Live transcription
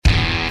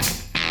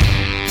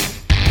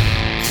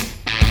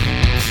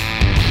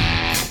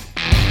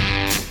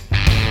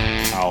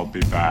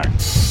be back.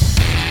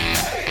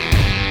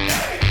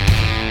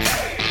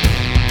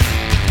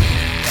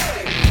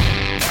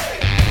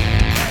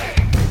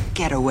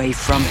 Get away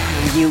from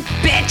her, you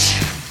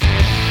bitch!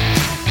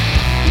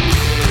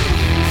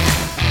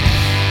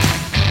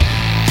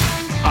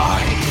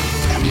 I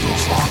am your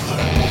father.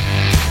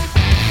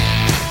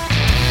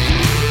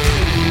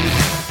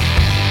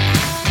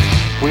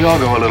 We all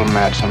go a little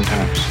mad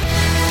sometimes.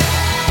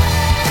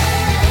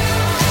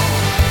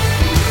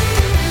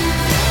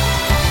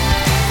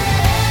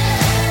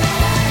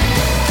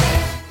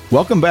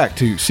 Welcome back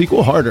to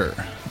Sequel Harder.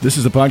 This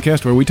is a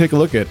podcast where we take a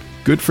look at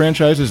good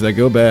franchises that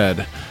go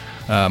bad.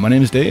 My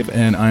name is Dave,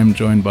 and I'm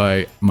joined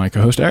by my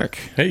co-host Eric.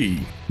 Hey.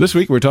 This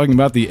week we're talking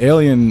about the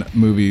Alien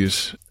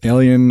movies.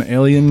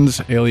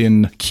 Aliens,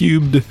 Alien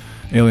Cubed,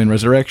 Alien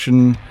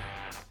Resurrection,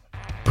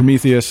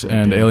 Prometheus,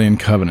 and Alien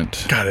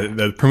Covenant. God,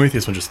 the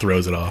Prometheus one just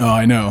throws it off. Oh,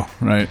 I know,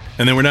 right?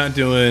 And then we're not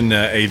doing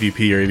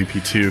AVP or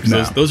AVP2,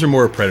 because those are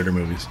more Predator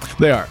movies.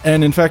 They are.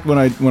 And in fact, when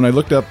I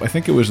looked up, I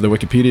think it was the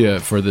Wikipedia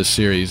for this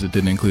series, it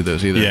didn't include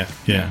those either.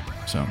 Yeah.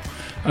 So,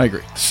 I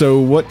agree. So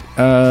what,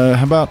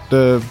 how about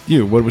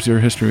you? What was your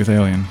history with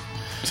Alien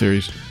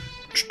series?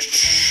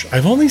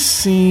 I've only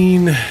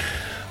seen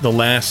the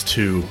last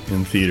two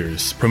in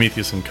theaters,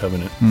 Prometheus and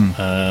Covenant.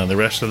 The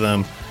rest of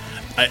them,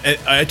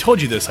 I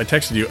told you this, I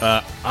texted you.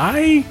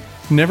 I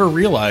never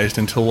realized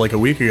until like a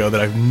week ago that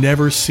I've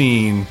never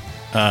seen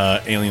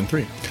Alien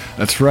 3.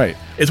 That's right.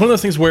 It's one of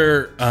those things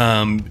where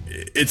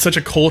it's such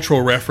a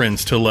cultural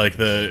reference to like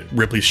the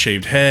Ripley's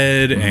shaved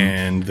head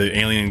and the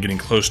alien getting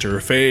close to her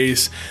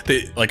face.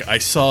 That like I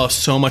saw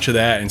so much of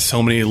that and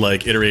so many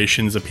like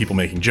iterations of people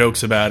making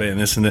jokes about it and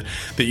this and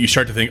that you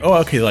start to think, oh,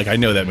 okay, like I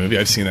know that movie,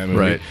 I've seen that movie.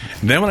 Right.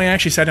 And then when I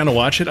actually sat down to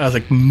watch it, I was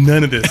like,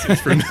 none of this is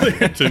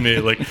familiar to me.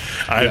 Like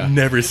I've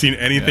never seen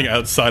anything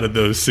outside of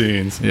those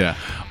scenes. Yeah.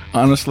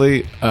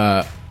 Honestly,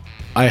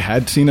 I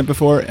had seen it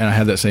before, and I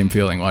had that same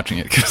feeling watching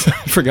it because I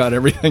forgot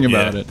everything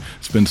about it.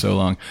 It's been so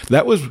long.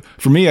 That was,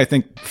 for me, I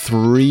think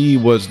 3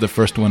 was the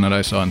first one that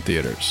I saw in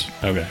theaters.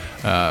 Okay.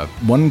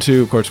 1 and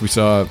 2, of course, we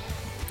saw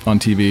on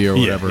TV or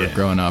whatever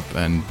growing up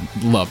and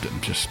loved it.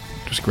 Just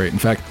great. In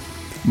fact,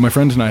 my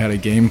friends and I had a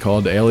game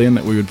called Alien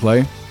that we would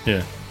play.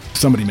 Yeah.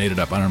 Somebody made it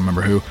up. I don't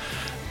remember who.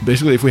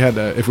 Basically, if we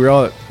were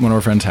all at one of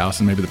our friends'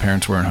 house and maybe the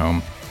parents weren't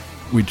home,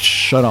 we'd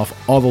shut off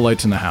all the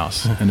lights in the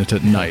house, and it's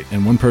at night,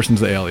 and one person's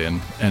the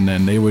alien, and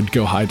then they would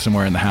go hide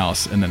somewhere in the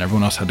house, and then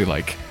everyone else had to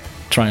like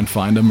try and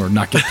find them or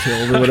not get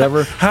killed or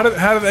whatever. How did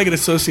that get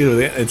associated with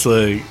it? It's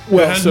like,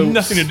 well, it had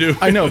nothing to do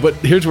with I know, but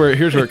here's where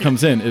it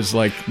comes in is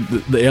like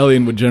the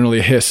alien would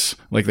generally hiss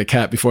like the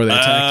cat before they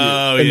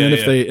attack you,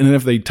 and then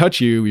if they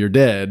touch you, you're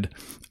dead.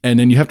 And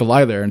then you have to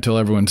lie there until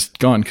everyone's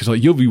gone, because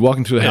like you'll be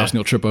walking through the house and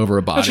you'll trip over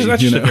a body.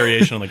 That's just a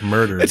variation on like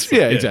murder.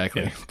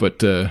 Exactly. Yeah.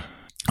 But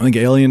I think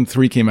Alien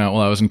 3 came out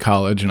while I was in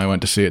college, and I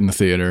went to see it in the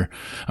theater.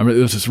 I mean, it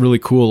was this really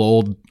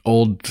cool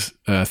old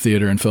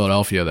theater in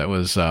Philadelphia that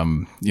was,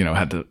 had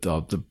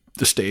the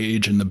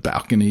stage and the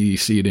balcony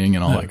seating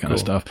and all that kind of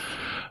stuff.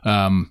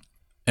 And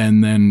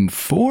then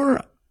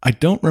 4, I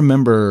don't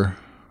remember.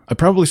 I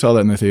probably saw that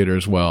in the theater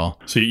as well.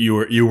 So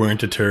you weren't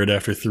deterred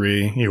after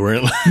 3? You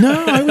weren't?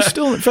 No, I was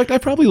still. In fact, I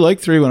probably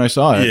liked 3 when I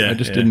saw it. I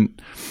just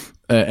didn't.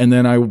 And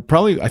then I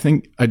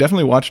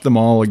definitely watched them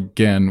all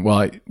again. Well,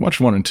 I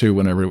watched 1 and 2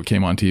 whenever it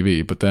came on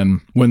TV. But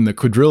then when the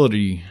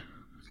quadrilogy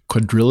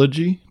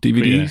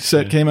DVD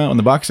set came out, when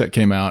the box set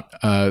came out,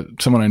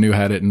 someone I knew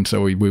had it, and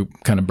so we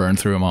kind of burned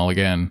through them all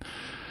again.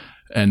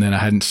 And then I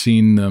hadn't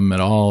seen them at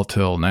all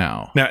till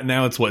now.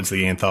 Now it's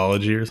the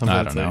anthology or something?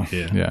 I don't know.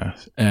 Yeah.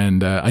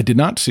 And I did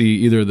not see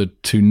either of the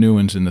 2 new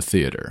ones in the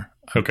theater.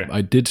 Okay.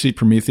 I did see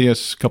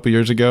Prometheus a couple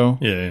years ago.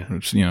 Yeah.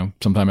 Which,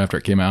 sometime after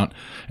it came out.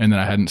 And then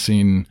I hadn't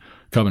seen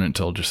Covenant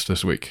until just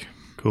this week.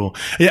 Cool.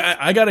 Yeah,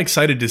 I got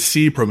excited to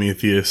see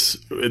Prometheus.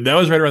 That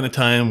was right around the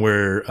time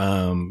where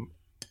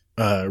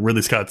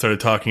Ridley Scott started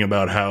talking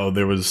about how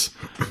there was,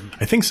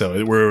 I think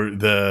so, where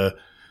the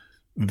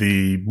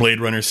Blade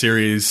Runner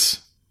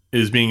series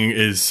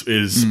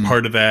is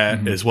part of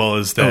that, as well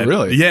as that. Oh,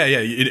 really?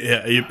 Yeah.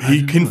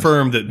 He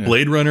confirmed that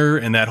Blade Runner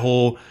and that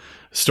whole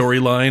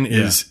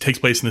storyline takes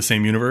place in the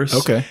same universe.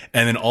 Okay.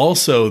 And then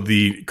also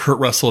the Kurt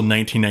Russell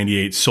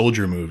 1998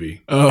 Soldier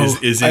movie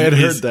is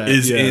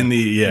in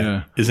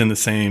the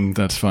same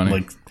That's funny.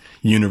 like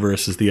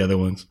universe as the other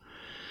ones.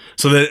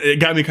 So that it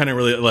got me kind of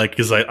really like,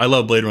 because I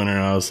love Blade Runner,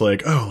 and I was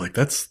like, oh, like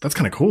that's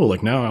kind of cool.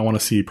 Like now I want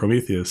to see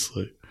Prometheus.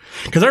 Like,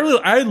 because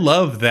I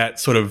love that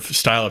sort of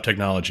style of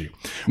technology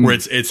where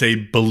it's a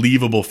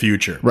believable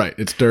future. Right.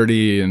 It's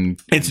dirty.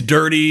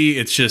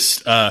 It's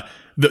just the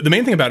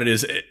main thing about it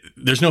is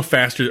there's no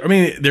faster. I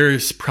mean,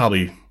 there's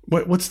probably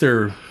what's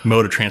their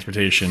mode of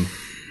transportation?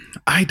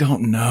 I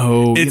don't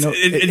know.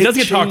 It does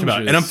get talked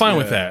about, and I'm fine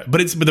with that.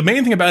 But the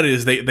main thing about it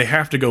is they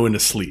have to go into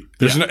sleep.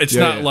 It's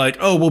not like,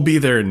 oh, we'll be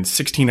there in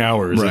 16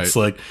 hours. Right. It's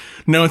like,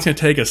 no, it's going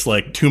to take us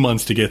like 2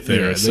 months to get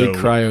there. Yeah, they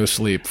cryo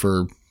sleep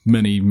for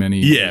many.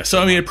 Yeah,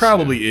 so I mean, it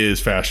probably is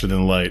faster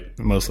than light.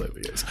 Most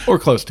likely is, or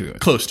close to it.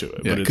 Close to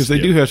it, yeah. Because they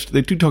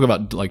do talk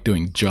about like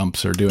doing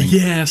jumps or doing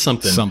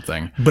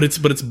something. But it's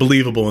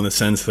believable in the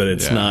sense that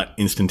it's not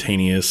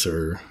instantaneous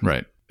or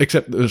right.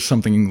 Except there's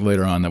something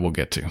later on that we'll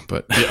get to.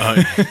 But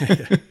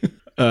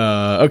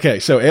okay,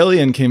 so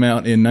Alien came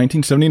out in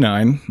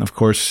 1979, of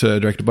course,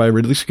 directed by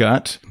Ridley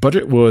Scott.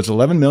 Budget was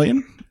 $11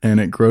 million, and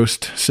it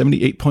grossed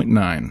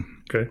 $78.9.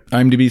 Okay.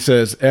 IMDb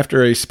says,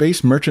 after a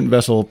space merchant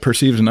vessel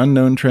perceives an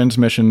unknown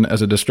transmission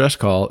as a distress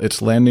call,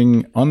 its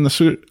landing on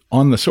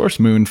the source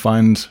moon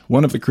finds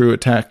one of the crew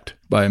attacked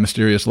by a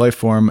mysterious life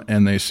form,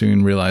 and they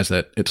soon realize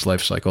that its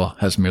life cycle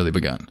has merely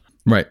begun.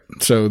 Right.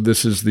 So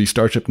this is the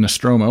Starship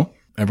Nostromo.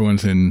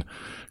 Everyone's in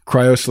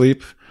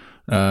cryosleep.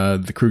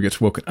 The crew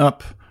gets woken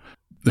up.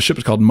 The ship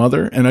is called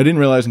Mother, and I didn't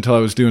realize until I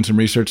was doing some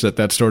research that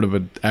that's sort of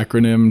an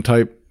acronym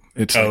type.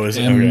 It's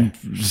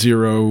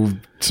M0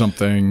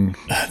 something,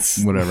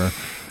 whatever.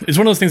 It's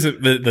one of those things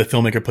that the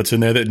filmmaker puts in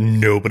there that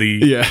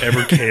nobody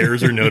ever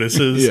cares or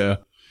notices. Yeah.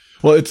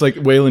 Well, it's like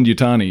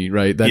Weyland-Yutani,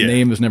 right? That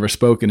name is never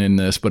spoken in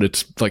this, but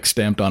it's like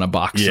stamped on a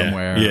box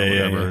somewhere or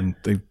whatever, and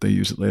they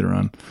use it later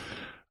on.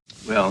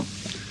 Well,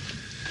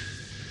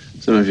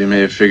 some of you may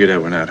have figured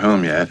out we're not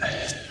home yet.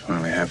 We're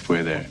only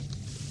halfway there.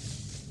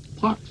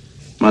 What?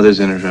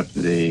 Mother's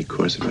interrupted the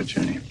course of our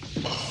journey.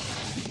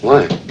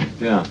 Why?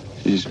 Yeah.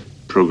 She's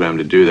programmed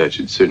to do that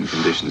should certain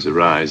conditions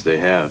arise. They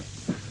have.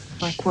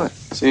 Like what?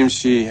 Seems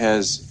she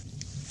has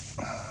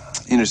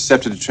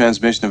intercepted a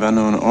transmission of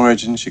unknown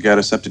origin. She got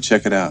us up to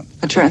check it out.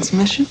 A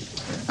transmission?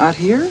 Out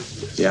here?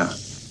 Yeah.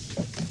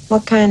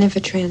 What kind of a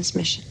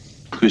transmission?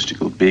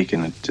 Acoustical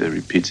beacon that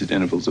repeats at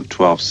intervals of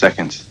 12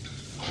 seconds.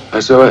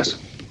 SOS?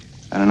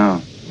 I don't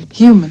know.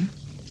 Human?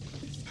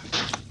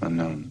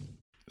 Unknown.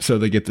 So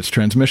they get this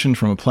transmission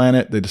from a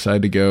planet. They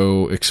decide to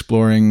go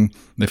exploring.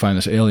 They find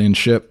this alien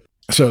ship.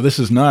 So this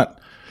is not,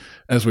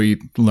 as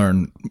we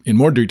learn in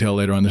more detail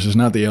later on, this is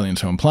not the aliens'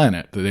 home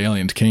planet. The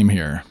aliens came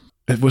here.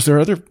 There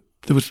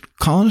was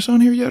colonists on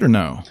here yet or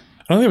no?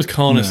 I don't think it was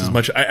colonists as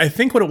much. I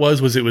think what it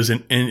was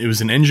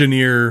an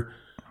engineer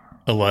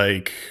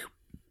like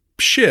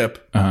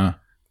ship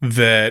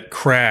that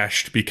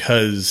crashed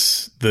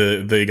because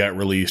they got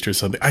released or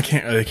something. I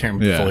can't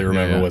fully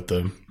remember what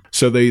the.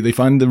 So they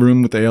find the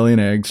room with the alien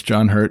eggs.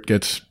 John Hurt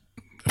gets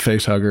a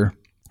face hugger.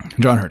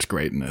 John Hurt's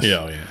great in this.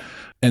 Yeah, yeah.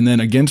 And then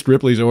against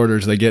Ripley's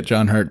orders, they get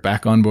John Hurt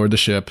back on board the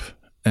ship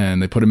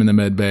and they put him in the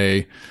med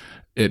bay.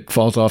 It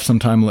falls off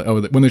sometime.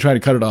 When they try to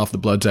cut it off, the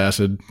blood's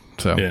acid.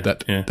 So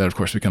that of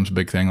course becomes a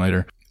big thing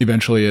later.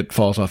 Eventually it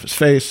falls off his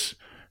face.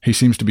 He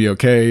seems to be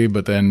okay,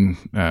 but then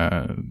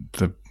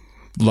the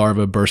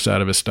larva bursts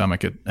out of his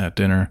stomach at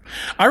dinner.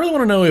 I really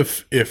want to know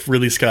if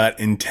Ridley Scott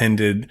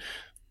intended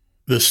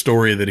the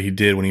story that he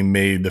did when he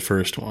made the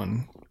first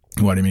one.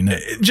 What do you mean?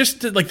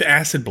 Just like the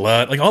acid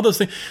blood, like all those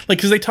things. Like,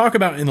 because they talk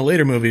about in the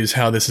later movies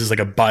how this is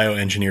like a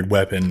bioengineered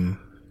weapon.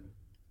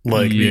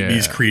 Like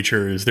these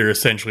creatures, they're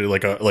essentially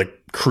like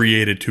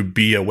created to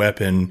be a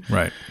weapon,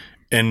 right?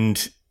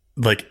 And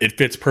like it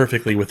fits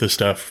perfectly with the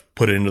stuff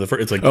put into the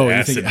first. It's like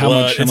acid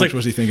blood. How much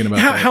was he thinking about?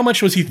 How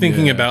much was he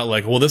thinking about?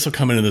 Like, well, this will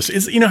come into this.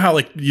 It's, you know how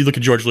like you look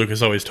at George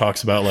Lucas always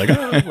talks about like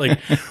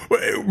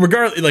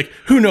regardless, like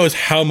who knows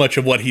how much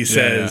of what he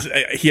says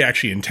he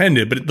actually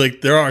intended, but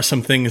like there are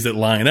some things that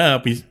line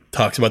up. He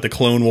talks about the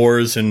Clone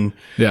Wars and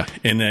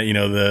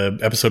the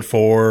episode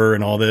 4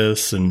 and all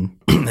this, and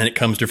then it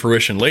comes to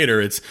fruition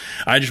later.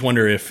 I just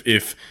wonder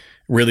if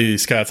really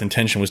Scott's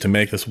intention was to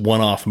make this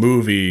one-off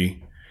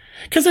movie.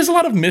 Because there's a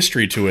lot of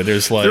mystery to it.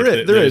 There's like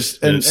there is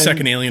the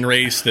second alien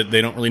race that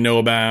they don't really know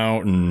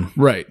about, and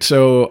right.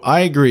 So I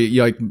agree.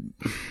 Like,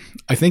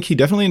 I think he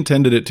definitely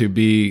intended it to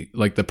be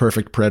like the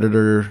perfect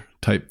predator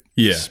type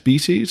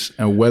species,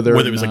 and whether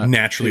it was like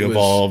naturally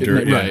evolved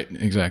or right,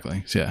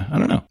 exactly. So, yeah, I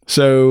don't know.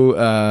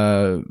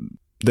 So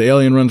the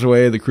alien runs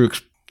away. The crew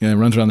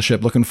runs around the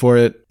ship looking for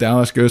it.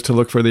 Dallas goes to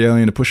look for the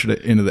alien to push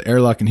it into the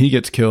airlock, and he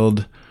gets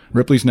killed.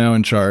 Ripley's now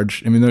in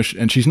charge. I mean,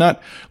 and she's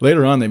not.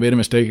 Later on, they made a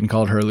mistake and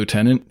called her a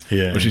lieutenant,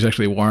 but she's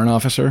actually a warrant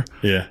officer.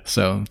 Yeah.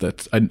 So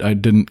I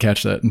didn't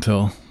catch that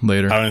until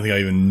later. I don't think I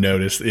even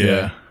noticed.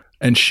 Yeah.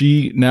 And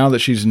now that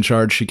she's in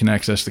charge, she can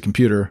access the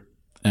computer,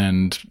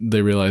 and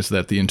they realize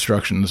that the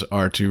instructions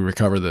are to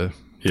recover the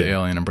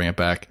alien and bring it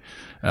back.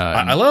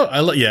 I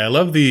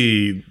love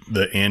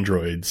the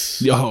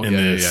androids. Oh, in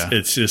this. Yeah.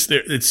 It's just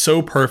it's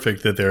so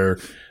perfect that they're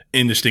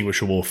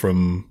indistinguishable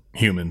from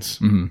humans.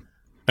 Mm-hmm.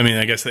 I mean,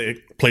 I guess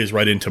it plays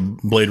right into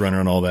Blade Runner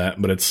and all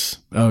that, but it's...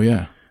 Oh,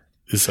 yeah.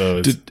 So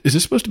is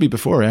this supposed to be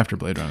before or after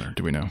Blade Runner?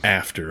 Do we know?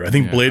 After. I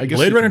think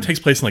Blade Runner takes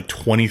place in like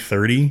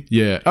 2030.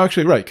 Yeah. Oh,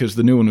 actually, right, because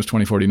the new one was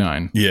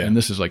 2049. Yeah. And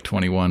this is like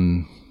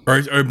 21...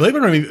 Or Blade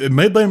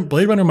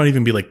Runner might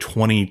even be like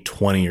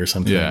 2020 or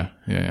something.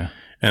 Yeah.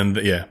 And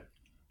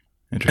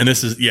and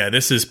this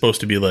is supposed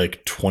to be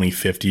like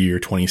 2050 or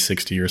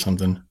 2060 or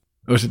something.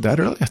 Was it that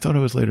early? I thought it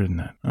was later than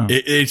that. Oh.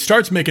 It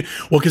starts making...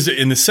 Well, because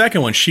in the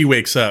second one, she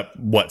wakes up,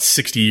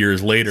 60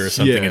 years later or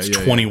something. It's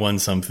 21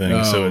 something.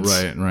 Oh, so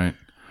it's, right.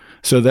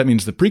 So that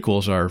means the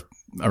prequels are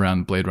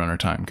around Blade Runner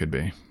time, could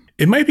be.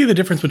 It might be the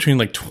difference between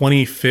like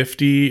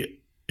 2050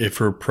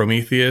 for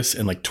Prometheus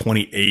and like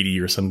 2080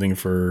 or something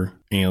for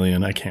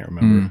Alien. I can't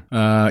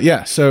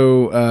remember.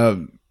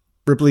 So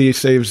Ripley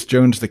saves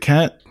Jones the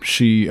cat.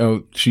 She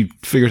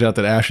figures out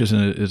that Ash is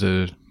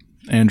a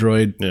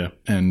android. Yeah.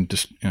 And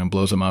just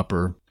blows him up.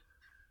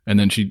 And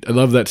then I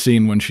love that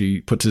scene when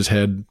she puts his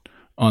head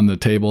on the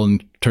table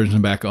and turns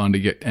him back on to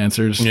get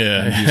answers.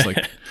 Yeah. And he's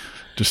like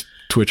just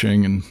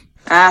twitching and.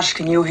 Ash,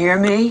 can you hear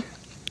me?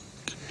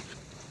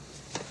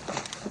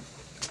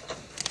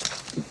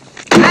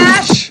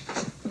 Ash!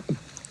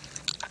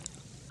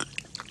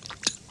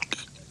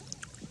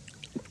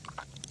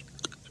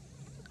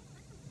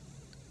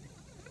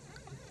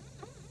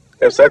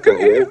 Yes, I can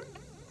hear you.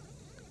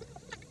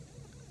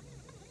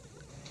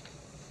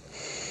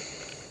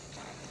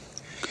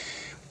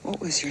 What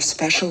was your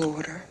special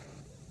order?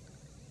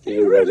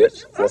 You read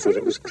it. I thought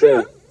it was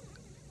clear.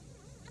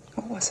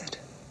 What was it?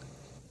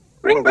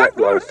 Bring back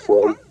life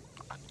form.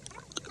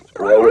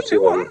 Priority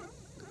 1.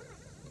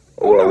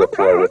 All other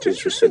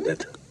priorities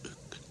rescinded.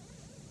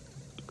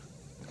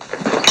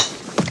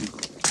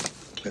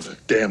 There's a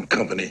damn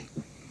company.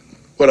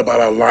 What about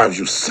our lives,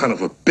 you son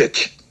of a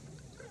bitch?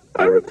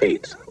 I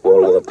repeat,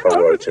 all other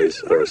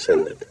priorities are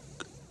rescinded.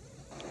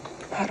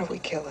 How do we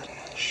kill it,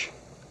 Ash?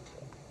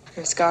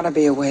 There's gotta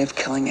be a way of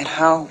killing it.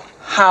 How?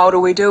 How do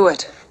we do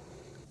it?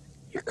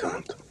 You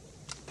can't.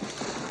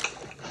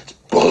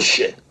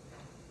 Bullshit.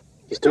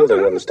 You still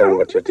don't understand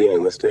what you're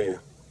dealing with, do you?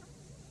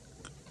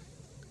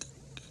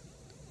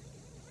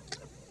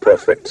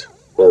 Perfect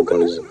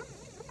organism.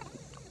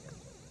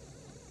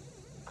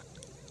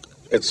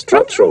 Its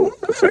structural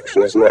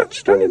perfection is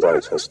matched only by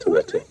its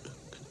hostility.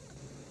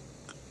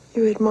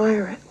 You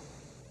admire it.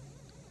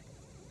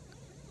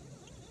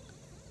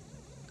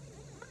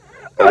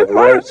 I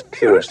admire its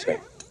purity.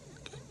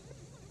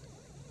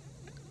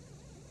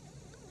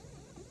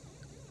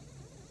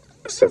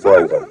 A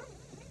survivor.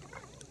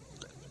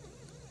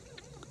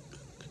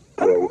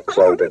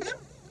 Unclouded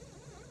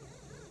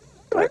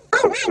by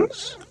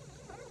conscience,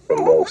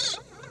 remorse,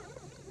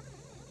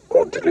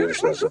 or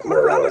delusions of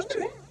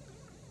morality.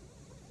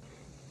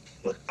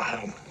 Look,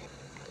 I've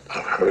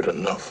heard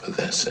enough of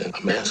this, and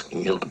I'm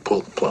asking you to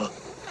pull the plug.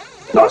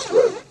 Last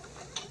word.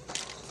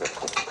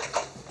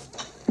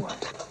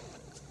 What?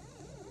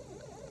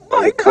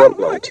 I can't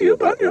lie to you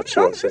about your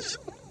chances,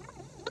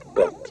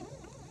 but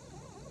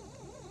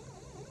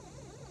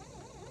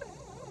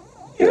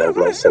you have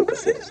my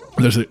sympathies.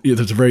 There's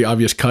a very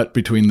obvious cut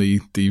between the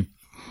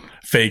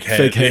Fake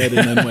head.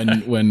 and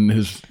then when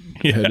his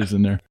head is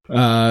in there.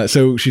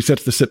 So she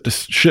sets the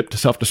ship to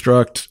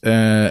self-destruct,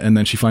 and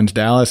then she finds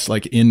Dallas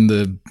like in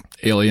the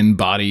alien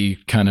body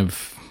kind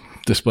of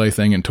display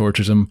thing and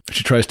tortures him.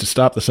 She tries to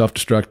stop the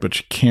self-destruct, but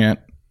she can't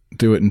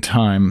do it in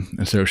time,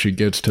 and so she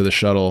gets to the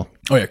shuttle.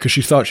 Oh yeah, because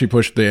she thought she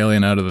pushed the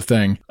alien out of the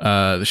thing.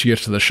 She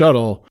gets to the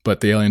shuttle, but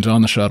the alien's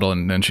on the shuttle,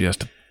 and then she has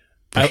to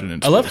push it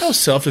into I love space. how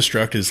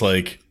self-destruct is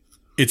like,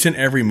 it's in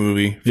every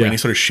movie for any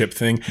sort of ship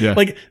thing. Yeah.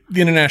 Like the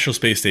International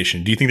Space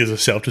Station. Do you think there's a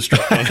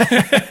self-destruct on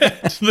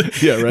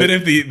it? Yeah, right. Then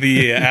if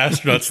the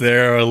astronauts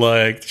there are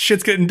like,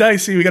 shit's getting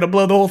dicey, we got to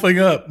blow the whole thing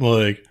up.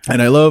 Like,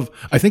 And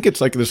I think it's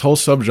like this whole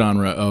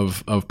subgenre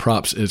of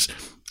props is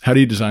how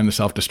do you design the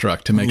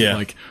self-destruct to make it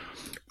like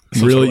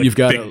some really sort of, like, you've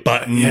got big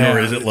button, or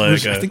is it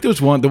like I think there's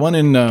the one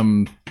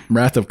in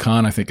Wrath of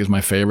Khan I think is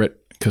my favorite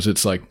because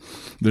it's like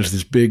there's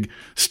these big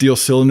steel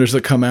cylinders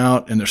that come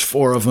out and there's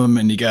 4 of them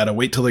and you got to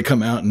wait till they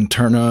come out and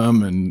turn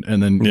them and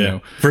then you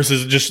know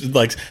versus just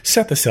like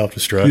set the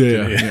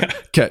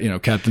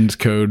self-destruct. Captain's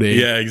Code 8.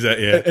 Yeah,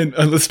 exactly. Yeah.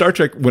 And the Star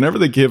Trek, whenever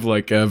they give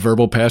like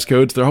verbal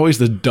passcodes, they're always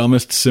the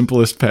dumbest,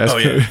 simplest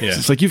passcodes. Yeah.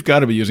 It's like you've got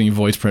to be using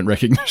voice print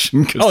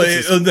recognition.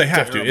 They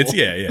have to. It's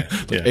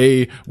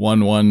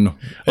A11.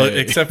 Well,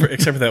 except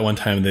for that one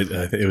time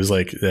that it was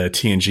like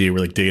TNG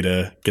where like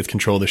Data gets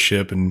control of the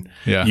ship and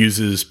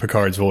uses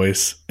Picard's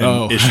voice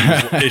and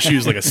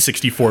issues like a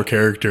 64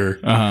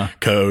 character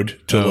code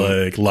to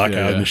like lock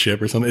out in the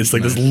ship or something. It's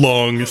like this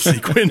long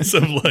sequence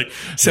of like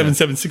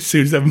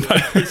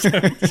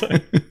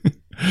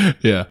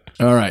 776275. Yeah.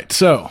 All right.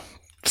 So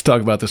let's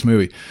talk about this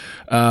movie.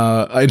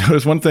 I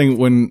noticed one thing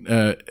when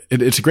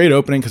it's a great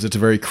opening because it's a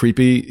very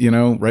creepy,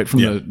 right from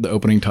the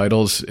opening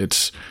titles.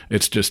 It's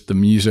just the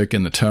music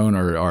and the tone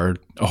are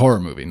a horror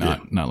movie,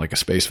 not like a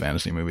space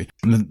fantasy movie.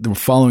 And then we're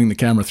following the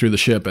camera through the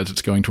ship as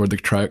it's going toward the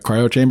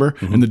cryo chamber,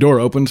 and the door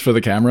opens for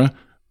the camera.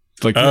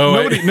 It's like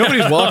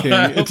nobody's walking.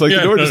 It's like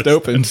the door just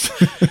opens.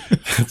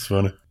 That's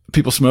funny.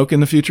 People smoke in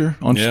the future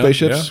on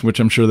spaceships, which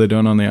I'm sure they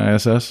don't on the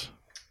ISS.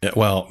 Yeah,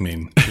 well, I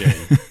mean,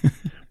 I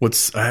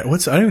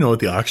don't even know what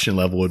the oxygen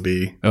level would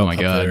be. Oh my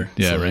God. There.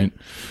 Yeah. So, Right.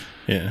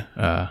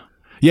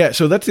 Yeah.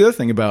 So that's the other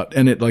thing about,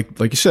 and it like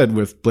you said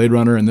with Blade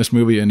Runner and this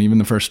movie and even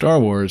the first Star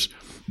Wars,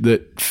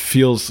 that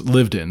feels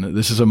lived in.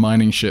 This is a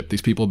mining ship.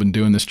 These people have been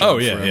doing this job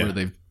forever. Yeah.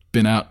 They've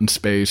been out in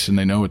space and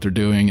they know what they're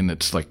doing, and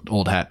it's like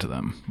old hat to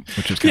them,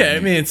 which is kind of neat. I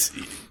mean,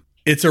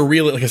 it's a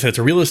real, like I said, it's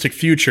a realistic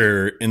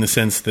future in the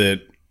sense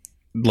that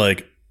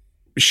like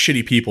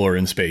shitty people are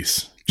in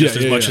space. just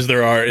as much as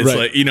there are. It's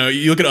like, you know,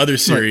 you look at other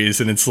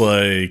series and it's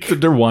like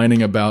they're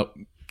whining about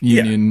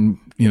union,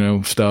 you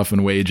know, stuff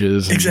and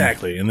wages. And,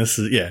 exactly. And this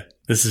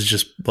is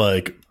just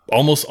like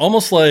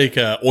almost like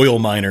oil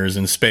miners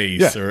in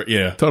space or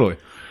totally.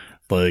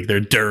 Like they're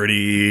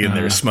dirty and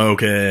they're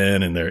smoking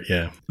and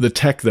they're The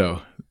tech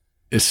though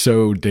is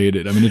so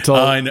dated. I mean, it's all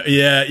I know.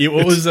 Yeah,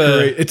 what was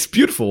great. It's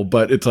beautiful,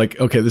 but it's like,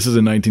 okay, this is a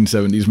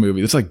 1970s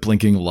movie. It's like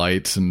blinking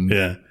lights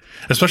and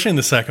especially in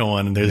the second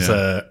one. There's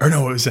it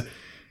was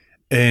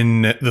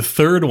in the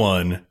third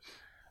one.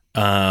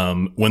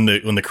 When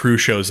the crew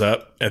shows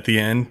up at the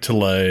end to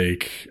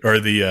like, or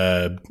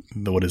the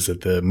what is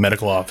it, the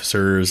medical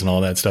officers and all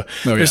that stuff.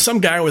 There's some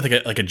guy with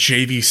like a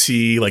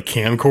JVC like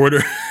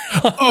camcorder.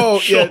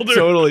 Yeah,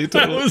 totally.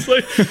 That was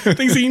like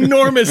things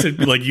enormous. It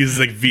like uses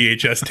like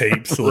VHS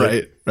tapes.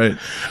 Like, right.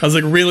 I was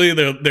like, really?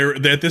 They're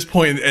at this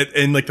point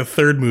in like the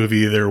third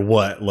movie. They're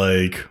what,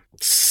 like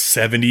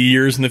 70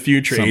 years in the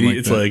future, something 80. Like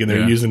it's that. Like, and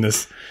they're using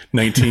this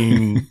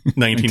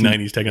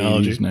 1990s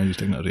technology. 90s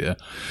technology, yeah.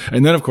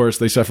 And then, of course,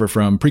 they suffer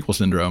from prequel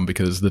syndrome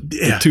because the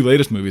two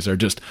latest movies are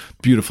just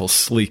beautiful,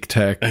 sleek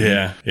tech.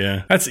 Yeah.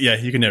 That's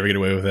you can never get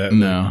away with that.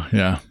 No,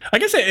 yeah. I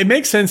guess it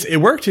makes sense. It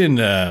worked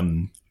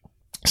in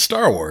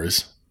Star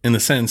Wars in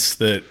the sense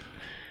that,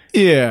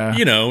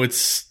 you know,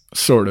 it's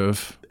sort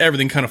of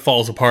everything kind of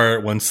falls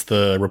apart once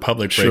the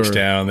Republic breaks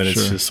down. That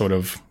it's just sort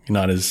of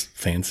not as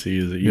fancy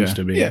as it used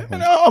to be. Yeah,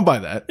 and I'll buy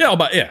that. Yeah, I'll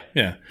buy.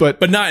 Yeah.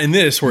 But not in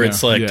this where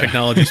it's like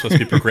technology is supposed to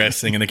be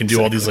progressing and they can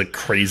do all these like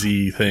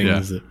crazy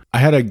things. I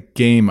had a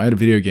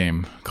video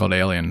game called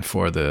Alien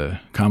for the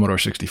Commodore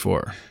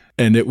 64.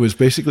 And it was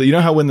basically, you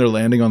know how when they're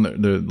landing on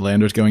the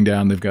landers going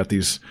down, they've got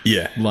these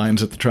lines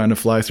that they're trying to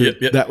fly through?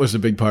 Yep. That was a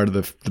big part of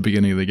the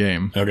beginning of the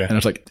game. Okay. And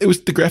it's like, the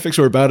graphics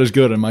were about as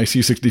good on my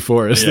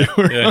C64 as they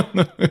were on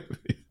the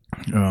movie.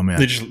 Oh, man.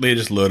 They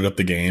just loaded up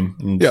the game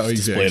and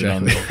displayed it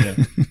on there.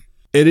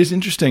 It is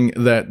interesting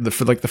that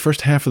for like the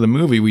first half of the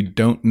movie, we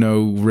don't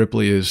know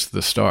Ripley is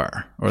the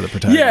star or the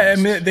protagonist. Yeah,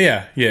 I mean,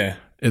 yeah.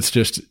 It's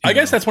just, I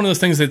guess that's one of those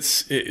things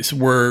that's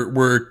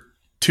we're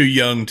too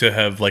young to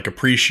have like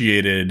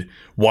appreciated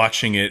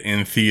watching it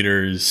in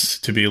theaters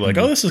to be like,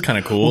 oh, this is kind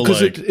of cool.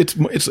 Because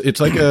it's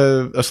like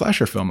a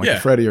slasher film, like a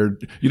Freddy, or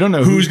you don't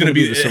know who's going to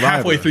be the survivor.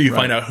 Halfway through, you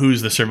find out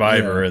who's the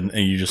survivor, and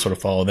you just sort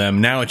of follow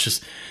them. Now it's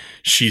just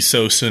she's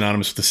so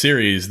synonymous with the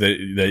series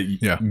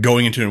that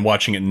going into and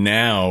watching it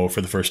now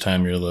for the first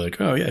time, you're like,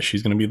 oh yeah,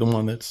 she's going to be the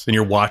one and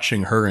you're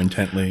watching her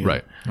intently.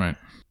 Right.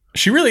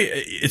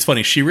 It's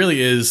funny. She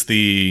really is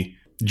the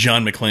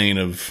John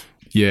McClane of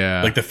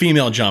like the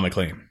female John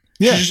McClane.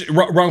 Yeah. She's just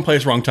wrong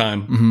place, wrong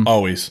time,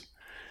 always.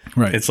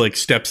 Right. It's like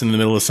steps in the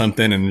middle of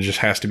something and it just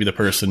has to be the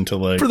person to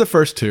like. For the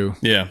first two.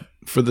 Yeah.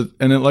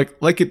 And it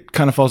like it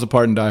kind of falls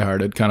apart in Die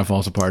Hard, it kind of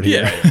falls apart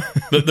here.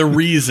 Yeah. the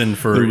reason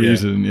for. The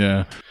reason,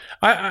 yeah.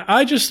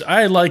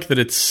 I like that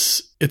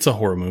it's a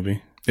horror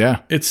movie.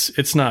 Yeah.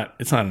 It's not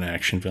an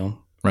action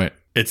film. Right.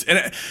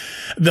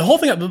 The whole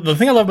thing. The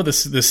thing I love about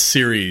this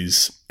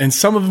series, and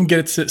some of them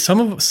get it. Some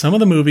of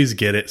the movies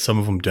get it. Some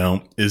of them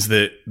don't. Is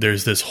that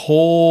there's this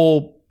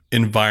whole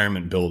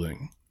environment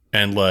building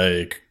and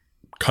like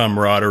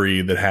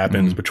camaraderie that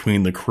happens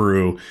between the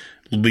crew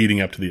leading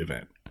up to the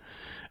event,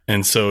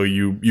 and so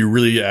you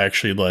really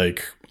actually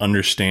like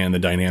understand the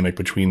dynamic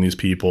between these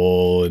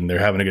people, and they're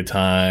having a good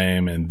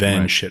time, and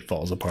then shit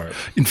falls apart.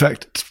 In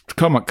fact,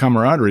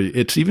 camaraderie.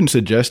 It's even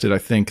suggested, I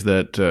think,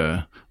 that.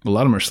 A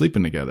lot of them are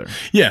sleeping together.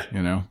 Yeah.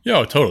 You know?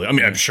 Yeah, totally. I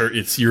mean, I'm sure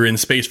you're in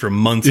space for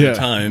months at a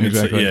time.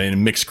 Exactly. It's in a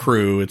mixed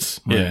crew.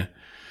 It's, I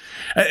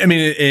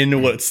mean,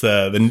 in what's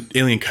the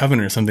Alien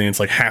Covenant or something,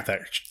 it's like half that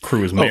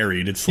crew is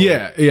married. It's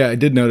like, I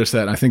did notice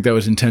that. I think that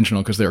was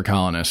intentional because they were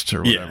colonists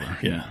or whatever.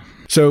 Yeah.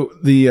 So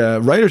the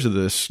writers of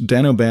this,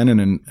 Dan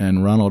O'Bannon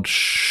and Ronald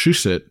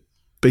Shusett,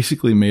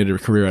 basically made a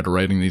career out of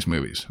writing these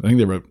movies. I think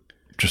they wrote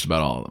just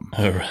about all of them.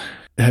 Oh, right.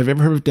 Have you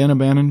ever heard of Dan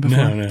O'Bannon before?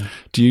 No.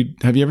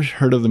 Have you ever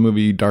heard of the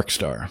movie Dark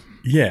Star?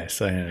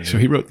 Yes, I have. So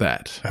he wrote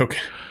that. Okay.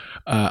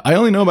 I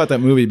only know about that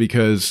movie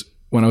because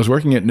when I was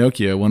working at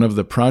Nokia, one of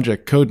the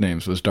project code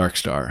names was Dark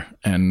Star.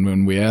 And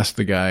when we asked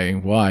the guy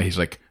why, he's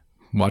like,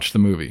 watch the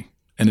movie.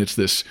 And it's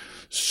this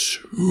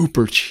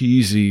super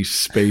cheesy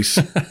space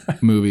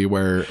movie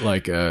where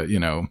like, I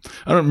don't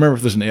remember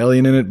if there's an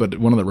alien in it, but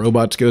one of the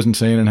robots goes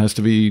insane and has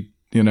to be,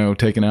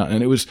 taken out.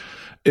 And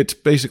it's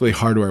basically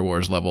Hardware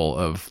Wars level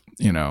of,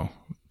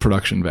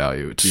 production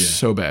value. It's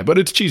so bad, but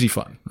it's cheesy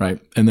fun,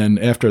 right? And then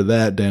after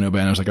that, Dan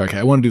O'Bannon was like, okay,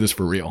 I want to do this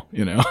for real,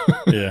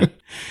 Yeah.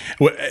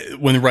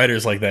 When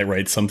writers like that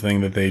write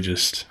something that they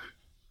just,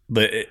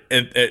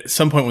 at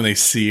some point when they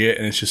see it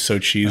and it's just so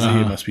cheesy,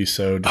 it must be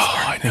so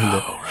disheartening.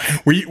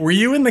 Right? Were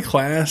you in the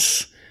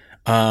class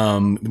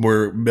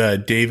where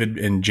David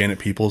and Janet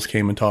Peoples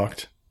came and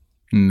talked?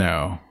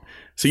 No.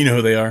 So you know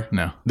who they are?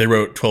 No. They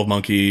wrote 12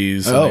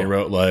 Monkeys. And they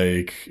wrote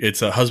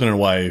it's a husband and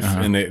wife.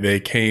 And they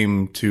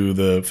came to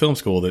the film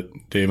school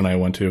that Dave and I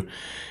went to.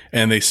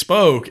 And they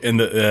spoke. And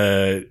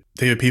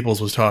David Peoples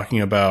was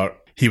talking about,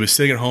 he was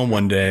sitting at home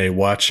one day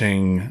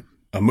watching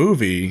a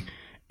movie.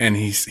 and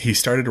he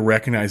started to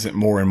recognize it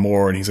more and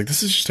more. And he's like,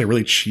 this is just a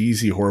really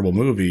cheesy, horrible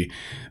movie.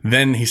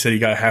 Then he said he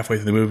got halfway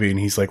through the movie and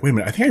he's like, wait a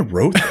minute, I think I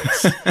wrote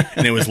this.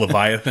 And it was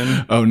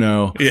Leviathan. Oh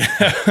no.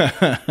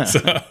 Yeah.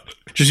 So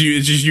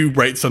you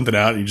write something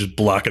out and you just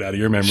block it out of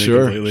your memory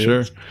completely.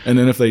 Sure. And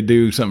then if they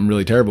do something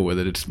really terrible with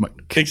it, it's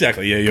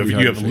exactly. Yeah.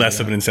 You have less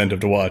of an incentive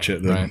to watch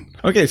it. Then. Right.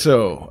 Okay.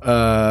 So,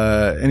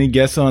 any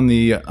guess on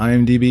the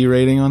IMDb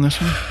rating on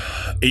this one?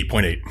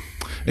 8.8.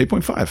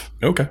 8.5.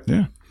 Okay.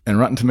 Yeah. And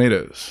Rotten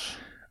Tomatoes?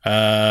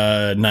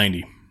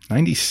 90.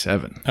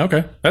 97.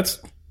 Okay. That's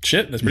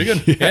pretty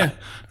good. Yeah.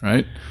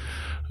 Right.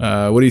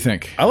 What do you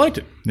think? I liked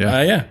it.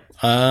 Yeah.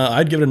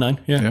 I'd give it a 9.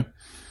 Yeah.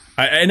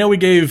 I know we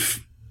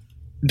gave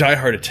Die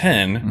Hard a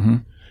 10. Mm-hmm.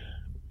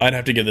 I'd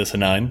have to give this a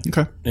 9.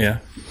 Okay. Yeah.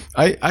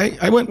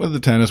 I went with the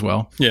 10 as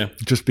well. Yeah.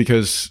 Just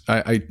because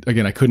I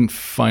couldn't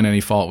find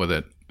any fault with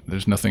it. There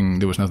was nothing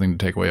to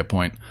take away a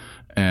point.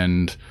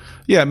 And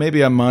yeah,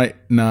 maybe I might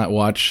not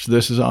watch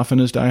this as often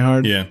as Die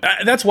Hard. Yeah.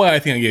 That's why I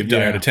think I gave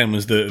Die Hard a 10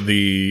 was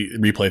the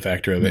replay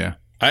factor of it. Yeah.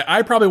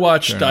 I probably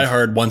watch Die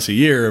Hard once a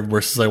year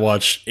versus I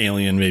watch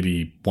Alien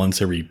maybe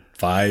once every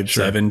 5,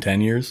 7,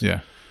 10 years. Yeah.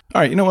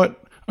 All right. You know what?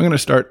 I'm going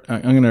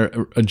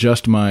to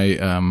adjust my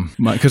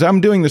because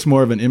I'm doing this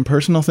more of an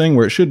impersonal thing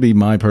where it should be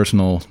my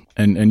personal,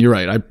 and you're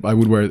right. I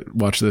would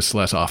watch this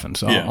less often.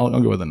 So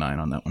I'll go with a 9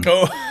 on that one.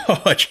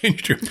 Oh, I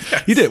changed your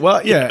guess. You did.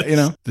 Well, yeah,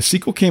 yes. The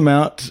sequel came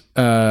out.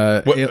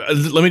 Let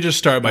me just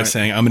start by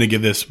saying I'm going to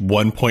give this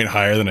 1 point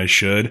higher than I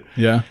should.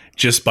 Yeah.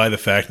 Just by the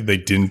fact that they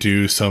didn't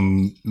do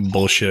some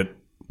bullshit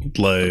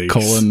like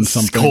colon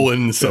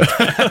something.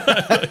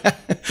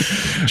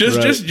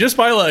 just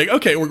by like,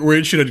 okay,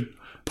 we should have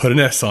put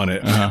an S on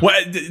it.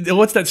 Uh-huh.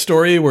 What's that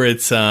story where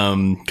it's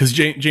because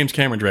James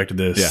Cameron directed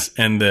this,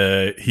 and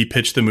he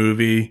pitched the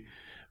movie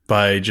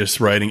by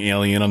just writing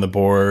Alien on the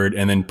board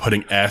and then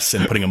putting S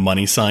and putting a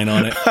money sign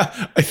on it.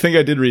 I think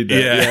I did read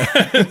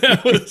that. Yeah.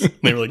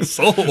 They were like,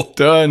 sold.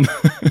 Done.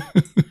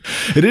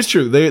 It is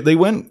true. They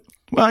went.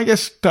 Well, I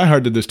guess Die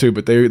Hard did this too,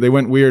 but they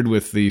went weird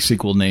with the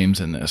sequel names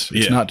in this.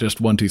 It's not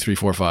just 1, 2, 3,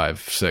 4, 5,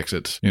 6.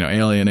 It's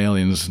Alien,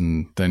 Aliens,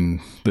 and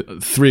then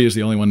 3 is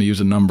the only one to use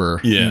a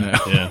number.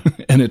 Yeah.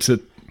 And it's a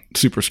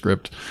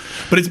superscript.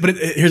 But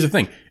here's the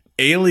thing: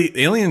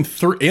 Alien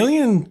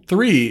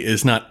 3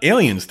 is not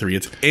Aliens 3;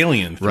 it's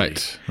Alien 3.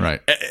 Right.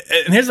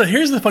 And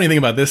here's the funny thing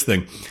about this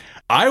thing: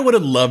 I would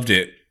have loved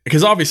it.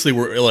 Because obviously,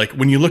 we're like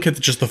when you look at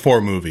just the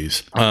 4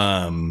 movies,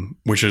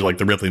 which are like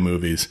the Ripley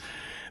movies.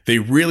 They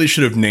really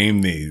should have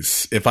named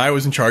these. If I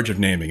was in charge of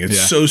naming,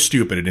 it's so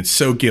stupid and it's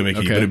so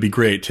gimmicky, but it'd be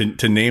great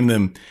to name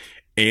them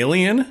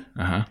Alien,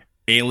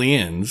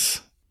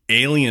 Aliens,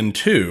 Alien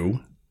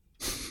 2,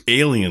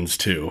 Aliens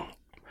 2.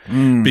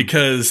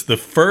 Because the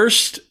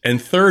first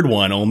and third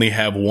one only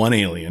have one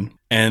alien,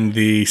 and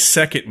the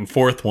second and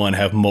fourth one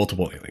have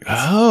multiple aliens.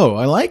 Oh,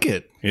 I like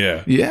it.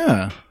 Yeah.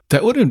 Yeah.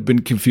 That wouldn't have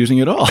been confusing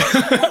at all.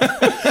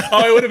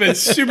 It would have been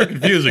super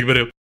confusing, but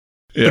it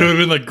would have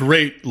been like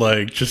great,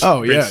 like just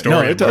great story.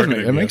 No, it does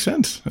makes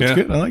sense. That's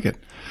good. I like it.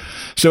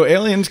 So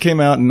Aliens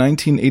came out in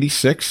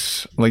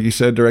 1986, like you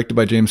said, directed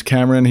by James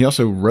Cameron. He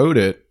also wrote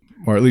it,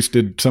 or at least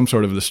did some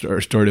sort of the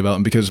story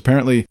development, because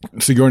apparently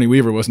Sigourney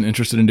Weaver wasn't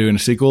interested in doing a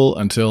sequel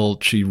until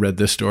she read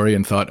this story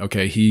and thought,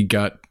 okay, he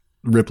got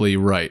Ripley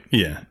right.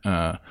 Yeah.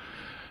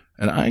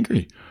 And I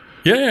agree.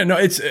 Yeah, no,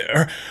 it's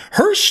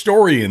her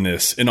story in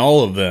this, in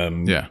all of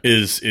them,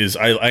 is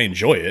I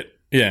enjoy it.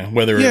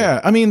 Yeah,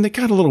 I mean, they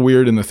got a little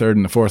weird in the third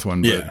and the fourth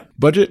one. But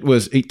budget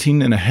was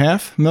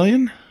 $18.5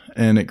 million,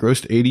 and it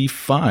grossed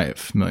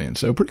 $85 million.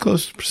 So pretty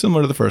close,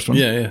 similar to the first one.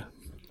 Yeah.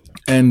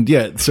 And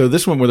so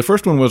this one, where the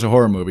first one was a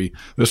horror movie,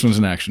 this one's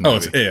an action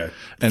movie.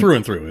 Through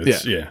and through.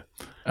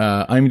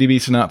 IMDb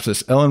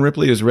synopsis: Ellen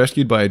Ripley is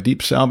rescued by a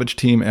deep salvage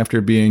team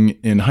after being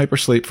in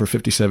hypersleep for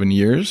 57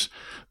 years.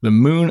 The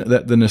moon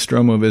that the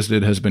Nostromo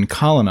visited has been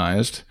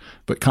colonized,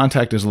 but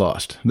contact is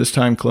lost. This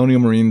time, colonial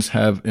Marines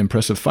have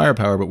impressive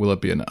firepower, but will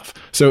it be enough?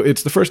 So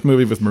it's the first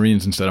movie with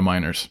Marines instead of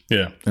miners.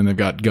 Yeah. And they've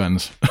got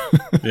guns.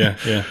 Yeah.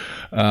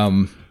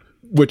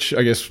 Which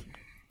I guess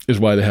is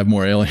why they have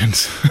more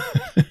aliens.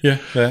 Yeah.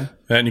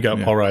 And you got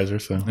Paul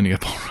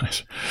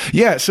Reiser.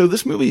 Yeah, so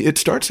this movie, it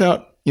starts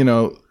out,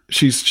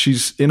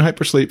 she's in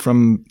hypersleep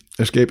from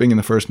escaping in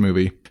the first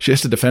movie. She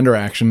has to defend her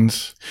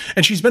actions,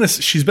 and she's been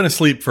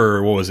asleep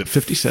for, what was it,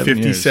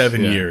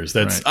 57 years.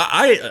 That's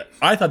right.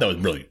 I thought that was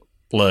brilliant.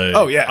 Like,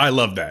 I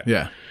love that.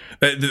 Yeah,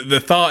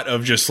 the thought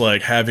of just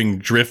like having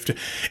drift.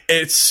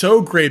 It's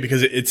so great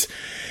because it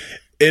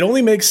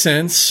only makes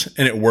sense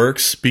and it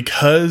works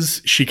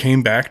because she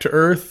came back to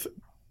Earth.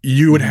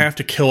 You would have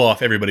to kill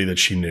off everybody that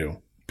she knew,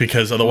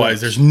 because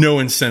otherwise there's no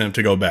incentive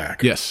to go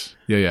back. Yes.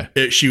 Yeah.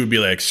 She would be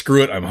like,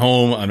 screw it, I'm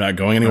home. I'm not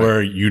going anywhere.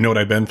 Right. You know what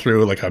I've been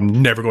through. Like,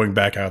 I'm never going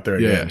back out there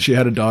again. Yeah. She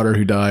had a daughter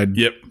who died.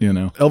 Yep.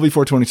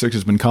 LV-426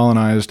 has been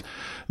colonized.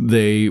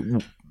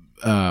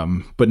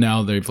 But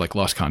now they've like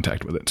lost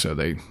contact with it. So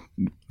they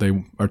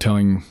are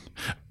telling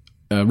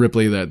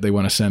Ripley that they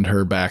want to send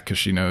her back because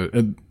she knows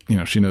about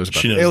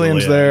the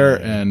aliens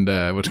there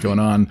and what's going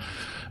on.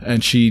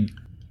 And she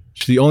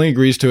She only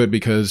agrees to it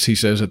because he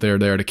says that they're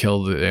there to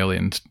kill the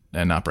aliens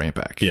and not bring it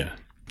back. Yeah.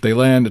 They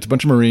land. It's a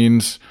bunch of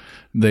Marines.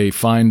 They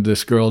find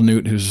this girl,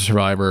 Newt, who's a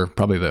survivor,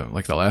 probably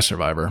the last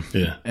survivor.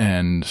 Yeah.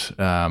 And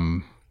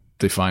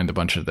they find a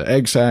bunch of the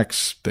egg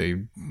sacs.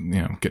 They,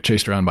 get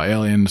chased around by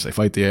aliens. They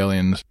fight the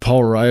aliens.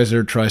 Paul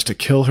Reiser tries to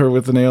kill her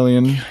with an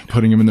alien,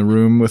 putting him in the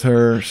room with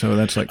her. So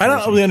that's like, I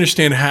don't really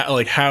understand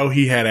how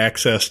he had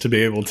access to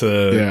be able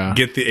to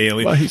get the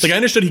alien. Well, I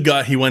understood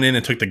he went in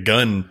and took the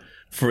gun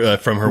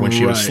from her when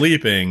she was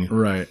sleeping.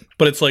 Right.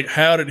 But it's like,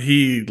 how did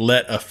he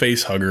let a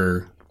face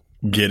hugger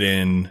get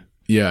in?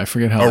 Yeah, I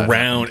forget how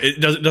around. It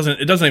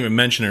doesn't even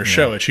mention or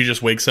show it. She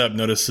just wakes up,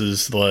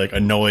 notices like a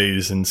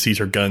noise, and sees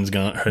her gun's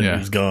gone.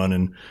 Her gone,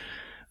 and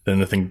then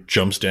the thing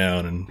jumps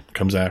down and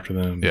comes after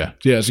them. Yeah,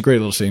 it's a great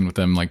little scene with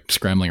them like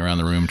scrambling around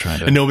the room trying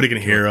to. And nobody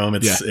can hear them.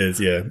 It's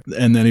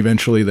And then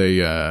eventually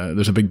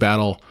there's a big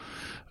battle.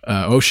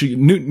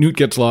 Newt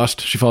gets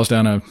lost. She falls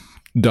down a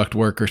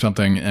ductwork or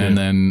something, and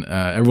then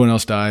everyone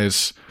else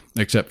dies.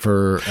 Except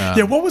for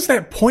what was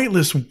that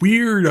pointless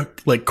weird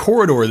like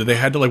corridor that they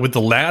had to like with the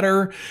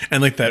ladder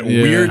and like that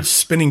weird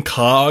spinning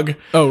cog?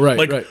 Oh right,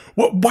 like right.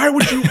 What? Why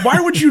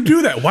would you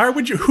do that? Why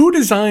would you? Who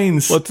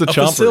designs? What's the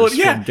chompers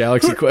facility? from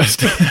Galaxy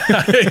Quest?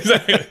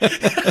 Exactly.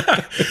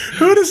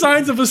 Who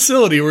designs a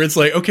facility where it's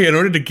like, okay, in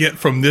order to get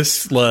from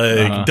this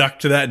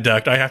duct to that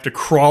duct, I have to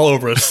crawl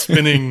over a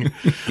spinning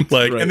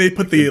and they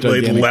put the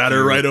like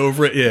ladder right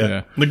over it.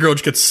 Yeah. The girl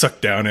just gets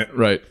sucked down it.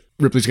 Right.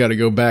 Ripley's got to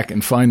go back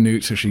and find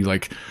Newt, so she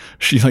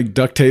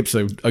duct tapes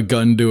a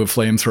gun to a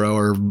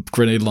flamethrower,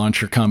 grenade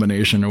launcher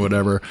combination or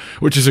whatever,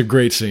 which is a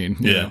great scene.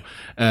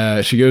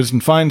 She goes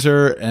and finds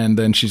her, and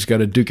then she's got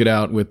to duke it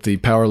out with the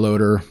power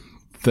loader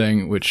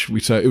thing, which we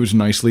saw. It was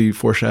nicely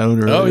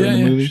foreshadowed earlier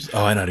in the movie.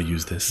 I know how to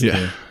use this.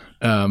 Yeah.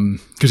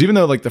 Because even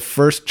though like the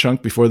first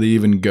chunk before they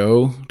even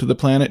go to the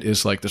planet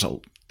is like it's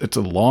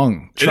a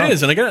long chunk. It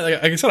is, and again,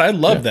 like I said, I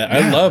love that.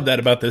 I love that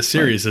about this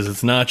series is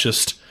it's not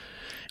just.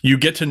 You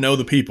get to know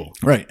the people.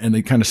 Right. And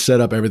they kind of set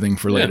up everything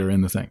for later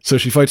in the thing. So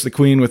she fights the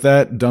queen with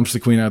that, dumps the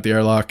queen out the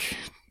airlock,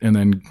 and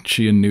then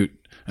she and Newt.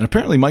 And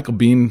apparently Michael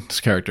Bihn's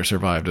character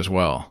survived as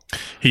well.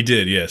 He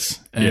did, yes.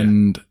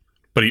 And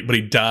but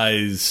he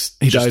dies.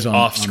 He dies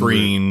off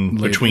screen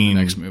between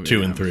the next movie,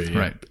 2 and 3. Yeah.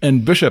 Right.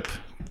 And Bishop.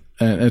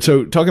 And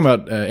so talking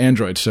about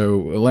androids, so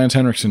Lance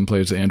Henriksen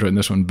plays the android in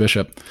this one,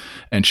 Bishop,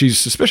 and she's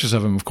suspicious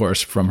of him, of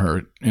course, from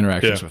her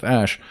interactions with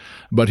Ash.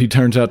 But he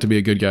turns out to be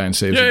a good guy and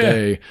saves the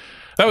day.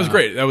 That was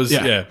great. That was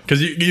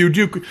because you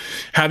do,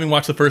 having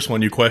watched the first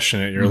one, you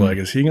question it. You're like,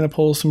 is he going to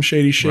pull some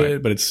shady shit?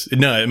 Right. But it's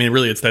no. I mean,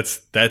 really, that's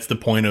the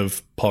point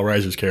of Paul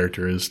Reiser's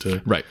character is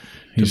to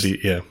He's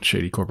a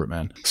shady corporate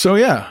man. So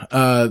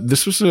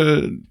this was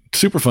a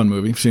super fun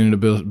movie. I've seen it a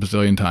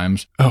bazillion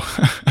times. Oh,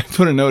 I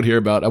put a note here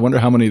about. I wonder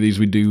how many of these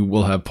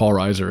will have Paul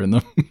Reiser in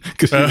them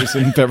because he was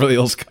in Beverly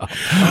Hills Cop.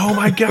 Oh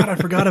my god, I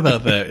forgot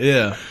about that.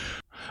 Yeah.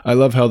 I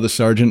love how the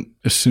sergeant,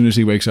 as soon as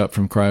he wakes up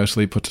from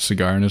cryosleep, puts a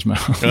cigar in his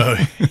mouth.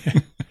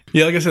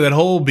 Yeah, like I said, that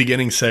whole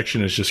beginning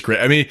section is just great.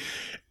 I mean,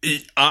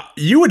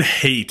 you would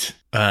hate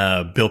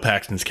Bill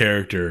Paxton's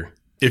character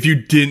if you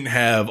didn't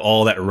have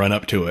all that run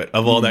up to it,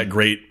 of all that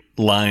great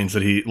lines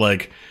that he,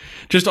 like,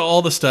 just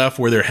all the stuff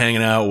where they're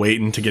hanging out,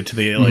 waiting to get to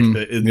the, like,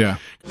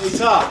 Hey,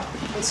 Todd,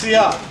 let's see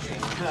up.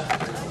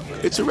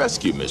 It's a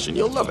rescue mission.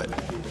 You'll love it.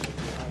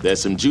 There's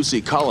some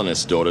juicy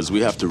colonist daughters we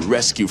have to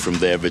rescue from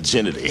their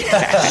virginity.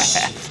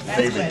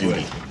 Favorite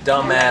duty.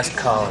 Dumbass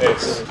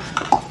colonists.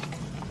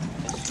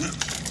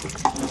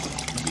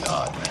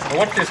 God, man.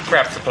 What's this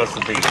crap supposed to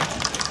be?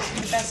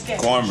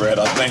 Cornbread,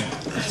 I think.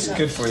 It's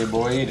good for you,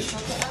 boy. Eat it.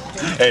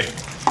 Hey.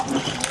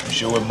 You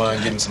sure wouldn't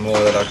mind getting some more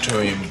of that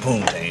Arturian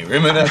poontang.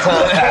 Remember that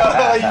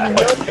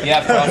time?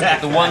 Yeah, bro.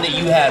 The one that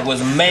you had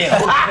was male.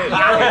 It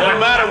doesn't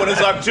matter when it's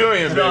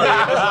Arturian, baby.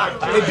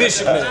 Hey,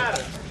 Bishop, man.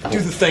 Do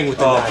the thing with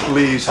the knife.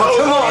 Please. Oh,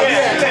 come on, Do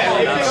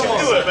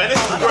it, man. This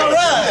is great. All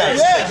right,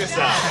 Check this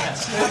out.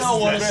 I don't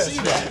want to see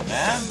that,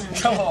 man.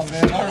 Come on,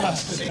 man.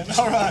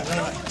 All right.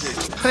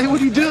 Hey,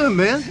 what are you doing,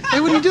 man? Hey,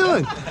 what are you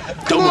doing?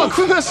 Come on,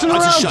 quit messing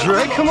around,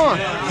 Dre. Come on.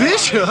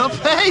 Bishop,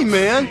 hey,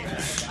 man.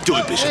 Do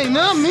it, Bishop. Hey,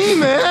 not me,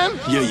 man.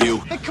 Yeah, you.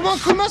 Hey, come on,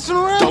 quit messing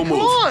around. Don't move.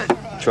 Come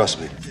on. Trust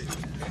me.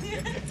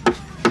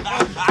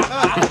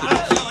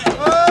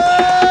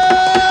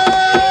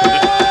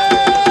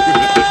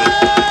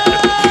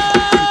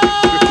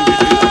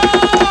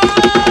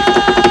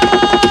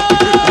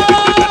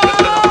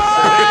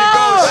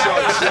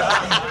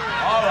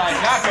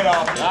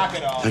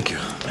 Thank you.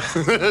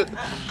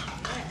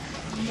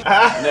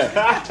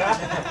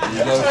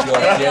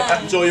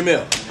 Enjoy your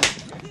meal.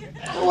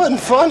 That wasn't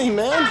funny,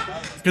 man.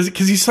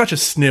 Because he's such a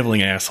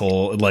sniveling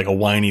asshole, like a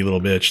whiny little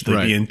bitch,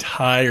 that the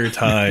entire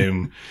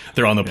time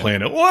they're on the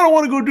planet, I don't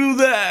want to go do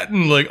that,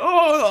 and like,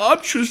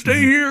 I'm just stay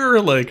here,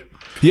 like.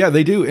 Yeah,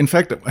 they do. In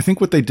fact, I think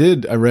what they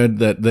did, I read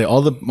that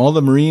all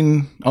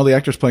the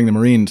actors playing the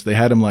Marines, they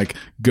had them like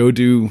go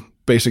do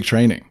basic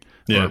training.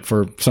 Yeah.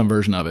 For some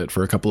version of it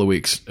for a couple of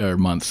weeks or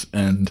months,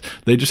 and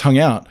they just hung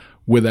out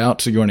without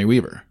Sigourney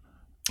Weaver.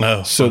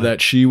 so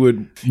that she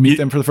would meet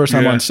them for the first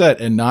time on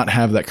set and not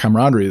have that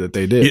camaraderie that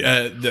they did.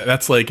 Yeah,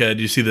 that's like, did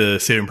you see the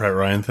Saving Private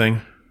Ryan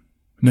thing?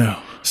 No.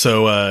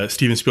 So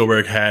Steven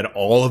Spielberg had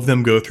all of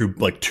them go through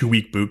like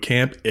 2-week boot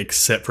camp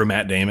except for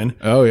Matt Damon.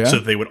 Oh, yeah? So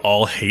that they would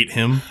all hate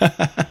him.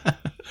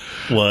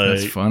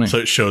 That's funny. So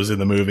it shows in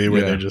the movie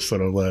where they're just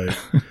sort of like,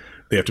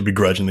 they have to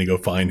begrudgingly go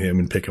find him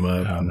and pick him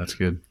up. Oh, that's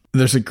good.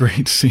 There's a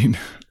great scene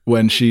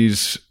when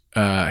she's,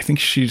 I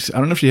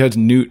don't know if she has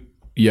Newt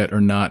yet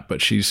or not,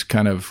 but she's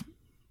kind of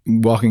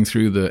walking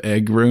through the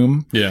egg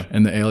room. Yeah.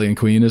 And the alien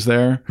queen is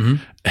there.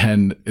 Mm-hmm.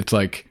 And it's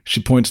like,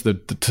 she points the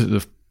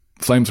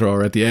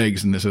flamethrower at the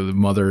eggs, and so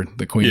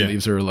the queen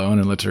leaves her alone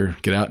and lets her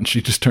get out, and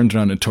she just turns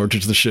around and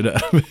torches the shit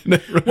out of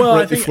it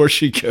right before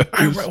she goes.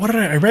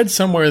 I read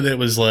somewhere that it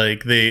was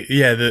like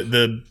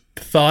the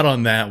thought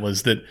on that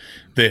was that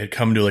they had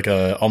come to like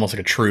almost like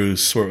a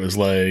truce where it was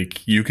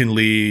like, you can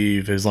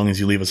leave as long as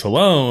you leave us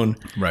alone,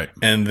 right?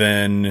 And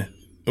then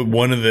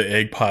one of the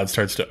egg pods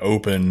starts to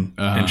open,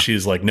 and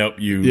she's like, "Nope,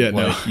 you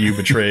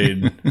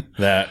betrayed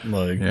that."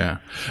 Like, yeah,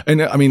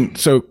 and I mean,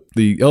 so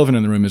the elephant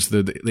in the room is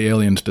the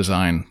aliens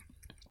design.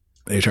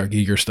 H.R.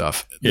 Giger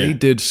stuff. Yeah. They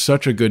did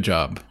such a good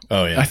job.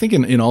 Oh, yeah. I think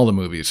in all the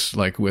movies,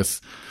 like with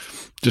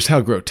just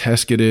how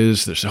grotesque it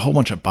is. There's a whole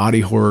bunch of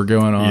body horror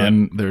going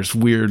on. Yep. There's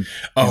weird.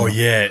 Oh,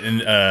 yeah.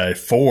 And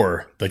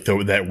 4, like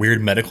that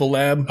weird medical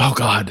lab. Oh,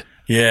 God.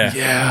 Yeah.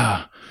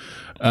 Yeah.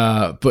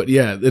 But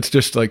yeah, it's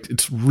just like,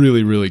 it's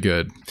really, really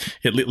good.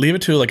 Yeah, leave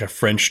it to like a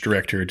French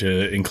director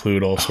to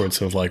include all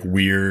sorts of like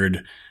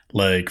weird,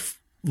 like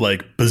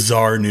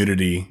bizarre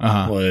nudity.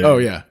 Uh-huh. Like, oh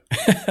yeah.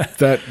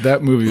 that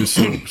movie is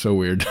so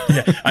weird.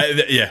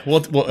 Yeah. We'll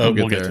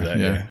get to that.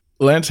 Yeah.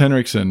 Lance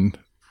Henriksen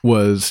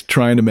was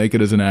trying to make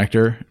it as an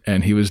actor,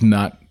 and he was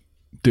not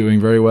doing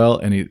very well.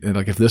 And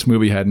if this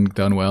movie hadn't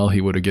done well,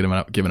 he would have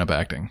given up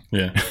acting.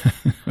 Yeah.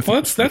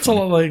 Well, that's a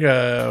lot like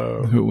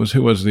who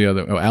was the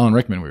other? Oh, Alan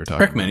Rickman. We were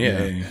talking. Rickman.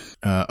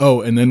 About.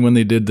 Yeah. And then when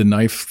they did the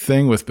knife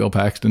thing with Bill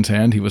Paxton's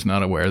hand, he was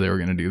not aware they were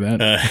going to do that.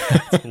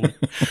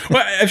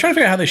 Well, I'm trying to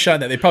figure out how they shot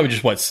that. They probably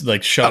just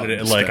shot it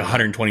at like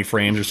 120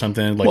 frames or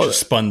something. Just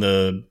spun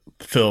the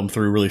film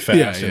through really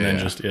fast and then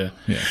just.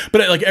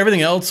 But like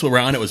everything else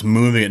around it was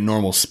moving at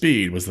normal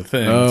speed was the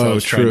thing. Oh, so I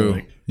was true.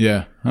 trying to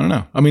yeah, I don't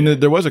know. I mean,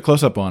 there was a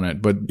close up on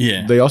it, but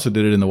they also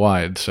did it in the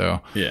wide, so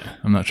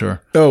I'm not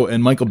sure. Oh,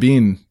 and Michael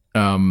Biehn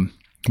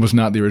was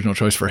not the original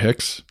choice for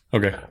Hicks.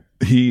 Okay.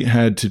 He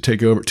had to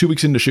take over 2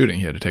 weeks into shooting.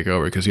 He had to take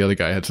over because the other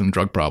guy had some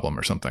drug problem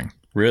or something.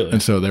 Really?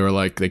 And so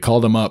they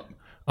called him up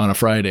on a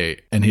Friday,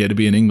 and he had to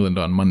be in England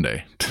on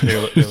Monday.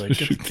 They're like,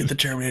 get the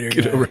Terminator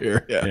guy. Get over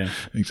here. Yeah,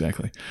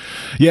 exactly.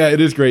 Yeah,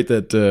 it is great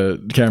that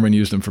Cameron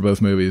used him for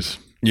both movies.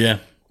 Yeah,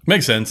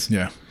 makes sense.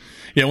 Yeah.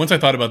 Yeah, once I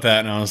thought about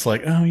that, and I was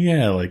like, oh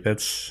yeah, like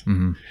that's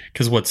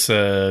because what's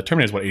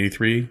Terminator's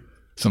 83,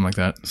 something like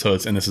that. So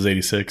this is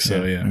 86.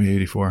 So yeah, maybe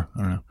 84. I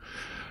don't know.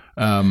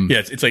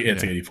 It's like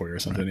 84 or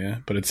something. Right. Yeah,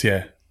 but it's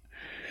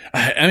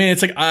I mean,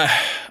 it's like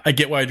I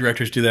get why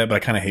directors do that, but I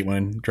kind of hate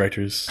when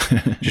directors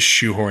just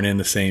shoehorn in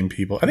the same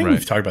people. I think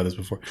we've talked about this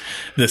before,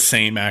 the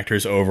same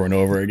actors over and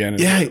over again.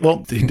 Yeah, well,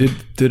 they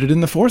did it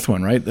in the fourth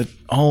one, right? That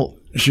all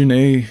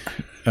Genet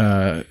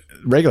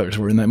regulars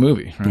were in that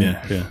movie. Right?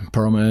 Yeah.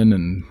 Perlman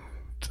and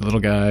the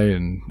little guy,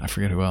 and I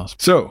forget who else.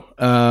 So,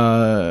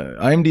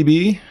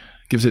 IMDb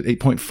gives it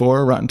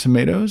 8.4 Rotten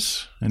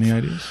Tomatoes. Any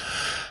ideas?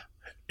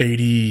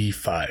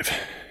 85.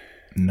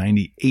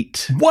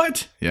 98.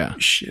 What? Yeah. You're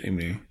shitting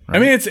me. Right. I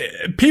mean, it's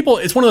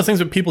one of those things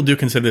that people do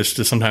consider this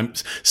to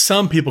sometimes.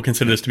 Some people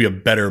consider this to be a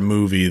better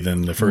movie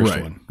than the first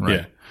one. Right.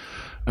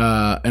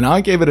 Yeah. And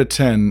I gave it a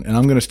 10, and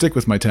I'm going to stick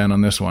with my 10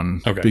 on this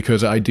one. Okay.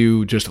 Because I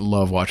do just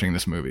love watching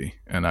this movie,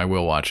 and I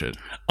will watch it.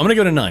 I'm going to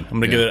give it a 9. I'm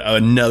going to give it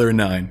another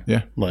 9.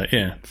 Yeah.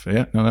 Yeah. So,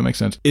 no, that makes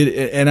sense.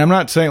 And I'm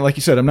not saying, like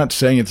you said, I'm not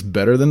saying it's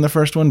better than the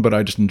first one, but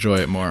I just enjoy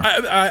it more.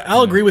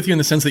 I'll agree with you in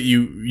the sense that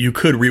you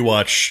could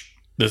rewatch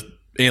the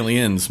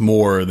Aliens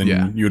more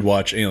than you would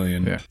watch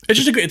Alien. Yeah. It's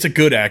just it's a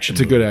good action.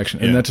 It's a good action.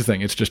 And that's the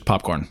thing. It's just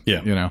popcorn.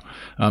 Yeah. You know,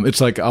 it's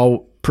like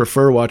I'll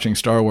prefer watching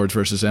Star Wars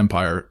versus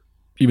Empire,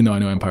 even though I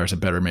know Empire's a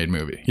better made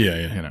movie.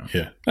 Yeah. You know?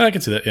 Yeah. I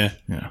can see that.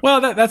 Yeah.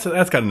 Well, that's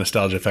got a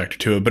nostalgia factor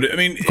to it, but I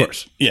mean, of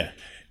course.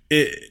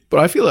 But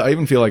I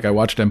even feel like I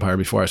watched Empire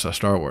before I saw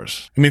Star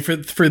Wars. I mean,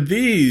 for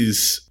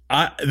these,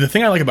 the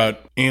thing I like about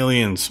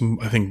Aliens,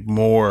 I think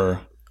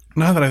more,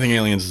 not that I think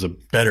Aliens is a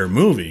better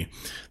movie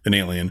than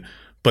Alien,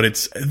 but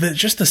it's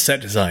just the set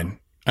design.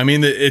 I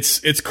mean,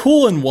 it's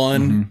cool in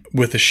one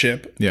with the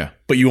ship,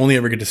 but you only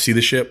ever get to see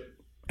the ship,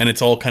 and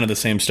it's all kind of the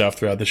same stuff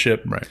throughout the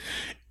ship. Right.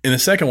 In the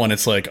second one,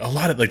 it's like a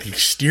lot of like the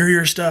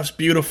exterior stuff's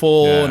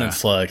beautiful, and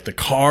it's like the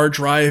car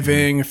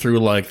driving through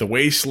like the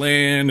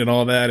wasteland and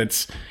all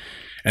that.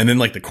 And then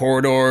like the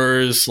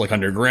corridors, like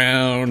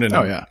underground, and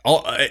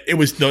it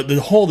was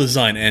the whole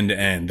design end to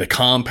end, the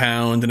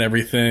compound and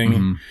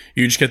everything.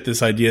 You just get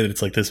this idea that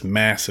it's like this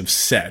massive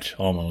set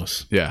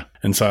almost. Yeah.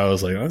 And so I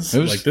was like,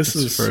 this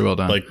is very well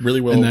done. Like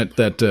really well. And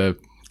that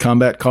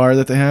combat car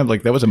that they have,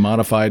 like that was a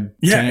modified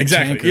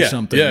tank or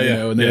something, you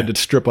know, and they had to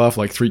strip off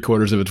like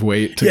 3/4 of its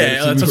weight.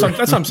 That's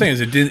what I'm saying.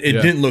 Is it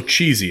didn't look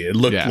cheesy. It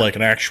looked like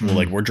an actual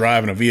like we're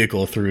driving a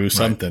vehicle through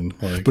something.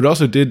 Like, but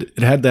also it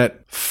had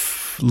that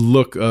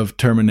look of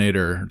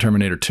Terminator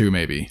 2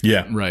 maybe.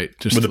 Yeah. Right.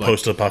 Just with the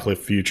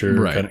post-apocalyptic future.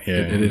 Right. Kind of,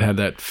 it had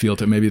that feel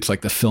to it. Maybe it's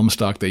like the film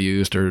stock they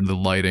used or the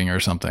lighting or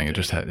something. It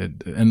just had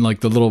it, and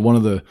like the little one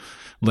of the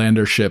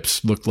lander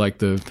ships looked like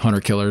the hunter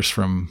killers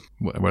from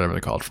whatever they're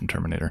called from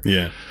Terminator.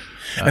 Yeah.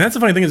 And that's the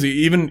funny thing is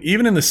even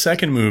in the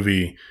second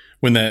movie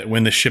when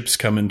the ships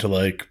come in to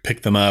like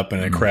pick them up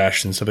and it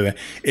crashed and stuff like that,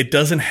 it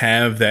doesn't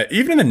have that.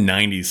 Even in the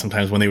 90s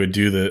sometimes when they would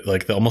do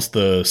the almost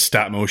the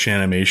stop motion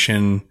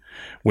animation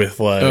with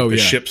like the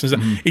ships and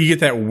stuff, you get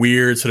that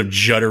weird sort of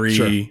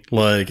juddery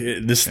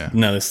this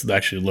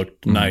actually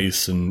looked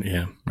nice and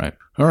right.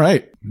 All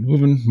right,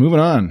 moving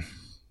on.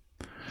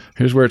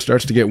 Here's where it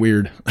starts to get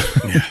weird.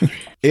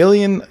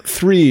 Alien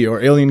 3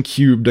 or Alien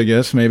Cubed, I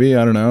guess, maybe.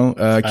 I don't know.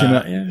 Came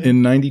out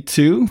in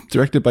 92,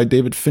 directed by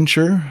David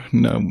Fincher,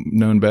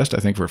 known best, I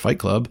think, for Fight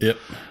Club,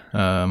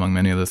 among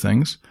many other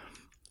things.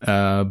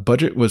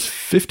 Budget was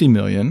 $50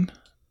 million,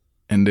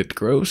 and it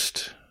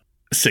grossed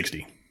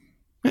 60.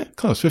 Yeah,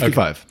 close,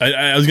 55. Okay.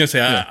 I was going to say,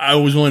 I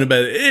was willing to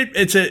bet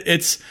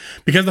it's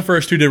because the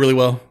first two did really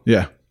well.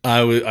 Yeah.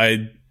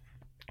 I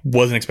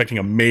wasn't expecting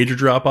a major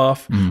drop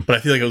off, but I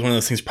feel like it was one of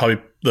those things.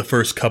 Probably the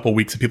first couple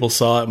weeks that people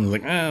saw it and was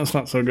like, it's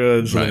not so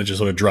good. So then it just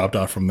sort of dropped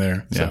off from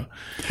there. So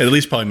it at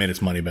least probably made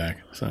its money back.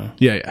 So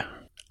yeah.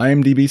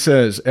 IMDb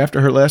says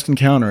after her last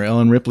encounter,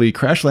 Ellen Ripley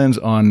crash lands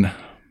on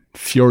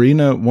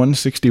Fiorina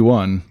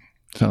 161.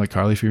 Sound like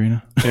Carly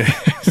Fiorina?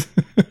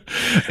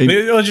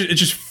 It's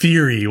just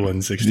Fury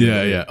 161.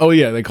 Yeah. Oh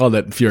yeah, they call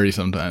that Fury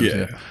sometimes.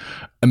 Yeah.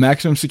 A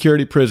maximum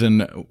security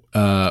prison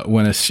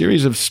when a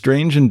series of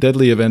strange and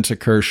deadly events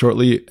occur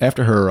shortly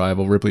after her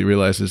arrival. Ripley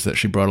realizes that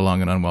she brought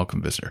along an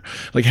unwelcome visitor.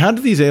 Like, how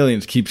do these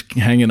aliens keep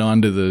hanging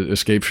on to the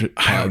escape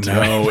pods?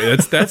 I don't know.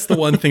 That's the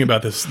one thing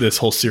about this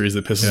whole series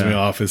that pisses me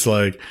off. Is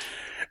like,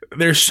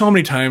 there's so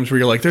many times where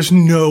you're like, there's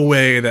no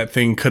way that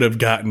thing could have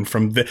gotten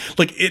from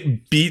like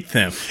it beat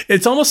them.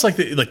 It's almost like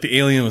the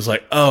alien was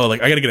like, oh,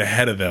 like I got to get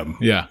ahead of them.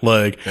 Yeah.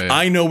 Like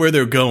I know where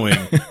they're going.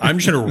 I'm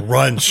just going to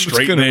run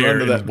straight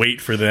there and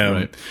wait for them.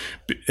 Right.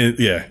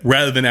 Yeah.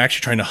 Rather than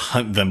actually trying to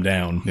hunt them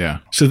down. Yeah.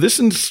 So this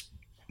is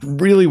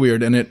really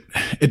weird. And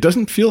it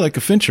doesn't feel like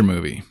a Fincher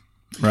movie.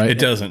 Right. It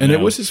doesn't. And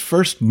it was his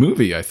first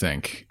movie, I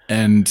think.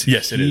 And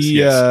yes, it is.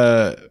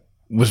 Yes.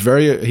 Was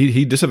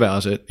he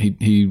disavows it.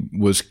 He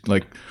was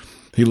like,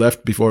 he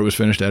left before it was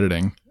finished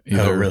editing.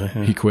 Either really?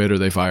 He quit or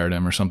they fired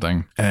him or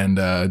something, and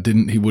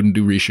he wouldn't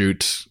do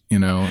reshoots,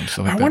 and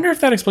stuff like I wonder if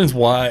that explains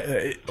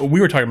why we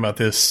were talking about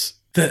this.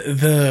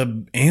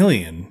 The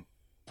alien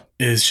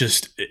is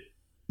just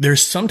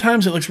there's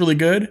sometimes it looks really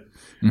good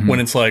when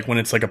it's like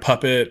a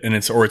puppet and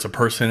it's a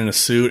person in a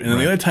suit, and then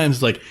the other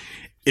times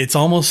it's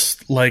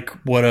almost like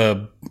what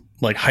a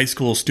high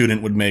school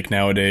student would make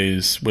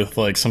nowadays with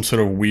like some sort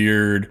of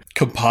weird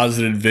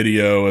composited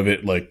video of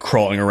it like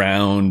crawling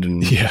around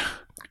and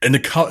and the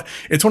color.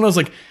 It's one of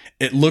those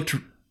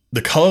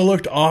the color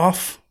looked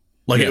off.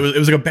 Like it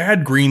was like a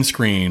bad green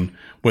screen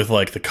with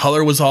like the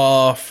color was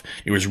off.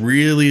 It was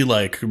really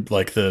like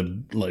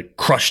the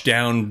crushed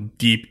down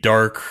deep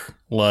dark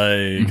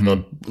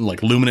the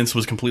luminance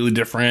was completely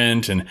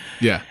different and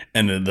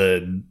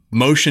the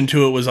motion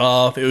to it was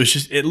off. It was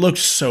just it looked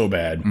so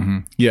bad.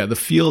 Yeah,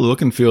 the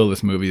look and feel of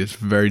this movie is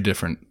very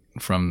different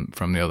from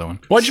the other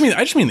one. Well,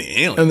 I just mean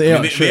the alien.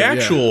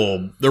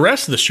 The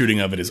rest of the shooting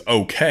of it is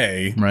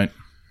okay, right?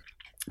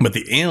 But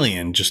the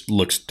alien just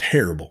looks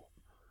terrible.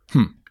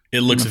 It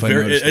looks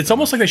it's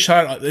almost like they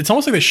shot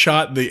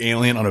the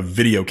alien on a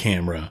video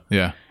camera.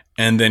 Yeah.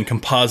 And then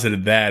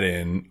composited that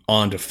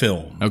onto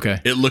film. Okay.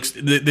 It looks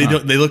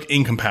they look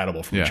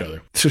incompatible from each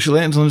other. So she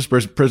lands on this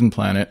prison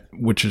planet,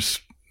 which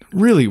is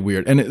really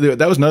weird. And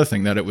that was another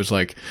thing that it was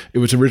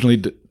originally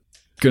going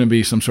to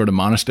be some sort of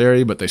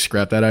monastery, but they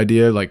scrapped that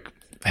idea like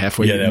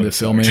halfway into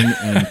filming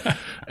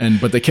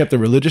but they kept the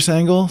religious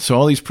angle. So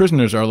all these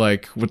prisoners are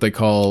like what they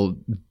call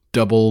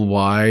double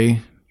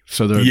Y.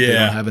 So they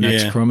don't have an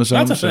X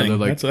chromosome. That's a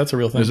thing. So that's a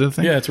real thing. Is it a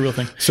thing? Yeah, it's a real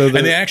thing. So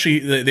and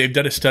they've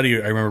done a study.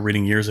 I remember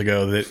reading years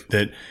ago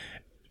that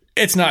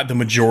it's not the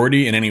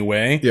majority in any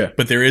way. Yeah.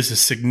 But there is a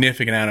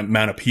significant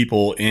amount of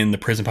people in the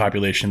prison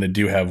population that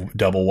do have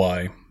double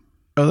Y.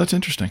 Oh, that's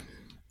interesting.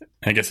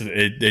 I guess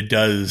it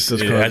does. It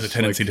has a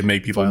tendency to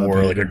make people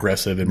more like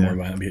aggressive and more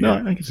violent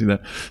behavior. No, I can see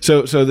that.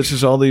 So this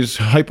is all these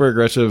hyper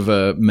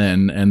aggressive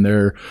men, and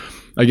they're,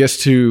 I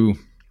guess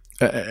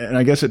and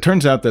I guess it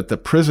turns out that the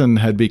prison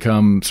had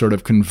become sort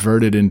of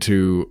converted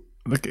into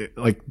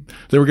like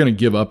they were going to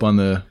give up on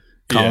the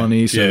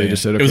colony, so they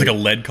just said, okay, it was like a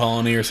lead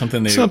colony or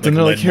something. They're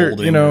like, here,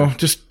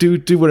 just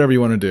do whatever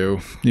you want to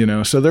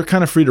do, So they're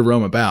kind of free to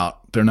roam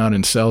about. They're not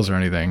in cells or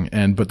anything,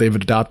 but they've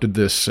adopted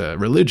this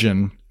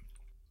religion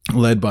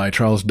led by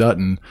Charles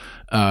Dutton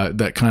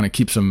that kind of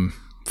keeps them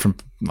from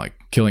like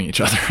killing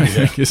each other. I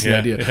think is the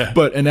idea.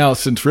 Yeah. And now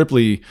since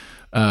Ripley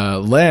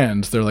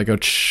lands, they're like, oh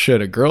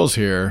shit, a girl's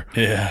here.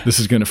 Yeah. This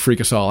is going to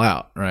freak us all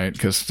out, right?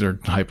 Because they're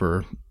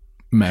hyper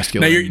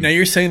masculine. Now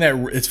you're saying that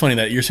it's funny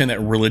that you're saying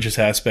that religious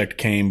aspect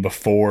came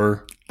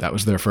before. That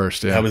was their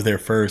first. Yeah. That was their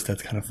first.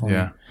 That's kind of funny.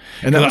 Yeah.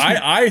 And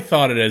I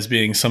thought it as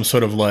being some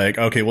sort of like,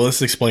 okay, well,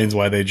 this explains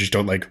why they just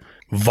don't like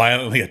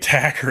violently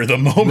attack her the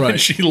moment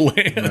she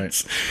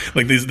lands. Right.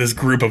 Like this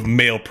group of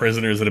male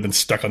prisoners that have been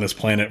stuck on this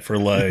planet for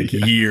like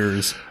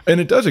years.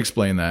 And it does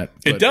explain that.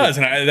 It does,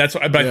 and I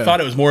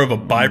thought it was more of a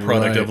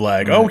byproduct of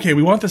like, okay,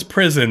 we want this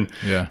prison,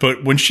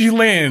 but when she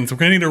lands, we're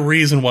gonna need a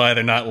reason why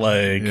they're not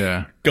like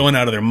going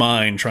out of their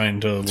mind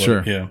trying to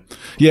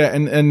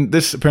and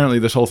this apparently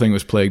this whole thing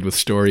was plagued with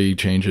story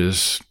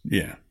changes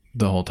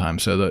the whole time,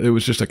 so it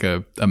was just like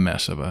a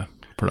mess of a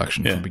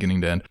production from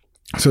beginning to end.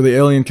 So the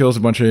alien kills a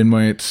bunch of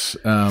inmates.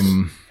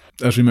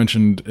 As we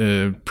mentioned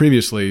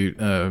previously,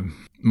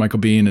 Michael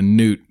Biehn and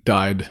Newt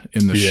died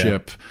in the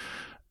ship,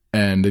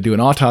 and they do an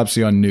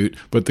autopsy on Newt,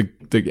 but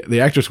the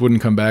actress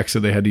wouldn't come back, so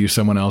they had to use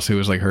someone else who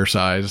was like her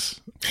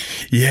size.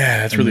 Yeah,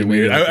 that's really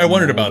weird. I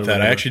wondered about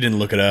that. I actually didn't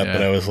look it up,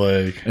 but I was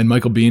like... And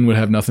Michael Biehn would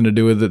have nothing to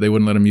do with it. They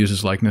wouldn't let him use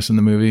his likeness in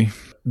the movie.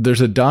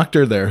 There's a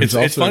doctor there who's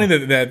it's funny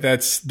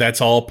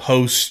that's all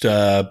post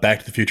Back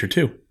to the Future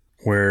 2,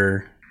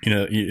 where... You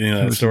know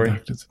that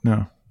story?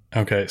 No.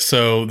 Okay,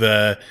 so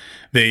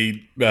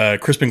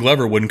Crispin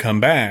Glover wouldn't come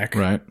back.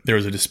 Right. There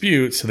was a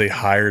dispute, so they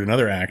hired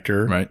another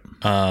actor. Right.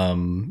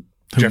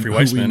 Jeffrey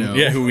Weissman.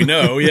 Who we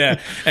know. Yeah.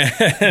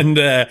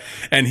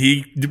 And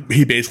he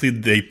basically,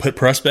 they put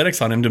prosthetics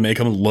on him to make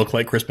him look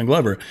like Crispin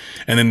Glover.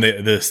 And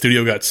then the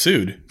studio got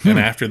sued. And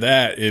after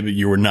that,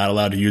 you were not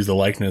allowed to use the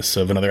likeness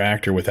of another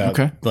actor without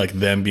like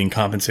them being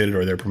compensated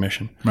or their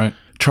permission. Right.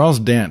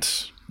 Charles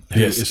Dance.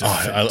 Yes,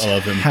 I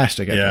love him.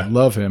 Fantastic. I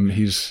love him.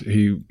 He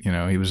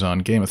was on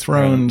Game of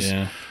Thrones.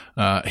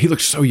 He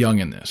looks so young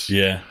in this.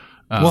 Yeah.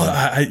 Well,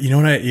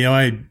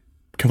 I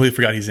completely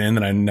forgot he's in.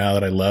 Now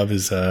that I love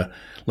is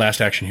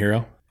Last Action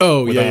Hero.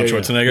 Oh, with Arnold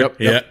Schwarzenegger.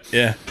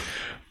 Yep.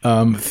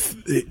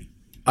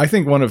 I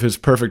think one of his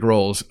perfect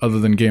roles, other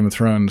than Game of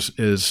Thrones,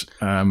 is.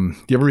 You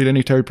ever read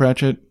any Terry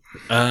Pratchett?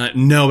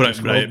 No,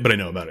 but I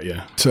know about it.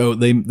 Yeah. So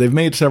they've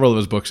made several of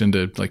his books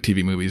into like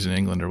TV movies in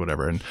England or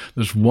whatever, and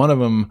there's one of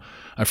them.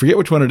 I forget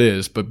which one it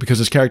is, but because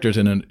his character is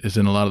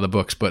in a lot of the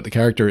books, but the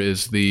character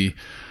is the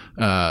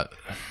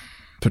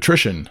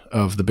patrician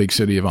of the big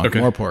city of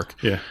Ankh-Morpork.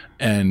 Yeah.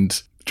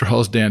 And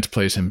Charles Dance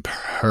plays him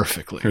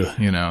perfectly.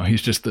 Really?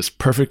 He's just this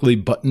perfectly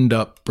buttoned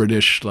up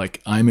British,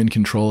 like, I'm in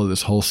control of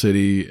this whole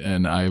city,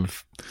 and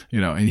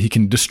and he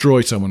can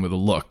destroy someone with a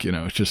look.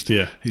 It's just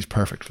he's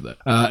perfect for that.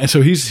 And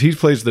so he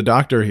plays the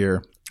doctor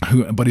here,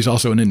 but he's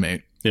also an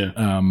inmate.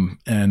 Yeah.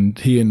 And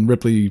he and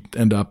Ripley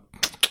end up.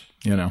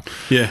 Yeah,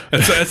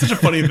 that's such a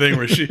funny thing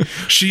where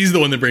she's the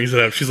one that brings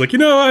it up. She's like,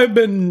 I've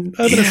been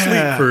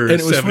asleep for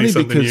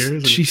 70-something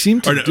years. She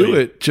seemed to do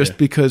it just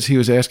because he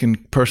was asking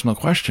personal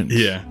questions.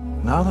 Yeah.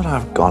 Now that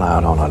I've gone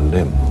out on a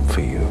limb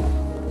for you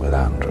with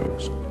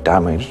Andrews,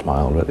 damaged my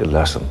already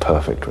less than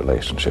perfect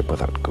relationship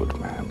with that good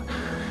man,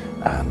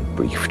 and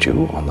briefed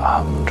you on the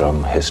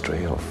humdrum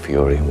history of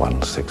Fury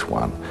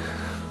 161,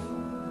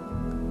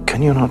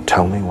 can you not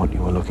tell me what you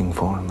were looking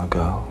for in the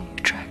girl?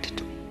 Attracted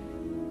to me.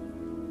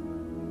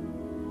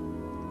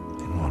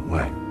 In what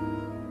way?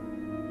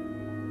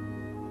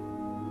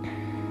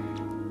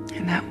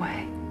 In that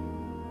way.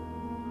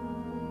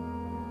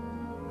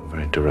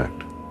 Very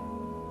direct.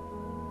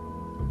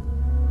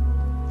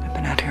 I've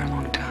been out here a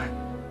long time.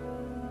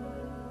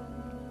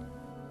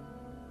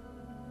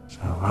 Is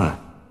that right?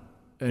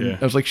 And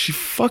I was like, she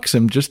fucks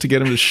him just to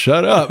get him to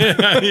shut up.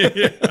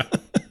 Yeah.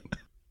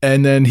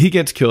 And then he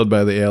gets killed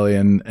by the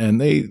alien, and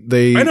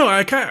they I know,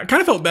 I kind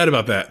of felt bad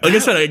about that. Like I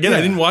said, again,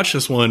 I didn't watch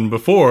this one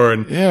before,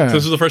 and so this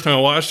was the first time I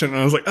watched it, and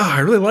I was like,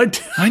 I really liked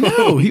him. I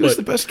know, he was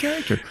the best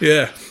character.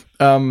 Yeah.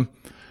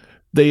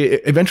 They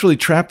eventually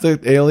trap the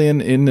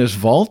alien in this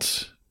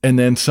vault, and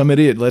then some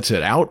idiot lets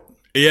it out.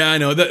 Yeah, I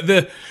know.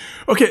 The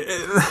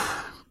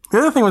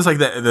other thing was like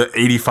the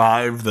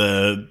 85,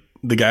 the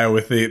guy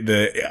with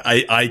the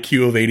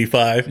IQ of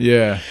 85.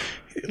 Yeah.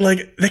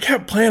 Like, they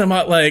kept playing him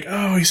out like,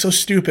 oh, he's so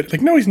stupid.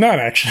 Like, no, he's not,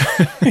 actually.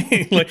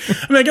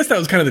 I guess that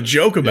was kind of the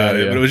joke about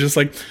it, but it was just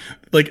like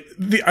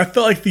I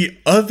felt like the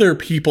other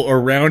people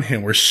around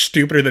him were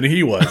stupider than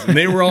he was, and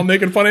they were all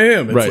making fun of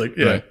him. It's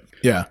right.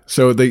 Yeah.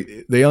 So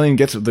the alien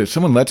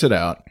someone lets it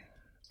out,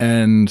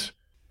 and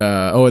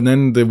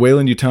then the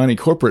Weyland-Yutani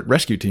corporate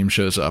rescue team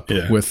shows up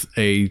with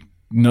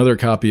another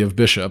copy of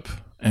Bishop,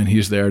 and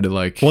he's there to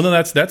like. Well, no,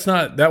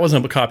 that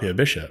wasn't a copy of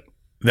Bishop.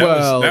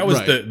 That was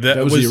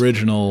the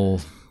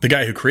original. The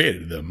guy who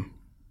created them.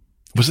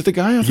 Was it the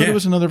guy? I thought it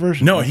was another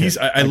version. No,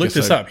 I looked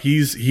this up.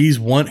 He's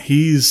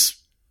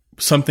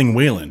something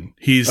Weyland.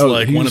 He's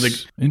one of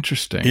the.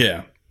 Interesting.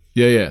 Yeah.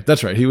 Yeah.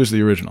 That's right. He was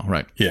the original.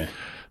 Right. Yeah.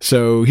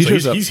 So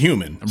he's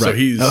human. Right. So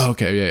he's. Oh,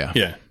 okay.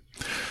 Yeah.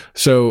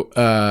 So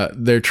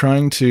they're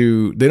trying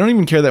to. They don't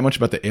even care that much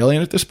about the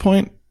alien at this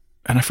point.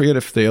 And I forget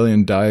if the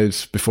alien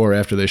dies before or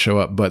after they show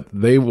up, but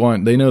they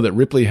know that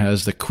Ripley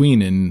has the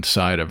queen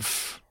inside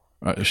of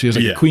She has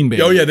like a queen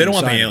baby. Oh yeah, they don't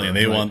want the inside alien.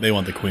 her, They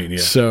want the queen. Yeah.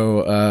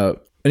 So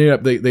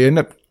they end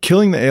up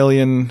killing the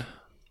alien.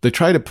 They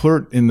try to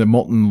put it in the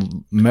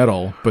molten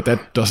metal, but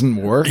that doesn't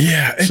work.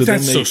 Yeah,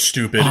 that's so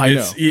stupid. I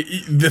know.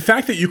 The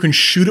fact that you can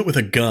shoot it with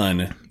a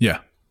gun.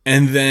 Yeah.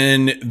 And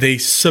then they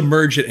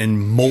submerge it in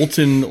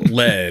molten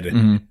lead,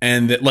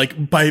 and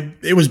that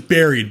it was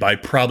buried by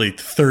probably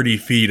 30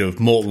 feet of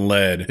molten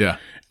lead. Yeah.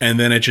 And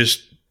then it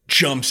just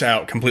jumps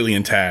out completely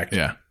intact.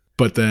 Yeah.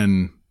 But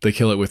then they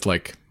kill it with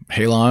like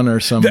halon or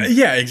some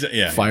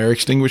fire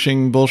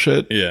extinguishing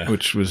bullshit. Yeah.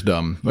 Which was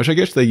dumb. Which I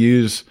guess they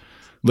use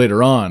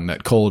later on,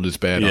 that cold is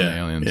bad on the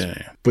aliens.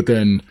 Yeah. But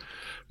then,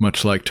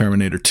 much like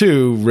Terminator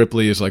 2,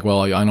 Ripley is like,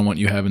 well, I don't want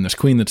you having this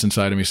queen that's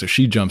inside of me, so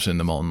she jumps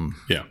into molten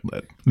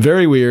lead.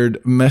 Very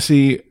weird,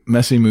 messy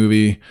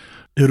movie.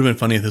 It would have been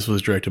funny if this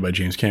was directed by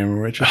James Cameron,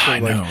 right? I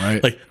know,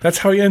 right? Like, that's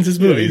how he ends his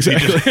movies. Yeah,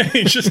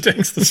 exactly. He just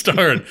takes the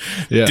star and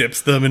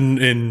dips them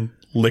in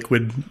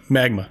liquid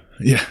magma.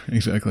 Yeah,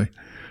 exactly.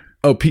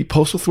 Oh, Pete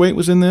Postlethwaite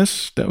was in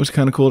this. That was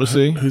kind of cool to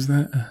see. Who's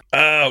that?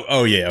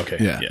 Oh, yeah, okay.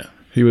 Yeah.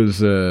 He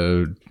was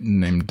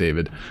named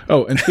David.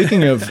 Oh, and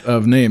speaking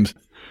of names,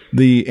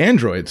 the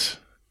androids,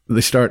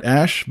 they start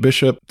Ash,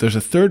 Bishop. There's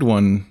a third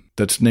one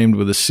that's named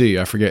with a C,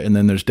 I forget, and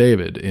then there's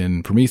David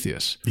in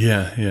Prometheus.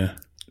 Yeah.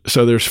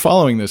 So there's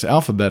following this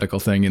alphabetical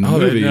thing in the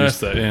movies.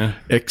 Noticed that, yeah.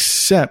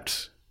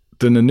 Except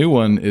then the new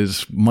one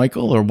is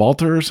Michael or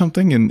Walter or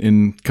something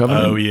in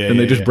Covenant. Oh, yeah. And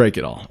they just break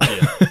it all.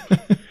 Yeah.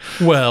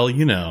 Well,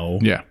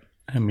 Yeah.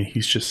 I mean,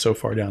 he's just so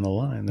far down the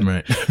line.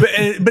 Right.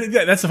 But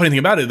that's the funny thing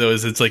about it, though,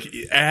 is it's like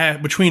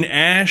between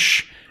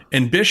Ash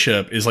and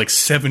Bishop is like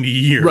 70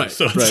 years. Right.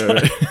 So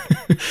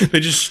it's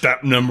they just stop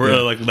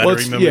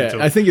lettering them. Yeah,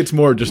 I think it's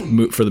more just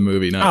for the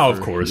movie. Not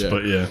of course,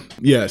 but yeah.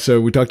 Yeah, so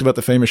we talked about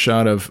the famous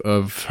shot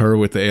of her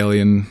with the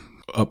alien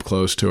up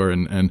close to her.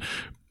 And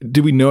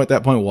did we know at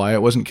that point why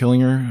it wasn't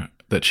killing her,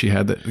 that she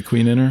had the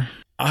queen in her?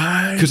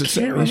 I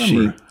can't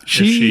remember.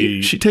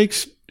 She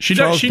takes... She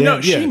knows.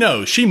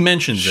 She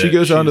mentions it. She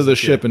goes onto the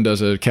ship and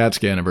does a CAT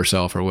scan of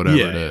herself or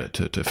whatever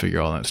to figure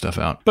all that stuff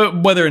out.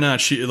 But whether or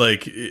not she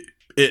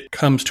it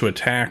comes to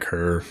attack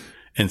her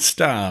and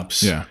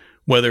stops. Yeah.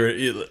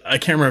 I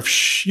can't remember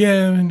if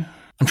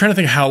I'm trying to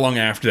think how long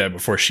after that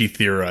before she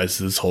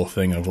theorized this whole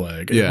thing of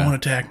like, you don't want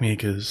to attack me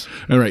because.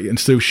 All right, and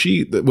so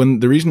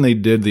the reason they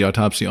did the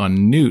autopsy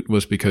on Newt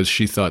was because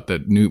she thought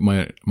that Newt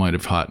might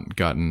have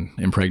gotten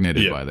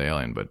impregnated by the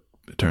alien, but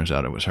it turns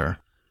out it was her.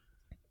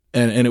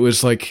 And it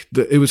was like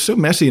it was so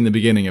messy in the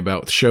beginning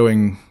about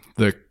showing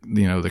the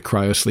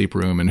cryosleep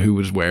room and who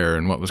was where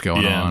and what was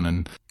going on.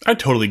 And I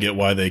totally get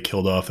why they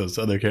killed off those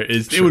other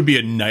characters. It would be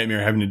a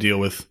nightmare having to deal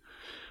with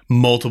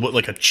multiple,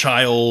 like a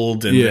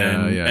child and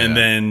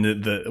then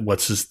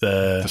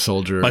the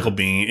soldier, Michael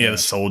Biehn, the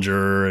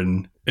soldier,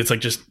 and it's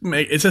like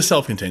it's a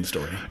self-contained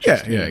story.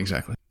 Yeah,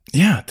 exactly.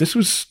 Yeah,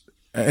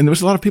 and there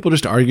was a lot of people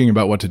just arguing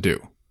about what to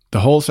do. The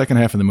whole second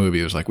half of the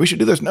movie was like, we should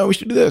do this. No, we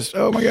should do this.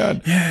 Oh my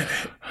God. Yeah.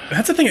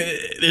 That's the thing.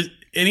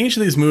 In each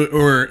of these movies,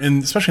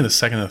 especially in the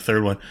second and the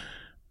third one,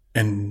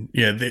 and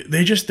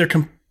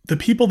the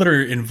people that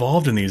are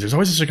involved in these, there's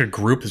always just like a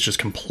group that's just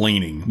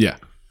complaining. Yeah.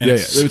 There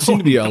would seem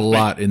to be a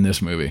lot in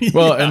this movie.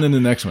 Well, and then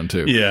the next one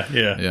too. Yeah.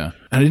 And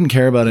I didn't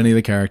care about any of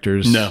the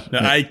characters. No,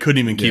 I couldn't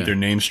even keep their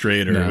names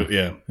straight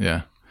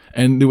Yeah.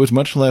 And there was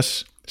much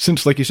less,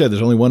 since like you said,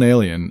 there's only one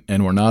alien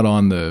and we're not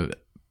on the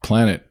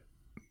planet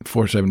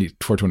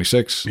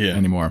 426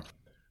 anymore.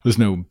 There's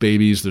no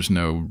babies. There's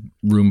no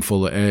room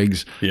full of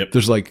eggs. Yep.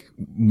 There's like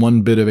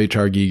one bit of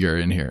H.R.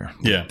 Giger in here.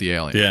 Yeah. The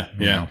alien. Yeah.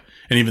 know?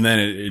 And even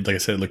then, like I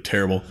said, it looked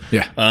terrible.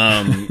 Yeah.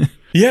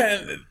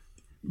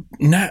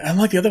 Not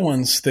unlike the other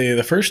ones.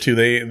 The first two,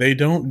 they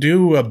don't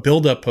do a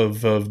buildup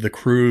of the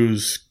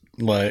crews.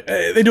 Like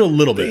they do a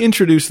little bit. They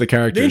introduce the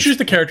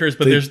characters.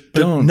 But there's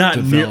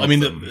not near. I mean,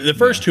 the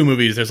first two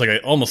movies, there's like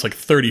almost like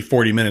 30,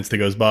 40 minutes that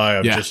goes by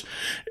of just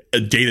a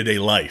day-to-day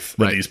life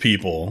of these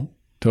people.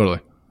 Totally.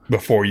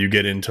 Before you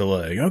get into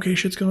like, okay,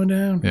 shit's going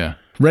down. Yeah.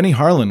 Rennie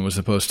Harlan was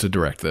supposed to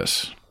direct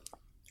this.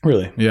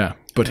 Really? Yeah.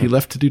 But he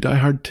left to do Die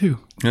Hard 2.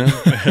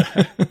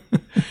 Yeah.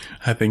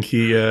 I think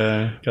he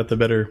got the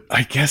better.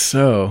 I guess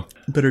so.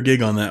 Better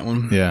gig on that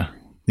one. Yeah.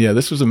 Yeah,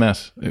 this was a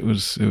mess. It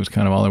was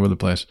kind of all over the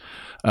place.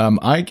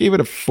 I gave it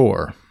a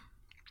 4.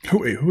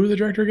 Who was the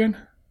director again?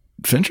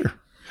 Fincher.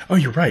 Oh,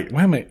 you're right.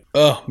 Why am I?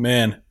 Oh,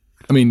 man.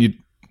 I mean,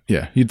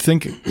 you'd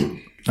think,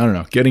 I don't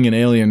know, getting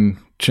an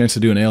chance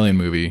to do an alien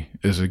movie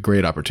is a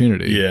great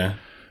opportunity. Yeah.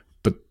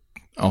 But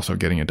also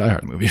getting a Die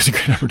Hard movie is a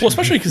great opportunity. Well,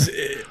 especially because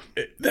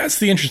that's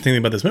the interesting thing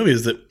about this movie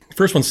is that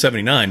first one's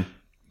 79.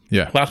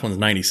 Yeah. Last one's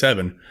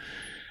 97.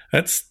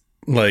 That's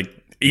like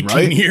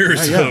 18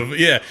 years of,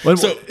 Well,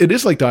 so it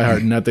is like Die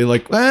Hard in that they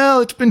like, well,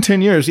 it's been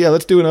 10 years. Yeah,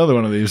 let's do another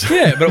one of these.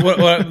 Yeah, but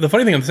what the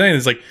funny thing I'm saying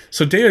is like,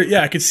 so David,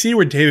 I could see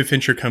where David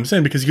Fincher comes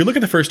in because you look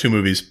at the first two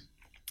movies,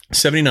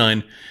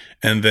 79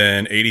 and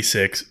then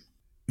 86.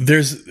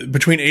 There's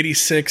between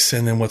 86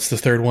 and then what's the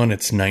third one?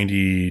 It's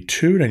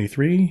 92,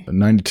 93?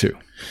 92.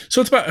 So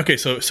it's about, okay,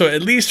 so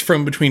at least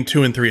from between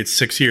 2 and 3, it's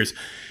 6 years.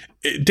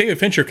 David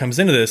Fincher comes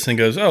into this and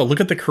goes, oh, look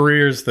at the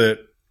careers that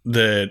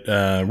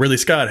Ridley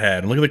Scott had,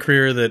 and look at the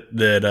career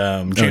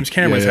that James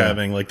Cameron's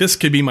having. Like, this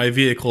could be my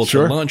vehicle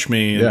to launch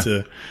me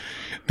into.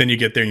 Then you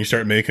get there and you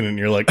start making it, and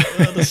you're like,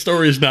 the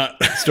story's not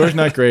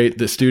great.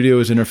 The studio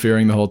was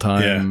interfering the whole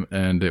time,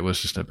 and it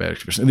was just a bad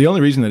experience. And the only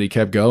reason that he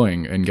kept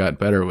going and got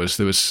better was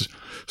there was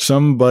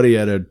somebody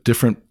at a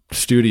different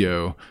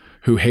studio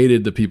who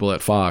hated the people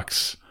at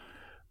Fox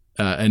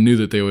and knew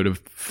that they would have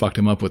fucked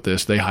him up with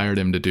this. They hired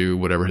him to do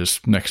whatever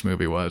his next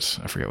movie was.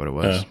 I forget what it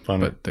was,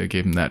 but they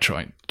gave him that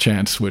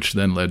chance, which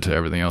then led to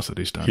everything else that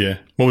he's done. Yeah.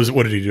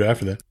 What did he do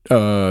after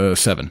that?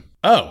 7.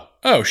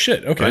 Oh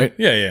shit. Okay. Right?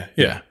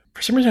 Yeah.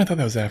 For some reason, I thought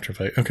that was After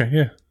Fight.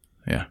 Okay,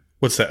 yeah.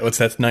 What's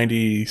that?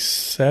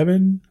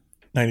 97?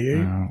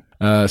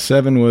 98?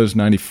 7 was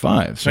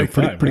 95, so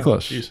 95, pretty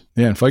close. Geez.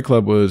 Yeah, and Fight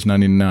Club was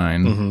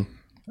 99.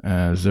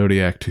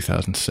 Zodiac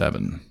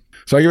 2007.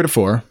 So I give it a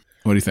 4.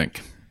 What do you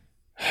think?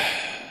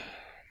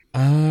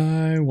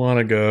 I want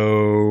to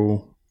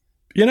go.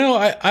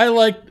 I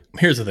like.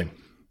 Here's the thing.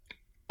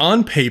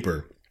 On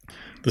paper,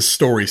 the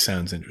story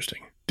sounds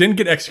interesting. Didn't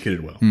get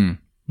executed well.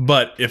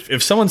 But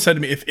if someone said to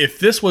me, if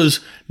this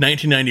was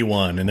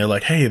 1991 and they're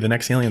like, hey, the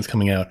next Alien's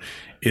coming out,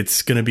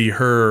 it's going to be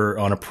her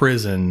on a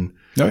prison.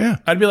 Oh yeah,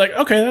 I'd be like,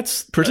 okay,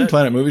 that's Prison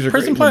Planet movies are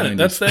Prison great. Planet.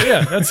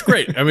 That's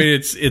great. I mean,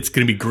 it's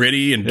going to be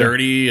gritty and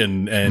dirty,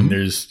 and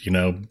there's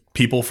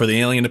people for the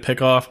alien to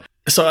pick off.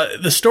 So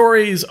the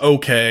story's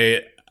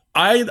okay.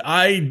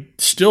 I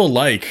still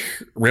like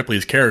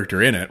Ripley's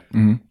character in it,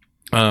 and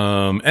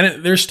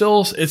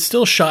it's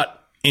still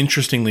shot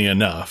interestingly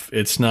enough.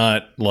 It's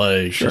not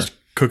like just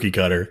cookie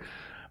cutter.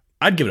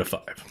 I'd give it a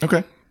 5.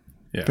 Okay.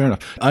 Yeah. Fair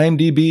enough.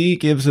 IMDb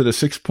gives it a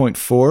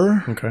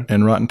 6.4. Okay.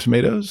 And Rotten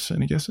Tomatoes,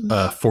 any guesses?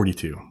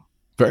 42.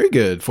 Very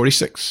good.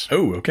 46.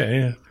 Oh,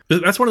 okay. Yeah.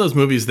 That's one of those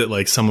movies that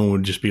like someone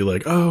would just be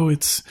like, oh,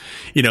 it's,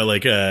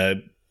 like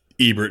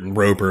Ebert and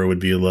Roper would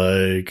be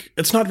like,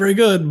 it's not very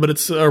good, but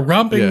it's a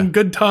romping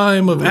good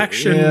time of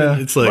action. Yeah.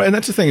 It's like, and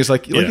that's the thing is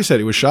like you said,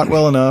 it was shot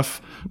well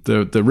enough.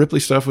 The Ripley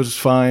stuff was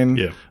fine.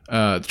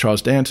 Yeah.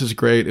 Charles Dance is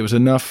great. It was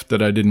enough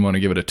that I didn't want to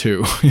give it a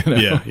 2.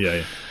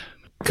 Yeah.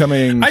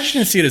 Coming. I just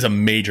didn't see it as a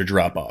major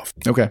drop off.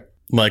 Okay.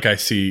 Like I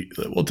see,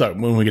 we'll talk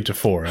when we get to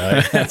 4.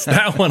 That's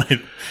that one.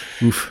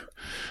 Oof.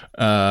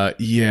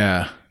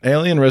 Yeah.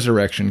 Alien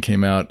Resurrection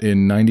came out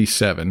in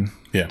 97.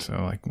 Yeah. So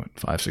like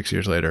 5-6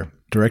 years later.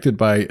 Directed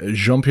by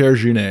Jean-Pierre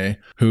Jeunet,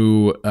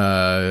 who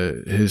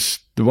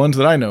the ones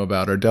that I know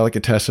about are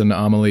Delicatessen,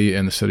 Amélie,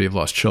 and The City of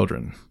Lost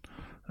Children.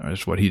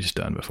 That's what he's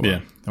done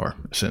before or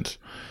since.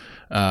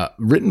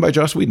 Written by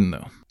Joss Whedon,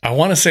 though. I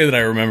want to say that I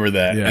remember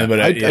that. Yeah. But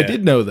I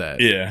did know that.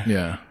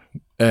 Yeah.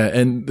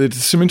 And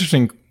there's some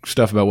interesting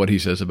stuff about what he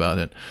says about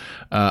it.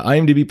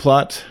 IMDb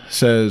plot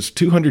says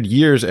 200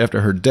 years after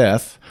her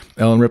death,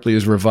 Ellen Ripley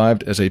is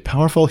revived as a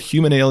powerful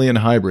human-alien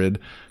hybrid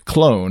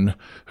clone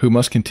who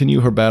must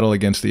continue her battle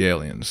against the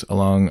aliens.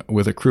 Along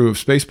with a crew of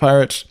space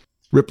pirates,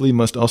 Ripley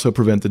must also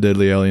prevent the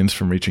deadly aliens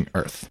from reaching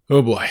Earth.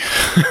 Oh boy.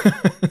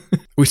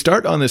 We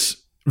start on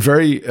this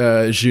very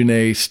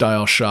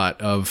Jeunet-style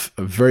shot of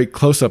a very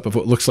close-up of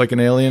what looks like an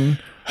alien,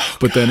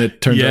 but then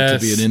it turns out to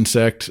be an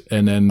insect,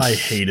 and then... I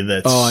hated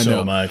that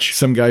so much.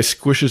 Some guy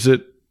squishes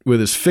it with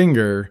his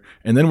finger,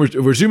 and then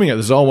we're zooming out.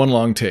 This is all one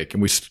long take,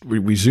 and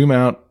we zoom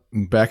out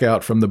and back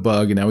out from the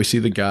bug, and now we see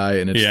the guy,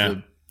 and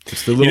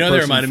it's the little person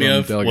that reminded me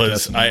of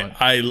was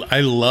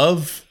I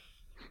love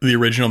the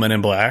original Men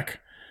in Black,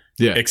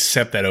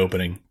 except that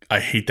opening. I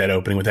hate that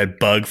opening with that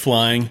bug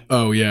flying.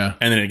 Oh yeah,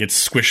 and then it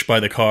gets squished by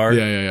the car.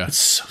 Yeah. It's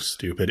so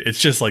stupid. It's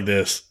just like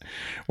this,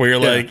 where you're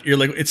like,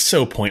 it's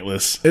so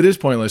pointless. It is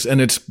pointless,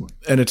 and it's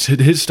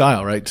his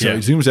style, right? So he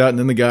zooms out, and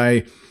then the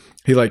guy,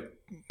 he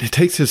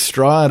takes his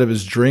straw out of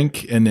his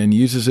drink and then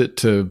uses it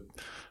to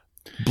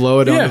blow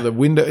it onto the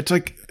window. It's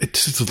like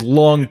it's just a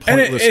long,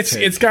 pointless.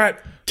 And it's got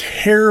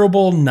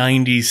terrible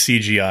 90s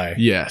CGI.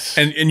 Yes.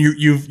 And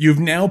you've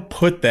now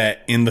put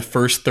that in the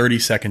first 30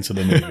 seconds of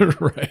the movie.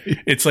 Right.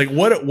 It's like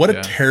what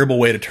a terrible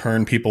way to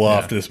turn people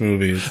off to this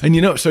movie. And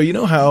you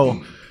know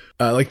how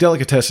like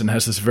Delicatessen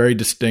has this very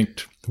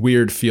distinct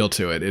weird feel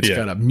to it. It's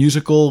got a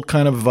musical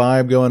kind of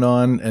vibe going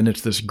on, and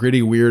it's this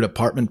gritty weird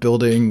apartment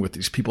building with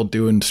these people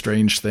doing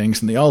strange things,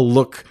 and they all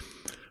look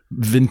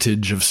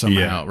vintage of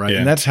somehow, right?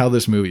 And that's how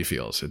this movie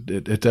feels.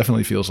 It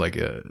definitely feels like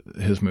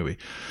his movie.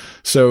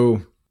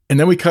 So, and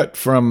then we cut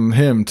from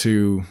him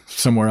to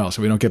somewhere else.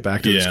 So we don't get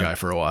back to this guy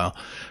for a while.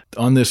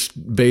 On this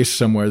base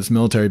somewhere, this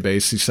military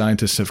base, these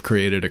scientists have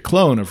created a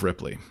clone of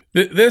Ripley.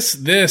 This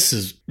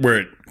is where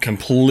it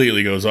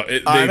completely goes off.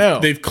 I know.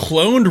 They've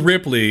cloned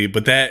Ripley,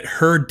 but that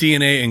her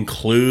DNA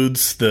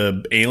includes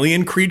the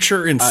alien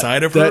creature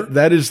inside of her.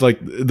 That is like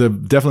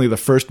definitely the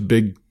first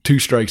big 2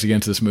 strikes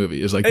against this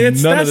movie. Is like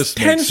none of this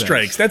 10 makes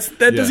strikes. sense.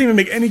 That doesn't even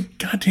make any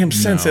goddamn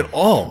sense at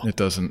all. It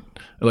doesn't.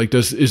 Like,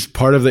 is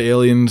part of the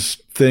aliens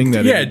thing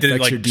that did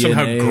it like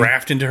somehow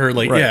graft into her?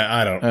 Like, right.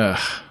 I don't.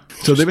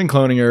 So they've been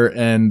cloning her,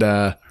 and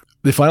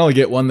they finally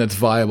get one that's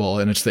viable,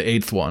 and it's the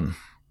 8th one.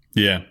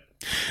 Yeah.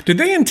 Did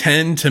they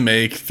intend to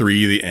make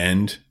 3 the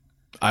end?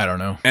 I don't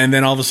know. And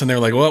then all of a sudden they're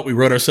like, well, we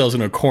wrote ourselves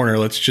into a corner.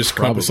 Let's just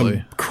come up with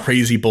some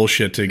crazy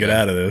bullshit to get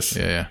out of this.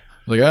 Yeah.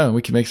 Like, oh,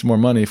 we can make some more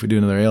money if we do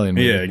another Alien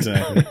movie. Yeah,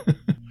 exactly.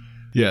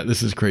 Yeah,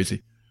 this is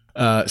crazy.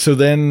 So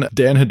then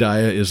Dan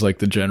Hedaya is like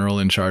the general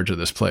in charge of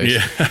this place.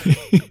 Yeah.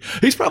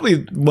 He's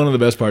probably one of the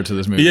best parts of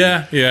this movie.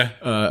 Yeah.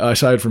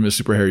 Aside from his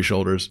super hairy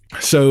shoulders.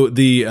 So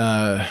the...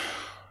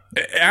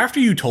 after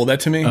you told that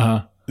to me...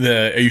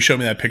 you showed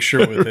me that picture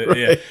with it. Right.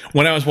 Yeah.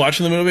 When I was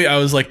watching the movie, I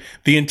was like,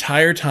 the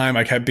entire time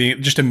I kept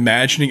just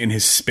imagining in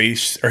his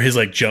space or his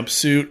like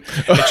jumpsuit,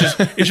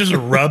 it's just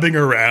rubbing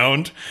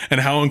around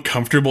and how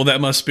uncomfortable that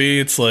must be.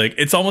 It's like,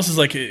 it's almost as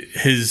like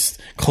his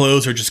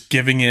clothes are just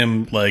giving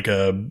him like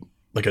a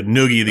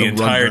noogie the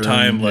entire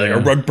time, like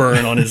a rug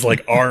burn on his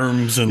like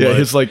arms and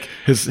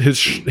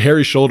his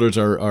hairy shoulders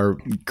are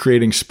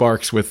creating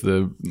sparks with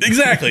the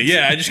exactly.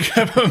 Yeah, I just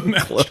kept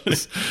imagining.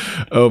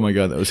 Oh my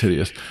God, that was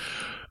hideous.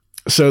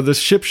 So this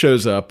ship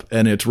shows up,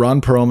 and it's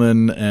Ron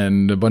Perlman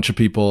and a bunch of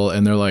people,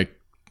 and they're like,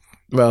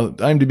 well,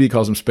 IMDb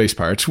calls them space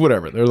pirates,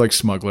 whatever. They're like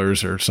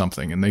smugglers or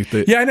something. And they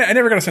I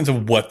never got a sense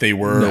of what they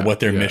were or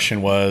what their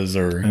mission was.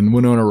 And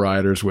Winona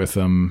Ryder's with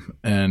them.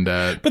 And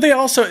but they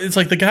also, it's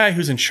like the guy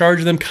who's in charge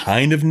of them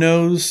kind of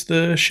knows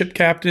the ship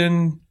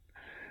captain.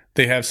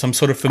 They have some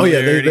sort of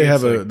familiarity. They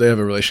have a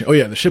relation. Oh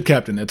yeah, the ship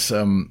captain. It's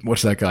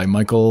what's that guy?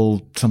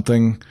 Michael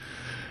something.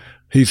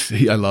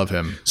 I love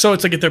him. So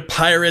it's like if they're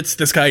pirates,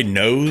 this guy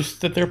knows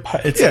that they're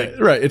pirates.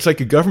 Right. It's like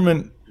a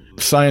government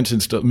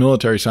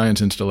military science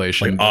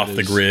installation, like off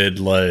the grid,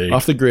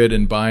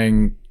 and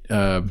buying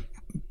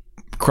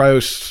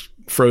cryo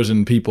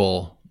frozen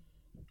people.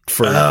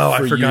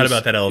 I forgot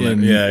about that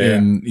element.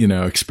 In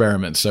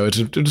experiments. So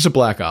it's a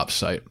black ops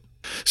site.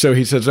 So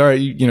he says, "All right,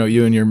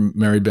 you and your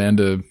merry band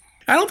of."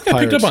 I don't think I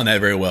picked up on that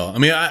very well. I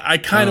mean, I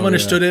kind of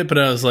understood it, but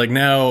I was like,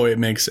 now it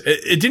makes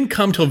it didn't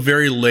come till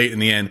very late in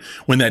the end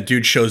when that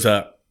dude shows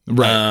up,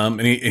 right?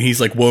 And he's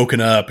like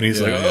woken up, and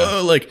he's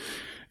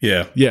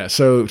yeah.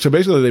 So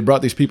basically, they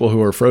brought these people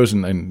who are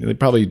frozen, and they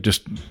probably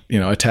just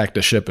attacked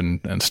a ship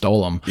and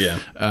stole them,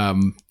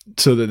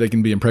 so that they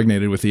can be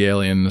impregnated with the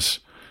aliens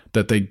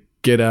that they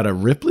get out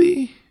of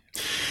Ripley.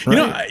 Right?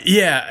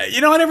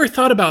 I never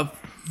thought about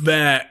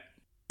that.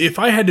 If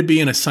I had to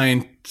be in a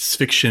science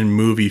fiction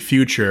movie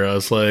future, I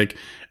was like,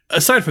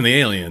 aside from the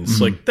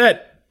aliens, like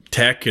that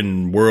tech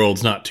and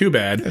world's not too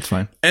bad. That's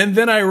fine. And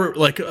then I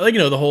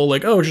the whole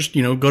like, oh, just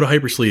go to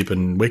hypersleep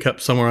and wake up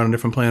somewhere on a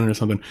different planet or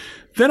something.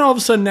 Then all of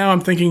a sudden now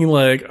I'm thinking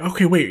like,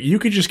 okay, wait, you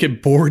could just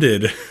get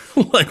boarded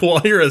like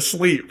while you're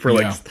asleep for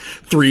like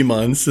 3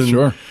 months,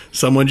 and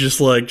someone just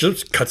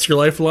cuts your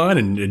lifeline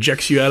and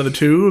ejects you out of the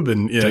tube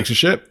and takes a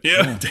ship.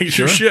 Takes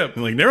your ship.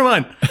 And like, never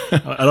mind,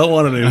 I don't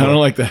want it anymore. I don't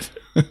like that.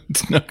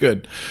 It's not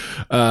good.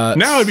 Now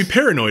I'd be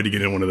paranoid to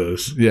get in one of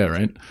those. Yeah,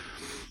 right.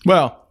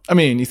 Well, I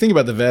mean, you think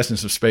about the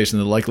vastness of space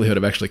and the likelihood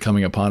of actually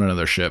coming upon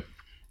another ship.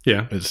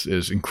 Yeah,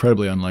 is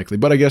incredibly unlikely.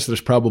 But I guess there's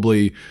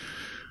probably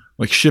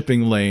like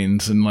shipping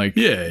lanes and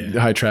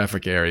high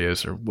traffic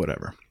areas or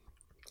whatever.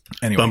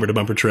 Anyway, bumper to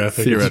bumper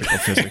traffic. Theoretical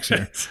physics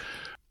here.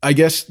 I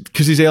guess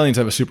because these aliens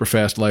have a super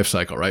fast life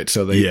cycle, right?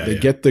 So they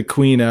get the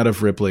queen out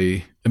of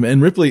Ripley,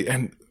 and Ripley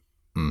and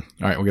all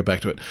right, we'll get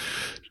back to it.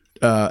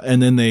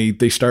 And then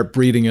they start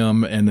breeding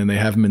them, and then they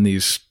have them in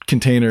these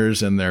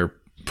containers, and they're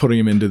putting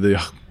them into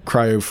the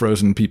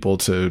cryo-frozen people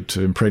to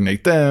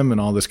impregnate them and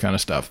all this kind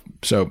of stuff.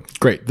 So,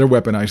 great. They're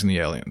weaponizing the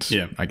aliens.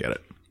 Yeah. I get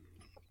it.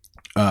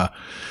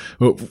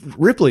 Well,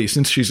 Ripley,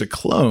 since she's a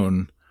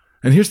clone,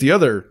 and here's the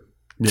other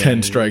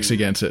 10 strikes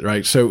against it,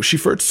 right? So she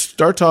first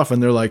starts off,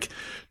 and they're like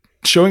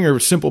showing her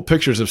simple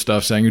pictures of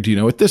stuff, saying, do you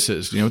know what this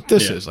is? Do you know what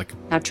this is? Like,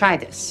 now try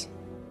this.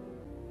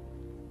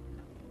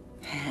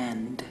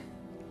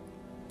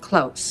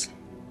 Close.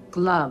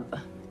 Glove.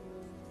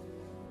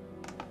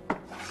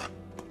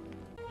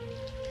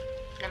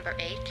 Number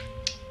 8.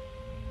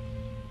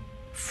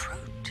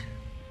 Fruit.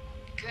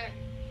 Good.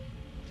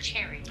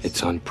 Cherries.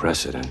 It's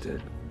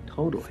unprecedented.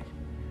 Totally.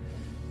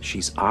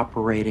 She's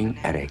operating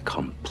at a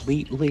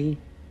completely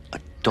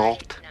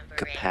adult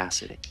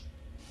capacity.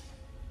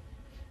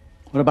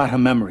 What about her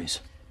memories?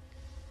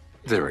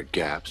 There are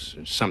gaps,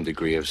 some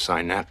degree of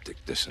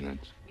synaptic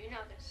dissonance. You know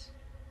this.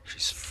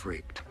 She's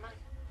freaked.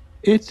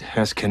 It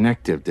has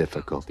connective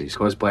difficulties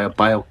caused by a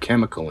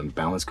biochemical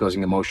imbalance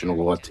causing emotional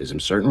autism.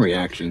 Certain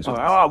reactions...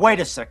 wait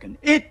a second.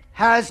 It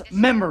has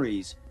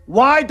memories.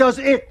 Why does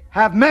it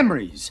have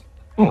memories?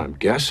 Well, I'm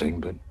guessing,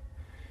 but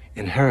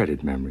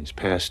inherited memories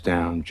passed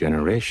down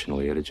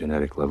generationally at a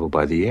genetic level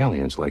by the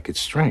aliens like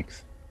its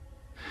strength.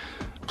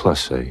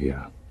 Plus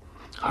a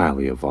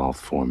highly evolved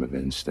form of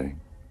instinct.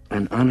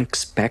 An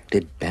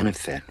unexpected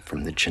benefit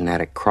from the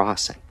genetic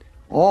crossing.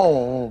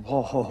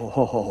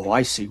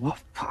 I see.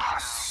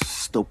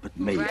 Stupid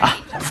me.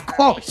 Of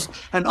course.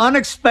 An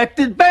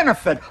unexpected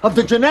benefit of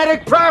the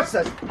genetic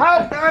process.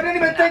 How? I didn't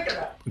even think of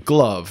that.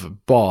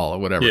 Glove, ball, or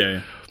whatever.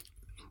 Yeah.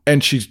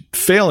 And she's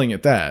failing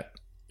at that.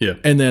 Yeah.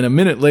 And then a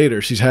minute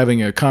later, she's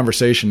having a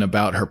conversation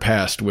about her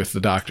past with the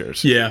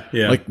doctors. Yeah,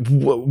 yeah. Like,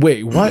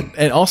 wait, what?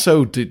 And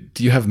also, do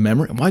you have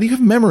memory? Why do you have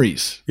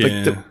memories? Yeah.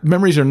 Like, the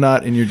memories are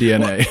not in your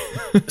DNA.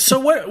 So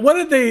what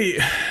did they...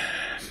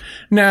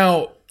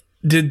 Now,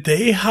 did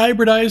they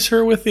hybridize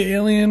her with the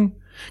alien?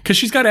 Because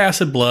she's got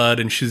acid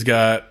blood and she's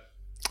got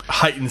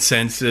heightened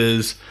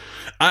senses.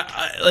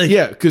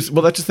 Yeah, because,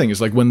 well, that's the thing, is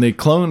like when they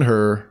clone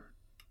her,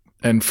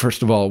 and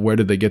first of all, where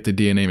did they get the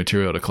DNA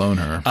material to clone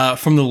her?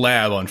 From the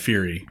lab on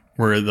Fury,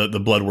 where the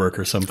blood work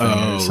or something.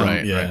 Oh,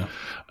 right, yeah.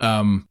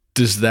 Right.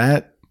 Does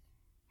that...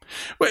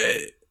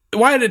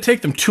 Why did it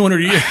take them 200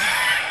 years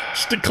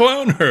to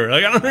clone her?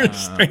 Like, I don't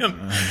understand.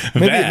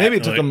 Maybe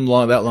it took them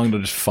that long to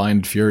just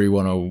find Fury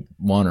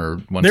 101 or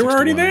 161. They were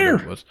already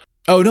there.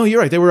 Oh, no, you're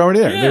right. They were already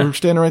there. Yeah. They were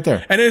standing right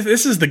there. And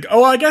this is the...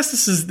 Oh, I guess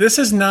this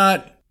is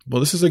not... Well,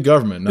 this is the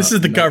government. This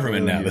is the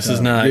government now. This is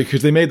not...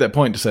 Because they made that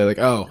point to say, like,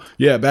 oh,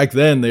 yeah, back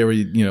then they were,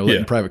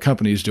 letting private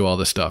companies do all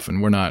this stuff,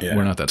 and we're not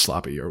that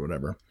sloppy or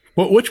whatever.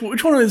 Well, which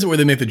one is it where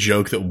they make the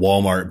joke that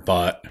Walmart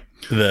bought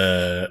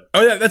the...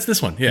 Oh, yeah, that's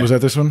this one. Yeah. Was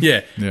that this one?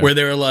 Yeah. Where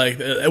they were like...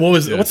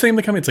 what's the name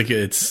of the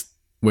company? It's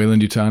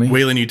Wayland Yutani?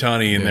 Wayland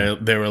Yutani,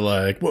 and they were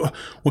like,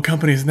 what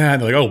company is that?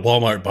 And they're like, oh,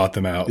 Walmart bought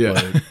them out. Yeah.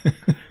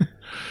 Like,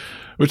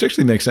 which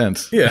actually makes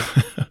sense. Yeah.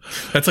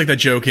 That's like that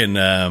joke in...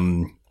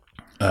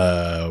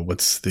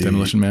 what's the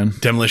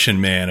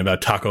Demolition Man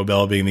about Taco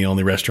Bell being the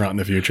only restaurant in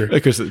the future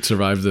because it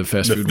survived the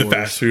fast food wars. The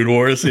fast food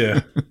wars,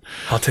 yeah.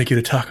 I'll take you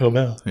to Taco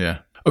Bell. Yeah.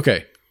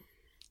 Okay.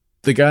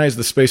 The guys,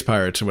 the space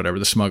pirates or whatever,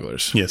 the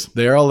smugglers. Yes.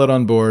 They are all let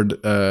on board,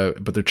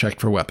 but they're checked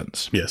for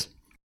weapons. Yes.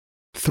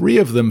 3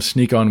 of them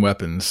sneak on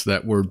weapons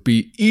that would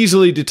be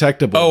easily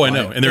detectable. Oh, I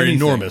know. And they're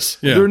enormous.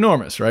 Yeah. They're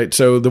enormous, right?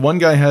 So the one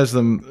guy has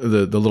them,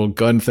 the little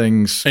gun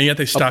things. And yet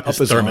they stop his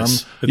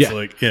thermos. Arm. It's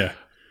like, yeah.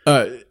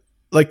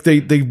 Like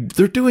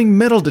they're doing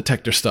metal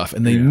detector stuff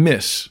and they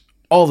miss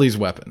all these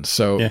weapons.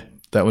 So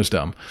that was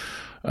dumb.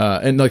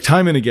 And like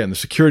time and again, the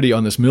security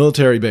on this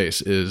military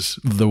base is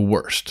the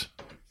worst.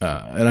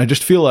 And I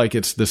just feel like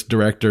it's this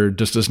director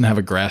just doesn't have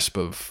a grasp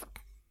of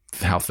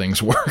how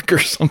things work or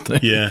something.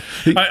 Yeah.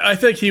 I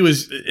think he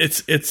was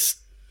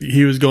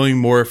he was going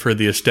more for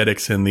the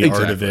aesthetics and the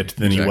art of it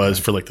than he was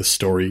for like the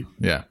story.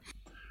 Yeah.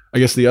 I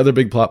guess the other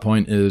big plot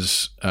point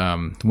is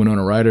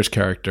Winona Ryder's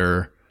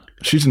character.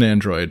 She's an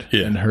android,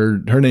 and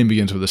her name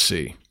begins with a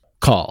C.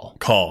 Call.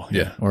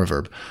 Yeah. Or a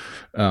verb.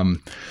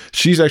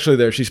 She's actually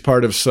there. She's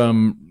part of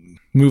some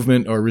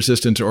movement or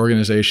resistance or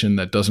organization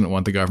that doesn't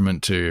want the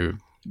government to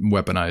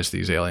weaponize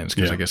these aliens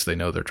because I guess they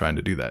know they're trying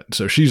to do that.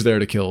 So she's there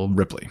to kill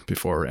Ripley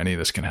before any of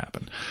this can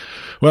happen.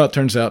 Well, it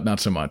turns out not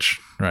so much,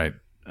 right?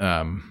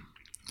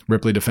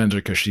 Ripley defends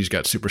her because she's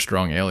got super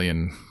strong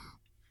alien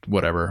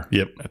whatever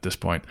at this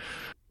point.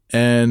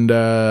 And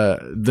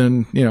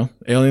then,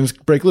 aliens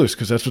break loose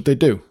because that's what they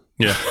do.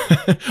 Yeah.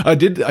 I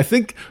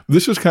think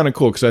this was kind of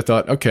cool because I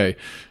thought, okay,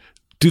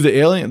 do the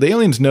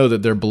aliens know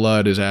that their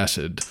blood is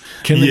acid?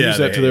 Can they use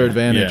that to their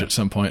advantage at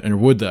some point? And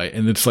would they?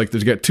 And it's like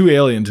there's got 2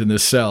 aliens in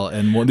this cell,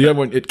 and the other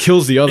one, it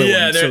kills the other one.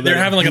 Yeah, they're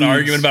having like an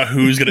argument about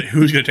who's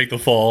gonna take the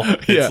fall.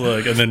 It's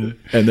like,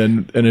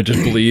 and it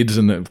just bleeds,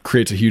 and it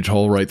creates a huge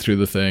hole right through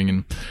the thing.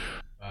 And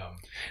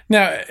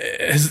now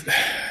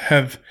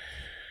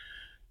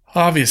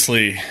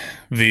obviously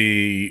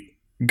the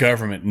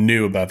government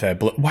knew about that,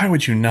 but why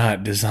would you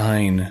not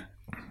design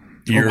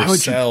your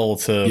cell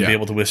to be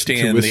able to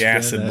withstand the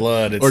acid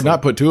blood? Or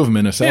not put 2 of them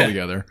in a cell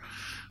together.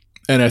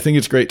 And I think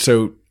it's great.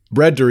 So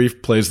Brad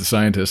Dourif plays the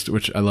scientist,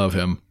 which I love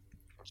him.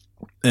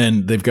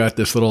 And they've got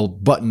this little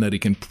button that he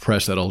can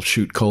press that'll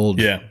shoot cold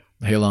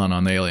halon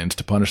on the aliens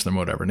to punish them or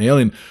whatever. And the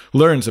alien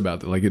learns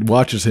about it. Like it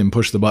watches him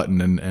push the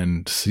button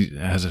and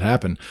has it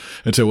happen.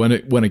 And so when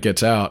it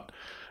gets out,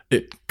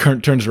 it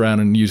turns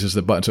around and uses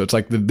the button. So it's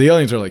like the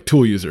aliens are like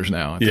tool users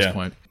now at this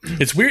point.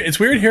 It's weird.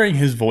 It's weird hearing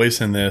his voice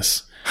in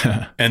this,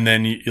 and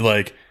then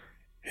like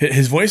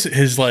his voice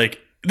is like,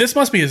 this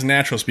must be his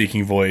natural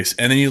speaking voice.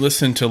 And then you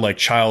listen to like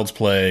Child's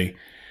Play,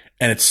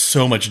 and it's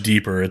so much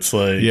deeper. It's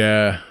like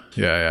yeah.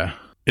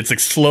 It's like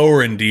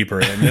slower and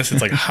deeper, and this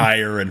it's like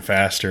higher and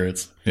faster.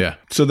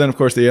 So then of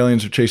course the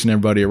aliens are chasing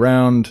everybody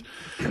around.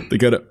 They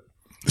got to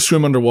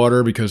swim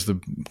underwater because the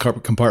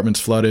compartment's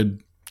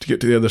flooded to get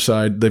to the other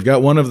side. They've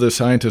got one of the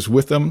scientists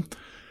with them,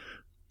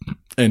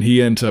 and he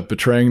ends up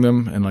betraying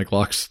them and like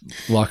locks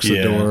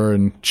the door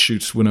and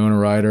shoots Winona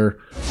Ryder.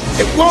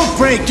 It won't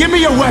break. Give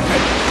me your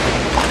weapon.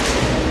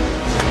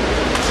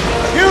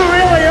 You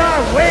really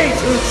are way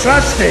too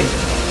trusting.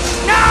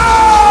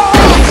 No!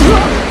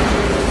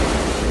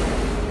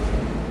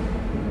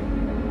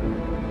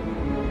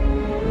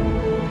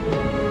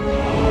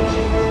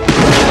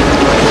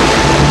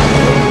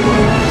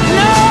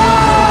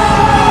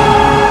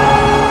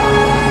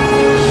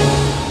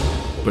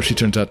 But she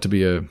turns out to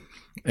be a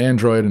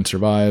android and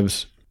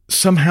survives.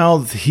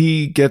 Somehow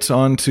he gets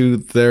onto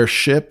their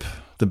ship,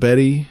 the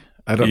Betty.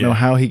 I don't know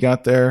how he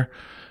got there.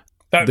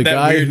 That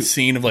weird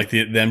scene of like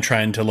them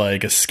trying to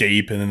like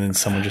escape, and then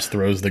someone just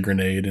throws the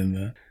grenade in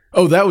the.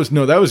 Oh, that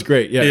was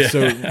great. Yeah.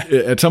 So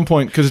at some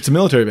point, because it's a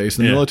military base,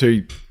 the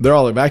military, they're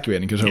all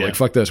evacuating because they're like,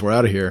 fuck this, we're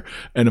out of here.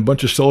 And a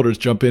bunch of soldiers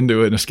jump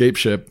into an escape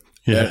ship.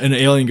 Yeah. And an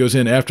alien goes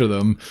in after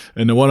them.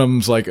 And one of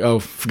them's like, oh,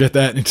 forget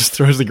that. And he just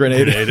throws the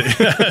grenade.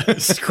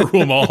 Screw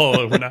them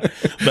all. We're not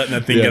letting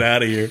that thing get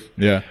out of here.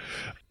 Yeah.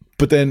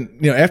 But then,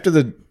 after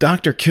the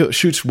doctor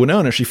shoots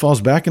Winona, she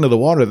falls back into the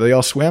water that they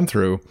all swam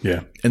through.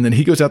 Yeah. And then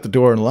he goes out the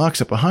door and locks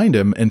it behind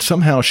him. And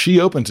somehow she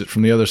opens it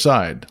from the other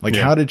side. Like,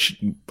 how did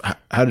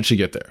she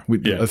get there?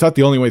 I thought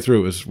the only way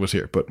through was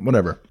here, but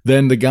whatever.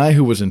 Then the guy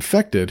who was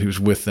infected,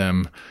 who's with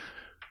them,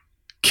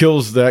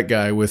 kills that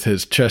guy with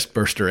his chest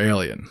burster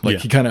alien. Like,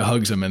 he kind of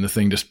hugs him and the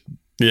thing just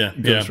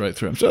goes right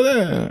through him. So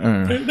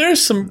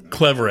there's some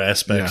clever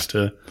aspects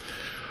to.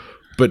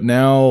 But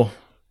now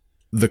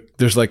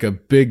there's like a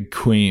big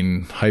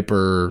queen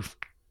hyper,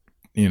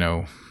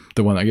 the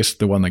one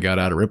that got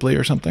out of Ripley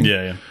or something.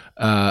 Yeah.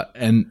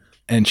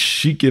 And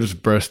she gives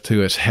birth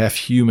to this half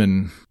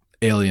human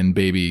alien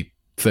baby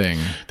thing.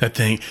 That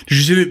thing.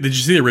 Did you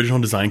see the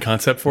original design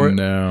concept for it?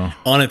 No.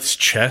 On its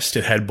chest,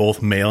 it had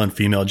both male and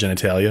female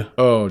genitalia.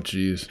 Oh,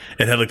 geez.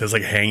 It had like this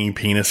like hanging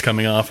penis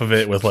coming off of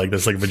it with like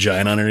this like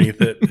vagina underneath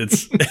it.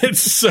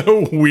 It's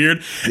so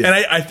weird. Yeah.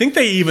 And I think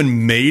they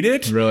even made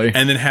it. Really?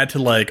 And then had to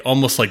like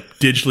almost like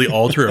digitally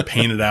alter or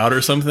paint it out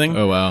or something.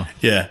 Oh, wow.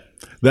 Yeah.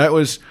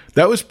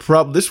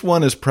 This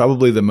one is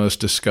probably the most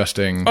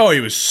disgusting. Oh,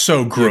 he was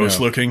so gross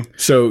looking.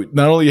 So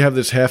not only you have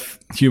this half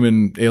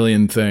human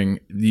alien thing,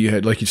 you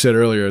had, like you said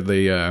earlier,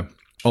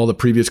 all the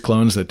previous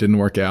clones that didn't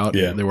work out.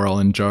 Yeah. They were all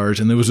in jars.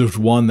 And there was this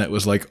one that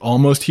was like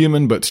almost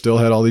human, but still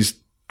had all these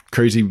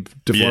crazy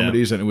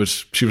deformities. And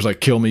she was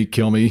like, kill me,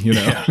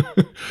 Yeah.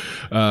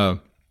 That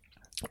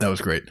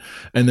was great.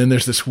 And then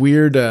there's this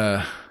weird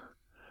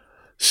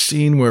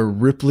scene where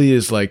Ripley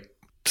is like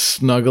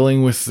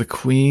snuggling with the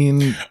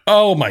queen.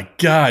 Oh my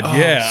god,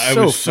 yeah. I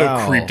was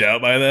so creeped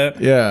out by that.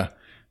 Yeah.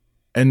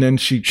 And then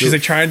she's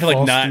like trying to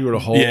like not through a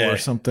hole or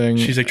something.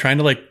 She's like trying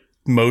to like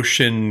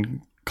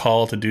motion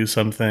call to do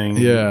something.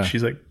 Yeah.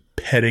 She's like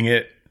petting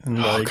it and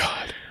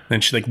god.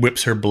 Then she like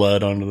whips her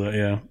blood onto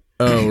the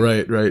Oh,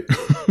 right.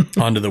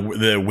 onto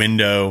the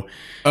window.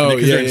 Oh,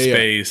 because they're in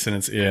space and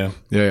it's Yeah,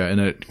 and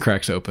it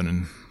cracks open.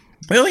 And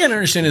the only thing I don't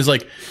understand is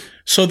like,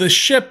 so the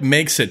ship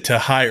makes it to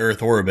high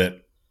Earth orbit.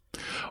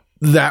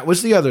 That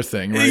was the other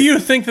thing, right? You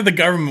think that the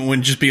government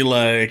would just be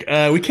like,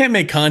 we can't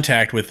make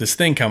contact with this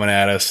thing coming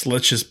at us.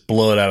 Let's just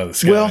blow it out of the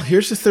sky. Well,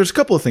 there's a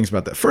couple of things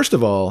about that. First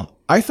of all,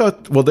 I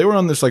thought, they were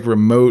on this like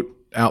remote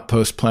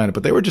outpost planet,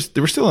 but they were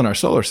still in our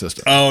solar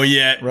system. Oh,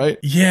 yeah. Right?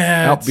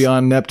 Yeah. Out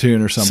beyond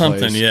Neptune or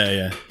someplace. Something,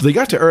 yeah. They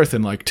got to Earth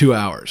in like 2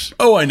 hours.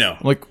 Oh, I know.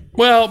 Like,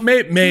 well,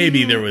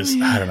 maybe there was,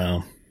 I don't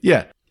know.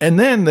 Yeah. And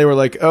then they were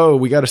like, oh,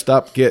 we got to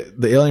stop the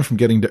alien from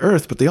getting to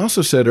Earth. But they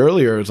also said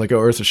earlier, it's like,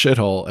 oh, Earth's a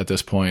shithole at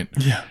this point.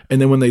 Yeah.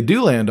 And then when they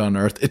do land on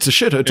Earth, it's a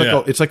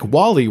shithole. It's like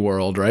Wall-E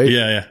world, right?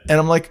 Yeah.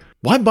 And I'm like,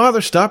 why bother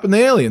stopping the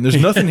alien? There's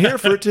nothing here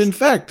for it to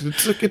infect.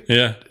 It's like,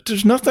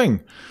 there's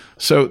nothing.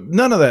 So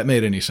none of that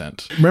made any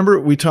sense. Remember,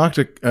 we talked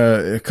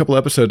a couple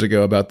episodes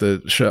ago about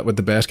the shot with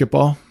the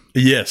basketball?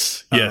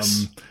 Yes.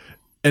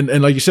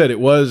 And like you said, it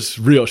was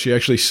real. She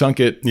actually sunk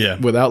it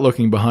without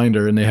looking behind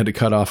her, and they had to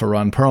cut off a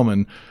Ron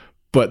Perlman.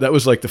 But that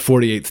was like the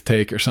 48th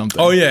take or something.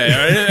 Oh,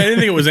 yeah. I didn't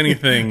think it was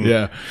anything.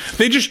 Yeah.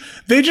 They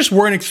just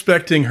weren't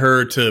expecting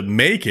her to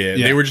make it.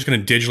 Yeah. They were just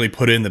going to digitally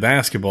put in the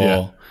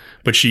basketball,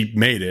 but she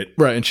made it.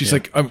 Right. And she's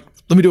like, let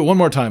me do it one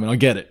more time and I'll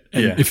get it.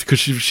 And because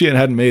she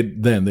hadn't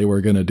made then, they were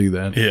going to do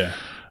that. Yeah.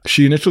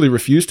 She initially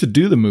refused to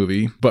do the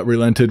movie, but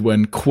relented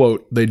when,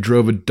 quote, they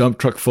drove a dump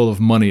truck full of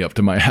money up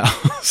to my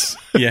house.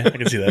 Yeah, I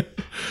can see that.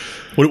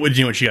 What do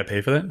you know what she got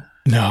paid for that?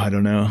 No, I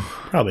don't know.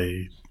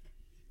 Probably...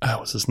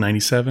 was this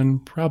 97?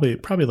 Probably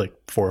like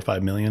 4 or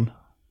 5 million.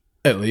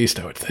 At least,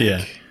 I would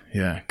think.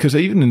 Yeah. Because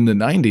even in the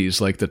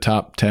 90s, like the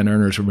top 10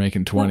 earners were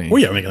making 20.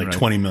 Well, yeah, making like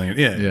 20 million.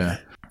 Yeah.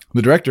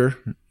 The director,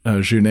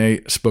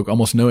 Junet, spoke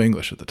almost no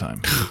English at the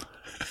time.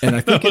 And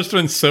I think that must have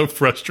been so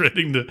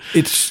frustrating to.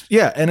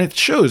 And it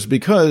shows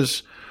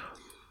because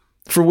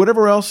for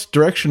whatever else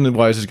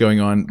direction-wise is going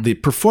on, the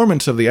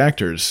performance of the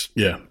actors.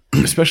 Yeah.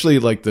 Especially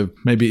like the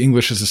maybe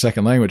English as a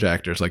second language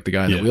actors, like the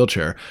guy in the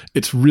wheelchair,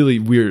 it's really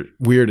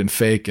weird and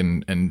fake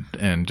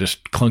and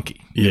just clunky.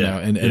 You know?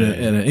 And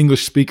an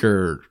English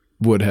speaker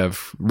would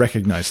have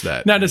recognized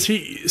that. Now, does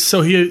he?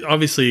 So he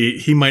obviously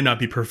he might not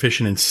be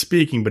proficient in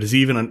speaking, but is he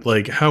even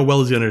like how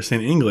well does he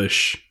understand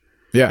English?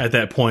 Yeah, at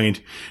that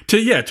point,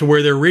 to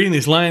where they're reading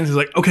these lines, he's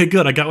like, okay,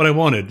 good, I got what I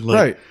wanted. Like,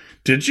 right?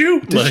 Did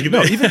you?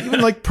 No,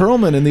 even like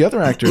Perlman and the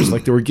other actors,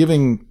 like they were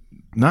giving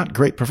not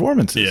great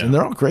performances, and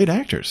they're all great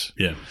actors.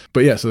 Yeah.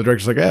 But so the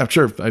director's like, yeah,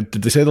 sure. Did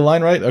they say the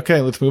line right?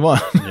 Okay, let's move on.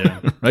 Yeah.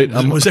 Right?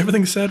 Was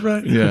everything said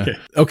right? Yeah.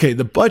 Okay,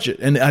 the budget.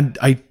 And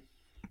I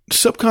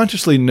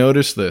subconsciously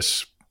noticed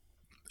this,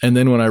 and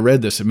then when I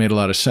read this, it made a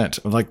lot of sense.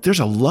 I'm like, there's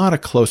a lot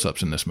of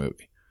close-ups in this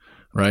movie,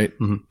 right?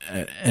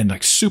 Mm-hmm. And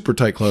like super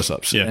tight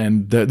close-ups. Yeah.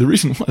 And the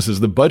reason is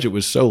the budget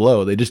was so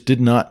low, they just did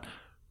not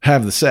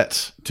have the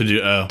sets to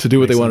do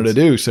what they wanted to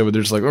do. So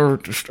they're just like, all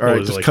right,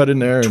 just cut in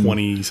there.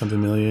 20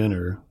 something million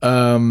or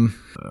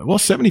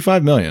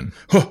 75 million.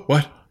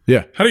 What?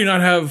 Yeah. How do you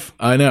not have?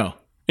 I know.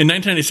 In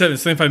 1997,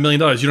 $75 million.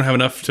 You don't have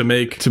enough to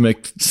make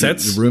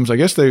sets, rooms. I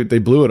guess they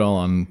blew it all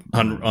on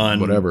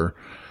whatever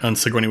on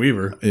Sigourney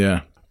Weaver.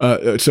 Yeah.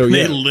 So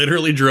they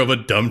literally drove a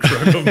dump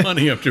truck of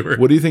money up to her.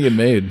 What do you think it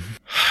made?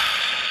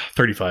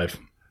 35.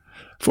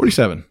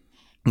 47.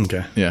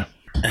 Okay. Yeah.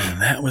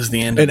 And that was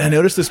the end. And I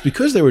noticed this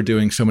because they were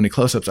doing so many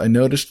close-ups. I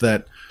noticed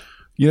that,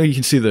 you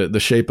can see the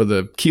shape of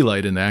the key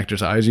light in the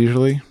actor's eyes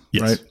usually,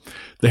 right?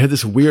 They had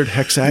this weird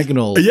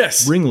hexagonal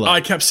ring light.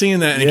 I kept seeing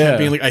that and it kept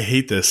being like, I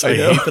hate this. I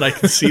hate that I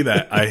can see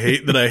that. I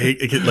hate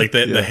that like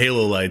the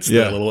halo lights.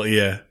 That little,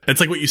 It's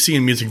like what you see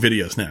in music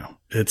videos now.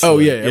 It's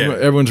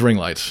everyone's ring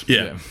lights.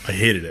 Yeah. I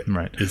hated it.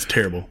 Right. It's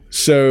terrible.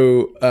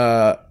 So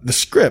the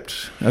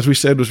script, as we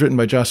said, was written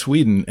by Joss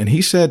Whedon, and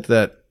he said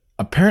that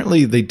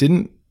apparently they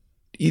didn't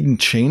even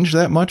change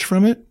that much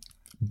from it,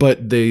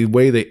 but the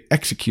way they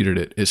executed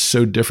it is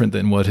so different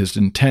than what his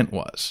intent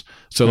was.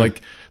 So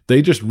like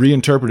they just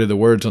reinterpreted the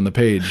words on the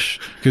page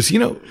because,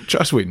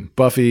 Joss Whedon,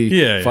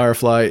 Buffy,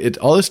 Firefly,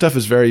 all this stuff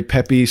is very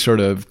peppy, sort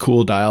of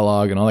cool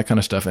dialogue and all that kind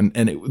of stuff. And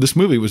this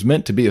movie was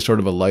meant to be a sort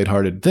of a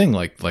lighthearted thing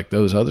like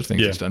those other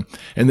things he's done.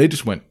 And they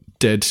just went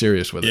dead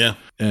serious with it. Yeah.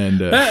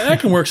 And that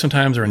can work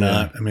sometimes or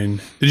not. I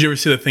mean, did you ever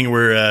see the thing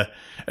where,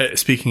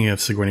 speaking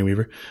of Sigourney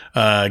Weaver,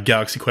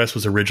 Galaxy Quest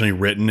was originally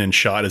written and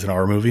shot as an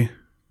R movie?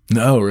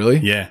 No, really?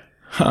 Yeah.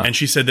 Huh. And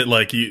she said that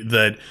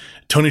that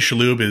Tony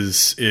Shalhoub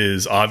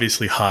is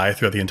obviously high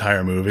throughout the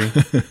entire movie,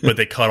 but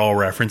they cut all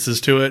references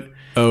to it.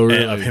 Oh,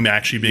 really? Of him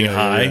actually being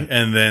high. Yeah.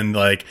 And then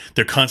like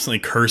they're constantly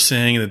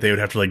cursing that they would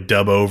have to like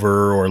dub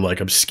over or like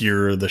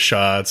obscure the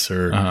shots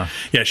or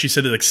she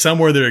said that like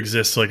somewhere there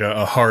exists like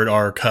a hard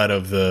R cut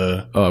of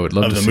the I would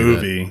love of to the see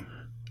movie, that.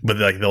 But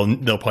like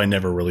they'll probably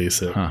never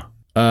release it. Huh.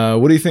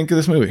 What do you think of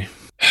this movie?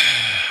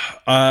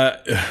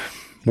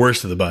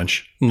 Worst of the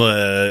bunch.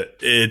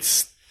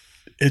 It's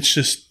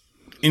just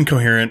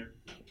incoherent.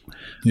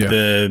 Yeah.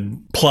 The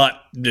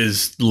plot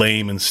is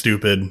lame and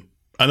stupid.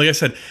 Like I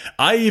said,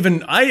 I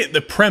like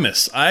the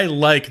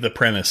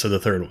premise of the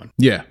third one.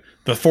 Yeah.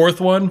 The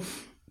fourth one,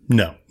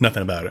 no,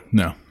 nothing about it.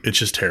 No. It's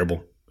just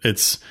terrible.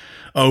 It's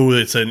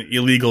an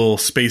illegal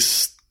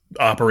space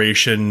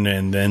operation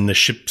and then the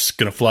ship's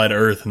going to fly to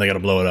Earth and they got to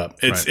blow it up.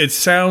 It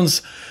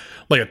sounds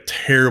like a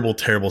terrible,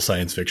 terrible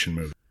science fiction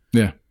movie.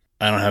 Yeah.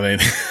 I don't have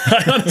anything.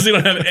 I honestly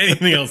don't have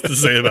anything else to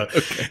say about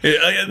it.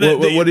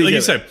 What do you like you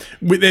said,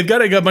 they've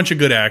got a bunch of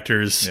good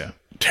actors. Yeah.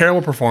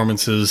 Terrible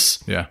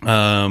performances. Yeah.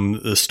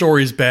 The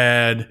story's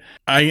bad.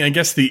 I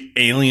guess the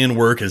alien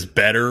work is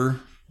better,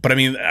 but I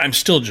mean, I'm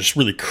still just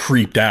really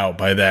creeped out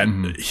by that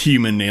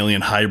human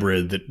alien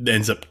hybrid that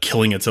ends up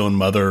killing its own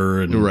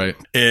mother. And right.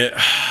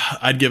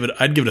 I'd give it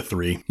a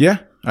 3. Yeah,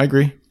 I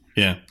agree.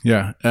 Yeah.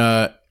 Yeah.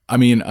 I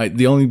mean,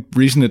 the only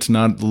reason it's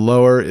not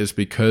lower is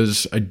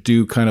because I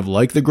do kind of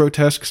like the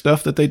grotesque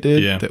stuff that they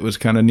did. Yeah. That was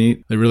kind of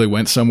neat. They really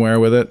went somewhere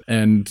with it.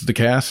 And the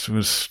cast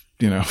was,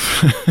 yeah.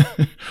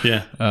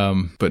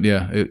 But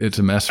yeah, it's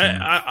a mess.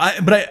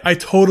 But I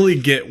totally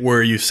get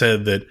where you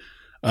said that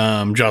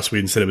Joss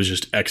Whedon said it was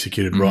just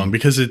executed wrong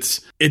because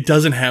it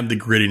doesn't have the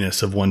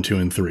grittiness of 1, 2,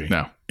 and 3.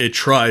 No. It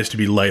tries to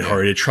be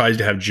lighthearted. It tries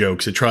to have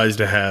jokes. It tries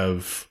to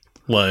have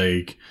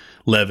like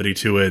levity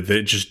to it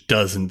that just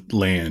doesn't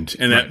land.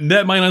 And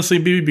that might honestly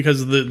be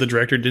because the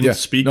director didn't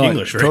speak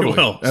English very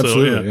well.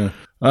 Absolutely,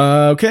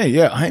 okay,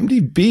 yeah.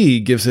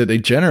 IMDb gives it a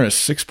generous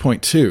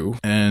 6.2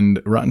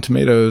 and Rotten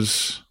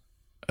Tomatoes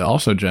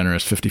also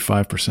generous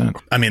 55%.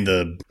 I mean,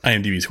 the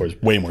IMDb score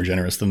is way more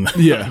generous than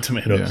the Rotten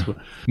Tomatoes. Yeah.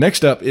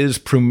 Next up is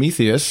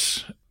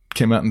Prometheus.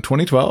 Came out in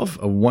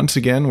 2012. Once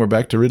again, we're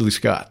back to Ridley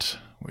Scott,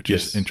 which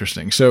is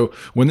interesting. So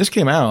when this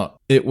came out,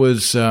 it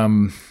was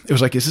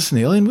like, is this an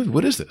alien movie?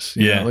 What is this?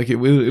 You know, like it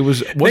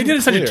was. They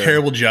did such a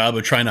terrible job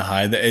of trying to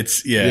hide that.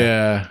 It's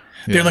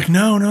They're like,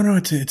 no,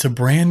 it's a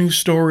brand new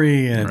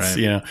story, and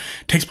it's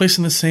takes place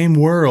in the same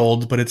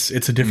world, but it's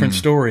a different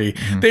story.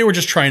 Mm-hmm. They were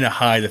just trying to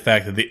hide the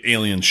fact that the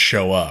aliens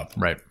show up.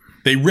 Right.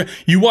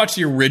 You watch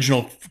the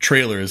original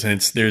trailers,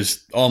 and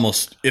there's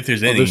almost, if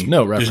there's any, there's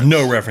no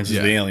references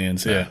to the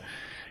aliens. Yeah.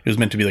 It was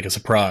meant to be like a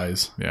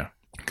surprise. Yeah.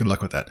 Good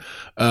luck with that.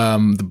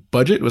 The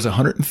budget was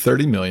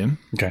 $130 million.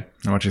 Okay.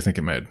 How much do you think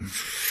it made?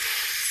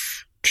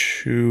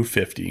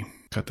 $250.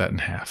 Cut that in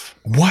half.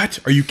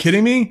 What? Are you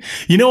kidding me?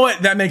 You know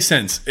what? That makes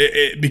sense.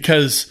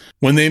 Because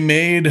when they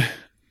made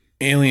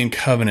Alien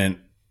Covenant,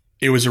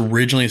 it was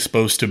originally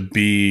supposed to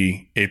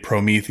be a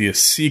Prometheus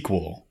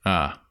sequel.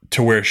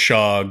 To where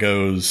Shaw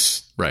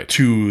goes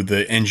to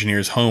the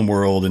engineer's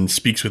homeworld and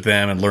speaks with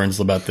them and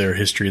learns about their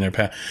history and their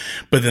past.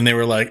 But then they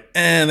were like,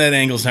 that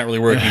angle's not really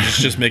working.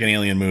 Just make an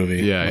alien movie.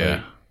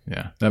 Yeah.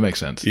 That makes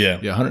sense. Yeah.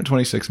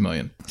 $126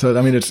 million. So,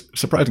 I mean, it's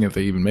surprising if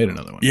they even made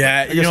another one.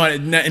 Yeah. You know what?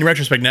 In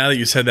retrospect, now that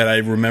you said that, I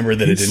remember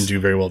that it didn't do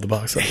very well at the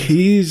box office.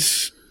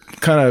 He's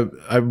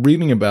I'm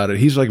reading about it.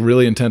 He's like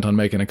really intent on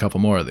making a couple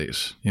more of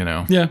these,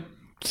 Yeah.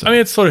 So, I mean,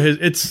 it's sort of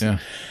it's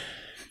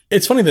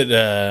funny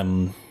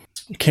that,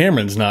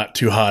 Cameron's not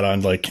too hot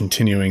on like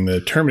continuing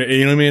the Terminator.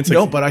 You know what I mean? It's like,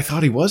 No, but I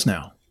thought he was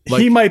now.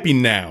 He might be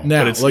now.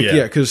 Now, but it's, like,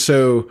 yeah, because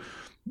so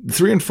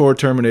 3 and 4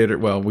 Terminator.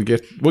 Well, we'll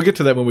get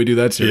to that when we do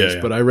that series.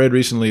 Yeah. But I read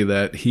recently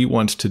that he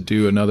wants to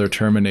do another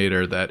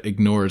Terminator that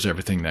ignores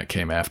everything that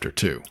came after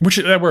 2. Which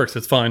that works.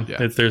 It's fine.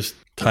 Yeah. There's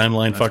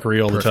timeline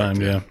fuckery all the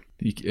time. Yeah.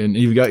 And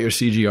you've got your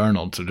CG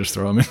Arnold, so just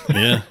throw him in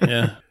there.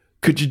 Yeah.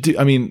 Could you do?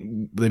 I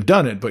mean, they've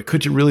done it, but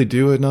could you really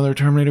do another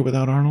Terminator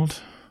without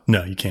Arnold?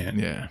 No, you can't.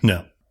 Yeah.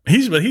 No.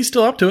 He's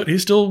still up to it.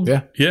 He's still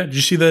yeah. Did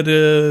you see that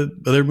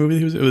other movie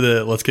he was with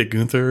Let's Get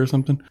Gunther or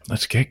something?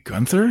 Let's Get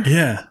Gunther?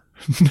 Yeah.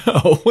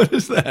 No, what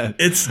is that?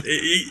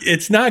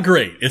 It's not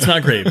great. It's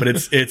not great, but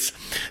it's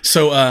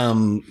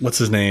so what's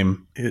his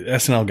name?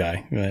 SNL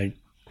guy. Like,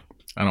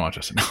 I don't watch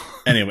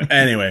SNL.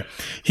 Anyway,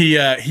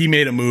 he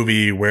made a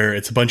movie where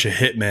it's a bunch of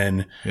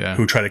hitmen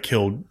who try to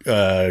kill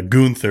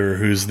Gunther,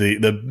 who's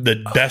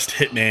the best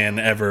hitman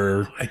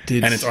ever. I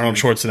did, and it's Arnold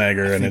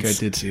Schwarzenegger. I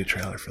did see a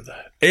trailer for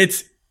that.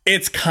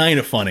 It's kind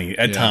of funny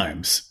at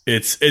times.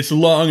 It's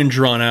long and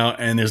drawn out,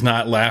 and there's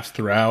not laughs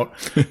throughout,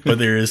 but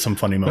there is some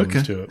funny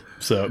moments to it.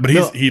 So, but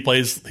he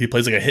plays like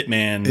a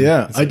hitman.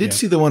 Yeah, I did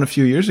see the one a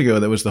few years ago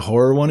that was the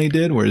horror one he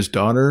did, where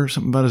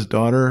something about his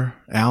daughter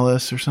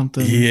Alice or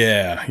something.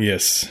 Yeah,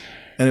 yes,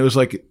 and it was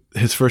like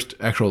his first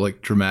actual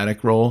like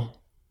dramatic role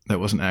that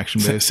wasn't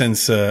action based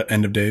since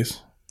End of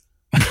Days.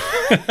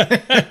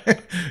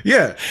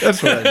 Yeah,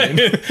 that's what I mean.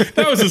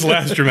 That was his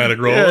last dramatic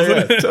role,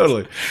 wasn't it?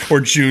 Totally. Or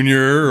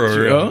Junior,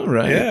 or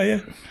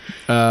right.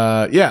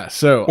 Yeah.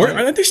 So,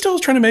 aren't they still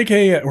trying to make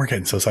we're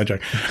getting so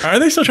sidetracked. Are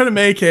they still trying to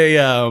make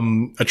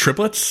a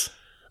triplets?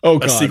 Oh,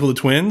 God. A sequel to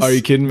Twins? Are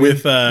you kidding me?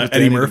 With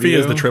Eddie Murphy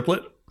as the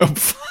triplet?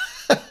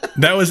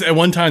 That was at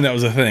one time. That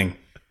was a thing.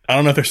 I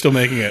don't know if they're still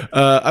making it.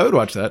 I would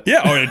watch that.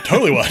 Yeah, I'd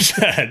totally watch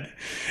that.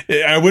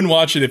 I wouldn't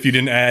watch it if you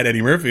didn't add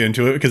Eddie Murphy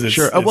into it because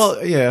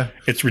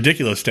it's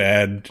ridiculous to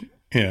add.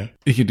 Yeah,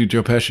 you could do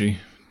Joe Pesci.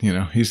 You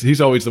know,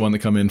 he's always the one to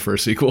come in for a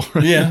sequel.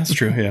 Right? Yeah, that's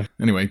true. Yeah.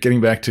 Anyway,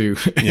 getting back to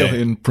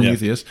Alien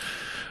Prometheus.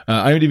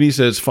 IMDb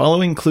says,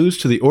 following clues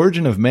to the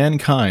origin of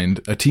mankind,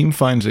 a team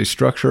finds a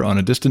structure on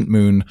a distant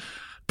moon,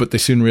 but they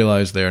soon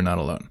realize they are not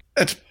alone.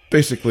 That's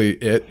basically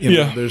it. You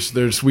know,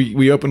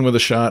 we open with a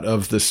shot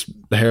of the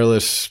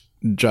hairless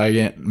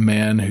giant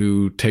man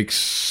who takes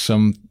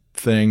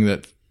something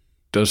that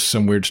does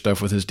some weird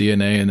stuff with his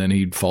DNA, and then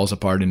he falls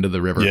apart into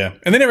the river. Yeah,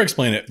 and they never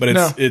explain it, but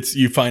it's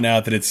you find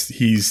out that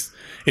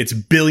it's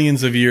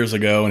billions of years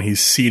ago, and he's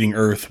seeding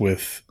Earth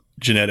with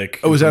genetic.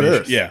 Oh, is that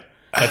Earth? Yeah,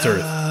 that's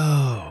Earth.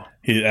 Oh,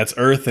 that's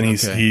Earth, and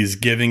he's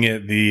giving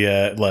it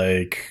the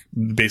like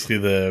basically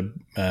the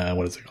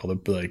what is it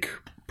called, the like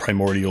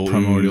primordial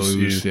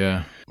ooze,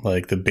 yeah.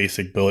 Like the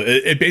basic build.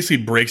 It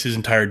basically breaks his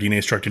entire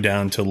DNA structure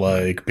down to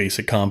like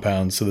basic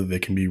compounds so that they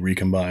can be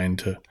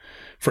recombined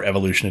for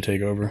evolution to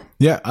take over.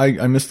 Yeah,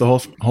 I missed the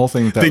whole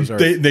thing.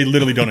 They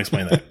literally don't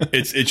explain that.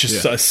 It's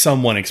just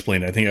someone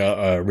explained it. I think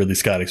Ridley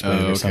Scott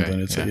explained it or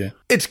something.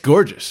 It's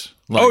gorgeous.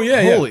 Like,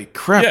 holy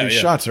crap! These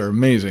shots are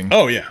amazing.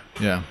 Oh yeah.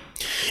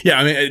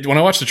 I mean, when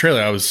I watched the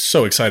trailer, I was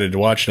so excited to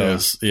watch it.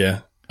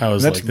 I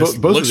was like, this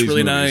looks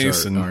really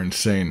nice and are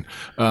insane.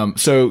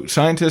 So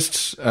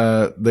scientists,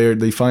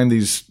 they find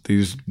these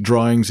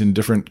drawings in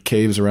different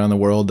caves around the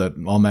world that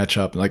all match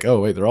up. Like, oh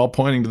wait, they're all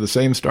pointing to the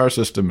same star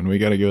system, and we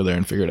got to go there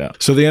and figure it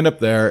out. So they end up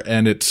there,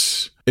 and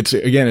it's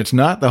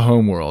not the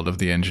home world of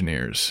the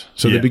engineers.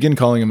 So they begin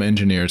calling them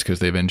engineers because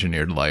they've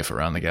engineered life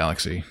around the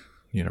galaxy,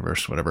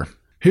 universe, whatever.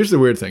 Here's the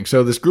weird thing.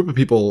 So this group of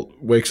people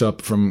wakes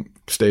up from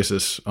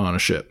stasis on a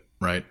ship,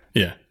 right?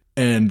 Yeah.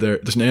 And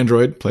there's an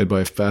android played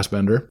by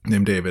Fassbender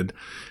named David,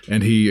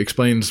 and he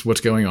explains what's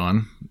going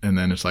on. And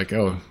then it's like,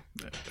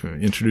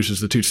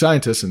 introduces the two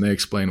scientists, and they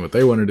explain what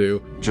they want to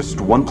do. Just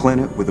one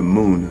planet with a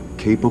moon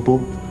capable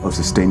of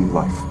sustaining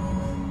life.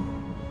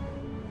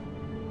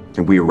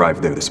 And we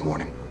arrived there this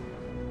morning.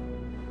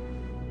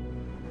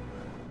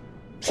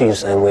 So you're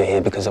saying we're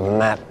here because of a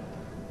map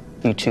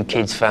you two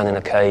kids found in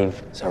a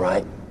cave, is that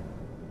right?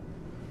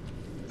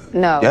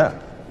 No. Yeah.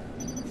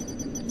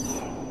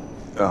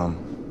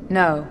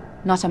 No,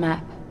 not a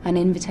map. An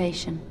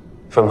invitation.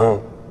 From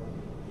whom?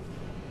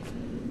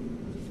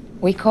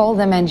 We call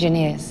them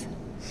engineers.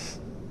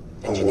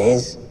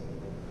 Engineers?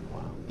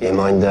 Do you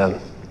mind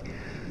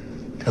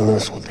telling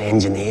us what they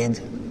engineered?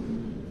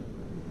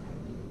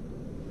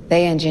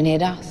 They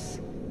engineered us.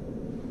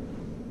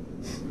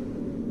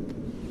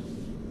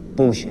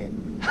 Bullshit.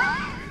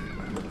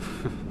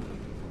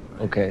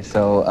 Okay,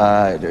 so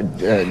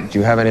do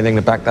you have anything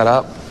to back that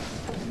up?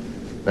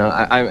 No,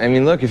 I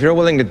mean, look, if you're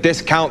willing to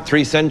discount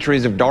 3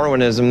 centuries of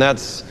Darwinism,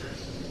 that's...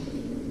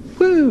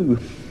 Woo!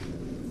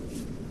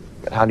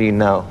 But how do you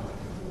know?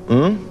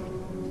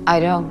 I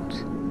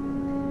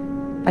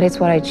don't. But it's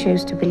what I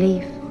choose to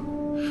believe.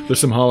 There's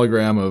some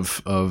hologram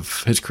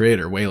of his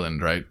creator,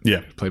 Wayland, right?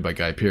 Yeah. Played by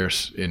Guy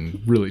Pearce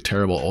in really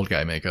terrible old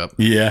guy makeup.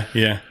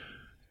 Yeah.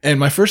 And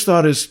my first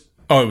thought is...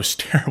 Oh, it was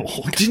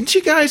terrible. Didn't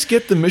you guys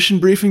get the mission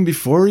briefing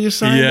before you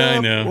signed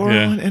up? Yeah, I know.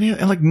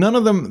 And like none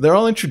of them, they're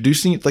all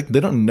introducing it like they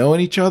don't know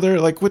each other.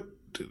 Like what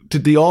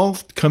did they all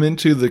come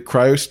into the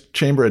cryo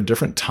chamber at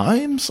different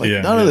times? Like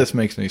none of this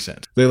makes any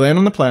sense. They land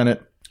on the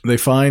planet. They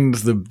find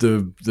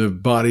the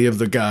body of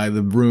the guy,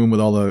 the room with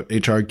all the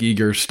H.R.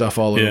 Giger stuff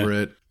all over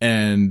it.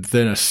 And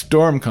then a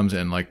storm comes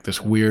in, like this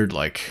weird,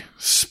 like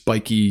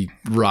spiky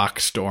rock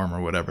storm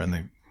or whatever. And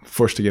they're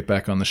forced to get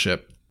back on the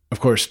ship. Of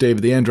course,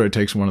 David the android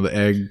takes one of the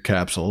egg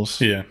capsules.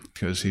 Yeah.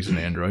 Because he's an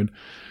android.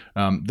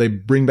 They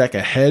bring back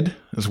a head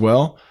as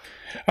well.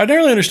 I never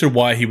really understood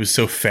why he was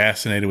so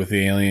fascinated with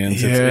the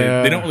aliens.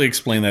 They don't really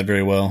explain that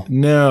very well.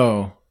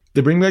 No.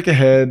 They bring back a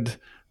head.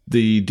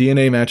 The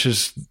DNA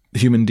matches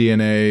human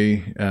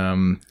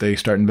DNA. They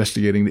start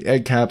investigating the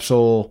egg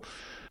capsule.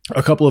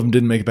 A couple of them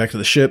didn't make it back to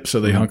the ship, so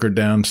they hunkered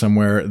down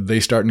somewhere. They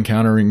start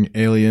encountering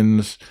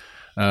aliens.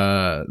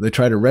 They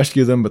try to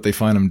rescue them, but they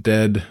find them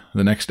dead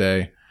the next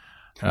day.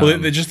 Well,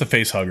 they're just the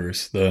face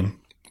huggers.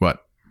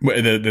 What?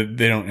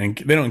 They don't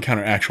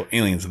encounter actual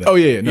aliens. Oh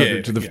yeah,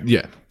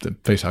 the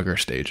face hugger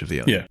stage of the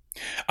alien.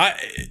 Yeah,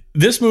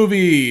 this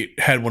movie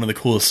had one of the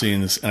coolest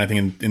scenes, and I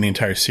think in the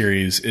entire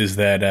series is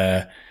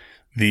that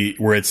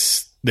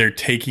they're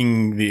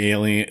taking the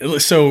alien.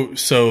 So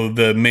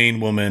the main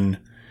woman,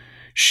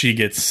 she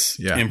gets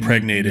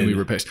impregnated. Newly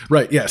replaced.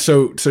 Right. Yeah.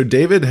 So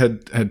David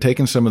had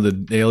taken some of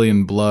the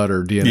alien blood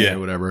or DNA or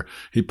whatever.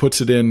 He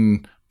puts it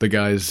in the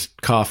guy's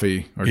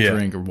coffee or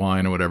drink or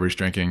wine or whatever he's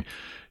drinking.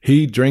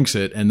 He drinks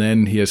it, and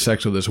then he has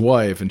sex with his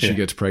wife, and she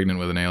gets pregnant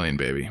with an alien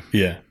baby.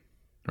 Yeah.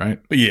 Right?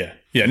 Yeah.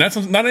 Not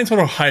any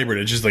sort of hybrid.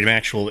 It's just like an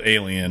actual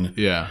alien.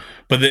 Yeah.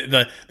 But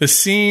the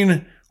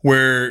scene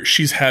where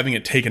she's having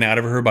it taken out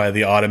of her by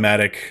the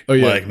automatic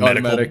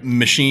medical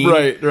machine.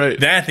 Right.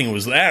 That thing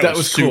was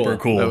super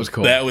cool. That was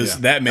cool.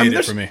 That made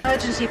it for me.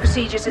 Emergency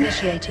procedures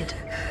initiated.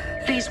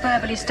 Please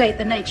verbally state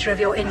the nature of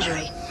your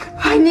injury.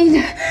 I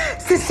need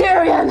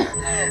cesarean.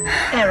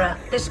 Error.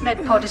 This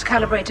med pod is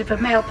calibrated for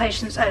male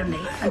patients only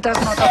and does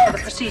not offer the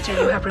procedure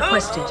you have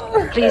requested.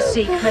 Please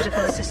seek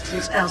medical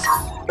assistance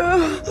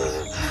elsewhere.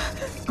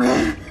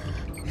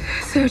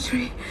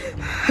 Surgery.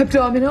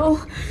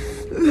 Abdominal.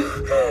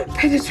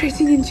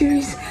 Penetrating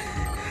injuries.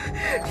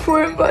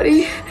 Foreign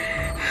body.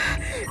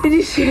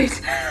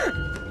 Initiate.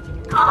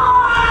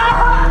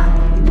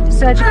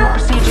 Surgical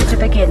procedure to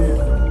begin.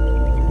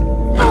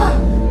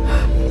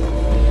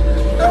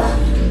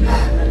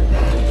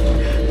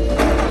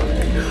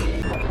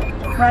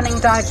 Running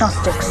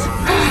diagnostics.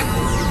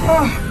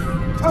 Oh,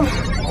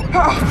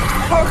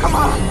 come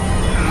on!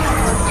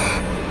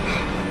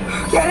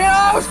 Get it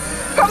out!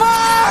 Come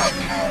on!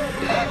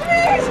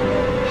 Please!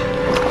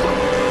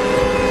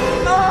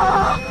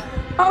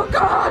 Oh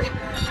God!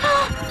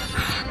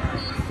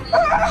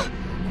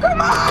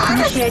 Come on!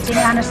 Initiating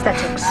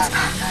anesthetics.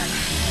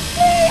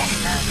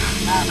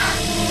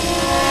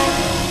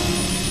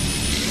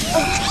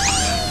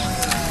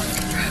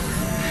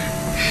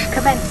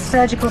 Commence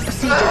surgical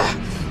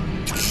procedure.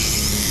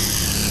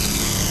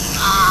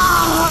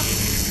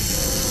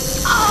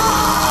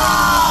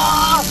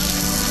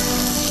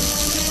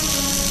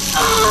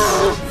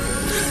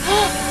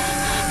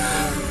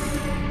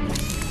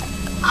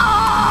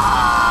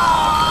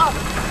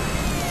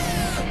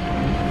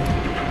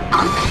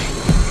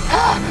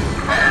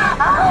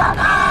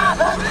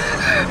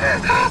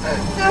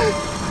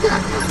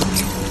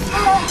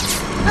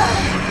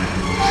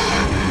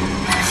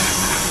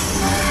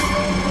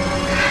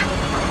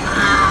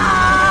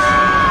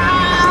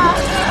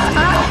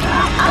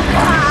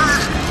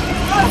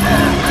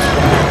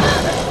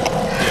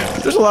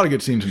 There's a lot of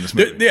good scenes in this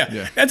movie.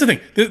 Yeah. That's the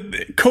thing.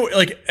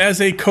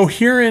 As a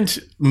coherent,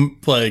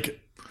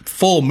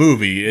 full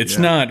movie, it's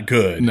not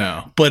good.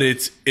 No, but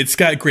it's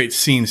got great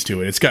scenes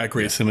to it. It's got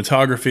great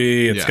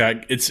cinematography.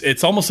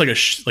 It's almost like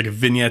a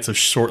vignettes of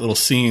short little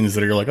scenes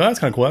that are like, oh, that's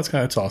kind of cool.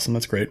 That's awesome.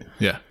 That's great.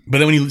 Yeah. But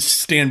then when you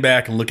stand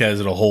back and look at it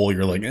as a whole,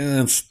 you're like,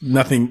 it's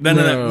nothing. None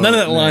of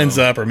that lines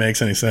up or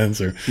makes any sense.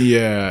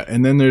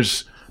 And then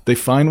they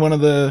find one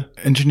of the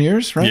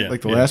engineers, right? Yeah,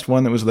 the last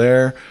one that was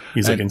there.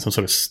 He's in some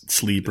sort of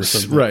sleep or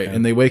something. Right.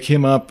 And they wake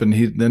him up, and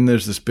then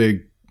there's this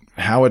big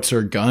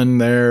howitzer gun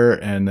there,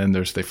 and then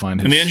they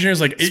find his and the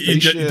engineer's like,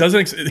 it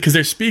doesn't, because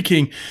they're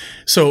speaking.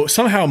 So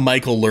somehow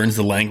Michael learns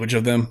the language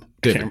of them.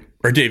 David.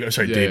 I'm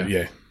sorry, David.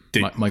 Yeah.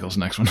 Michael's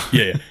the next one.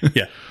 Yeah.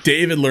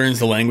 David learns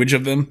the language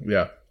of them.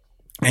 Yeah.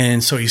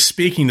 And so he's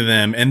speaking to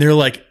them, and they're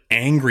like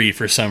angry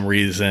for some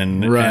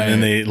reason. Right.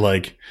 And then they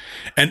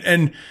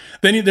and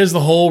then there's the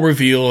whole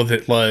reveal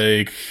that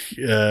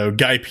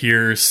Guy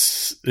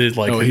Pearce is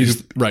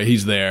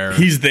he's there.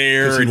 He's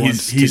there, and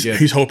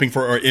he's hoping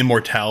for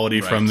immortality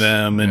from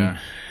them, and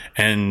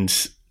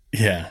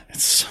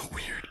it's so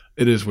weird.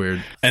 It is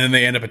weird. And then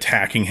they end up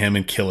attacking him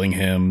and killing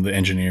him, the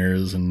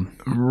engineers, and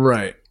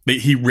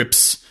he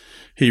rips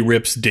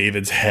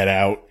David's head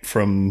out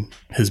from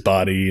his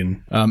body,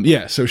 and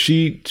so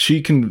she's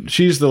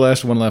the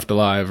last one left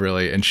alive,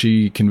 really, and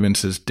she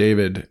convinces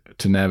David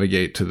to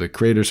navigate to the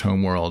creator's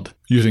homeworld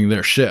using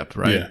their ship,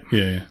 right?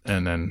 Yeah.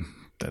 And then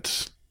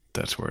that's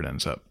where it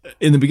ends up.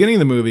 In the beginning of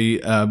the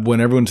movie,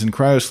 when everyone's in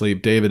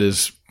cryosleep, David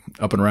is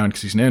up and around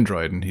because he's an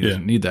android and he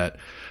doesn't need that.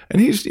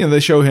 And he's, they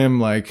show him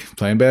like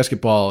playing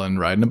basketball and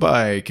riding a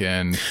bike,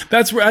 and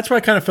that's where I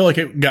kind of feel like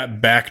it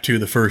got back to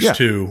the first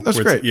two. That's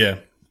great. Yeah.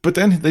 But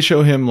then they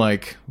show him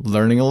like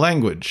learning a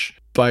language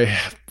by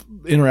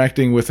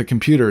interacting with a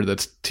computer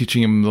that's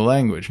teaching him the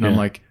language. And I'm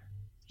like,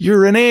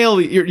 you're an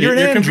alien. You're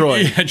an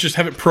android. Just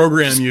have it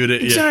program you to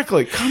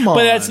exactly. Come on.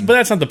 But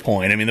that's not the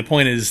point. I mean, the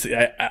point is,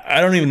 I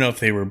don't even know if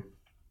they were.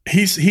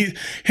 Here's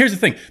the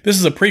thing. This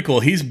is a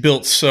prequel. He's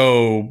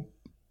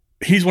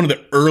one of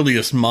the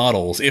earliest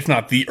models, if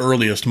not the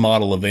earliest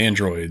model of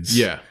androids.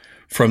 Yeah.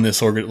 From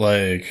this organ,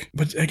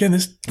 but again,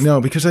 this.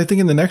 No, because I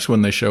think in the next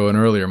one they show an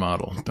earlier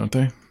model, don't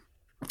they?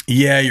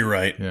 Yeah, you're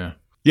right. Yeah.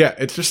 Yeah,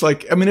 it's just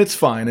like, I mean, it's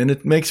fine, and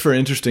it makes for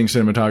interesting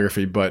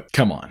cinematography, but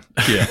come on.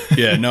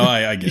 Yeah, no,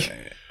 I get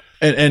it.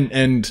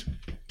 And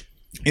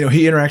he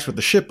interacts with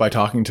the ship by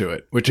talking to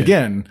it, which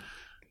again,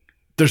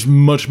 there's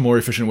much more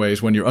efficient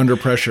ways when you're under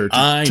pressure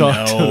to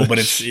talk to the but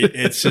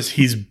it's just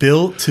he's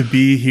built to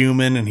be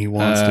human, and he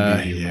wants to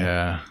be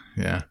human.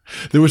 Yeah.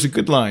 There was a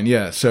good line.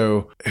 Yeah.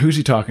 So who's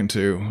he talking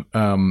to?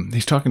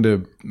 He's talking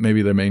to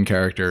maybe their main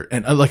character,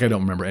 and I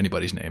don't remember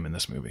anybody's name in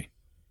this movie.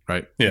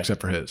 Right? Yeah.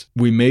 Except for his.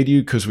 We made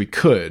you because we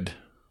could,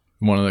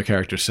 one of the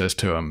characters says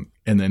to him.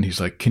 And then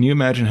he's like, can you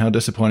imagine how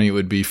disappointing it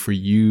would be for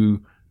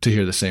you to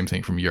hear the same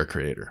thing from your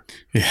creator?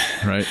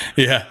 Yeah. Right?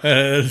 Yeah.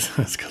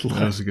 That's a good line.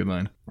 That was a good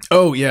line.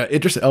 Oh, yeah.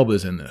 Idris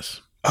Elba's in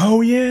this.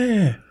 Oh,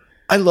 yeah.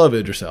 I love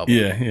Idris Elba.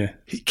 Yeah.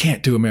 He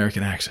can't do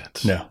American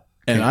accents. No.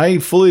 And I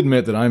fully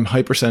admit that I'm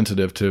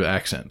hypersensitive to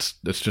accents.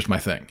 That's just my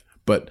thing.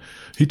 But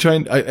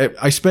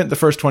I spent the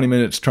first 20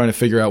 minutes trying to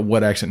figure out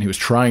what accent he was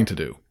trying to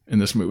do in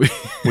this movie.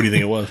 What do you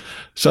think it was?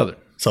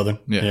 Southern.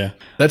 Yeah.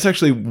 That's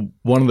actually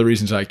one of the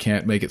reasons I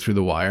can't make it through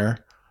The Wire,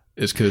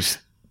 is because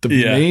the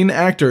main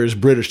actor is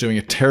British doing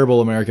a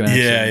terrible American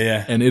accent.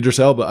 Yeah. And Idris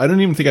Elba, I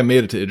don't even think I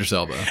made it to Idris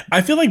Elba.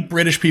 I feel like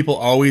British people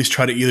always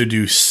try to either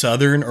do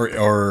Southern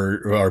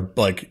or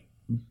like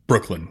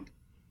Brooklyn.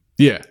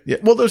 Yeah.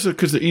 Well, those are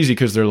because they're easy,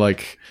 because they're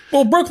like...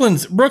 Well,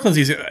 Brooklyn's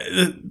easy.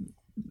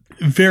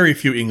 Very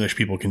few English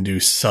people can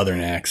do Southern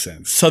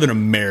accents, Southern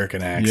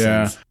American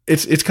accents. Yeah,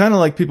 it's kind of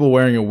like people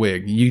wearing a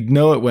wig. You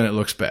know it when it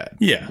looks bad.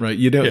 Yeah, right.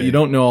 You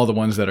don't know all the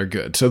ones that are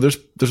good. So there's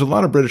a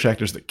lot of British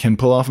actors that can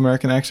pull off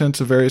American accents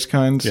of various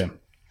kinds. Yeah,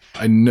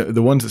 I know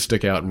the ones that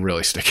stick out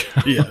really stick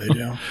out. Yeah, they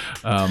do.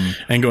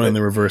 And going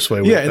the reverse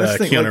way with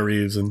Keanu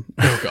Reeves and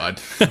God.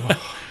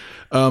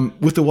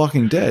 With The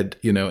Walking Dead,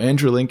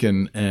 Andrew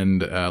Lincoln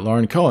and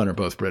Lauren Cohen are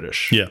both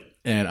British. Yeah,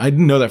 and I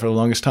didn't know that for the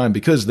longest time,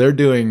 because they're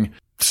doing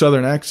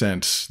Southern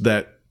accents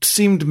that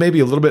seemed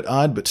maybe a little bit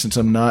odd, but since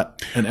I'm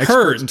not an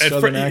expert in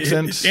Southern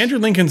accents, Andrew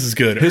Lincoln's is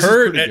good. His is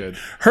pretty good.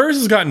 Hers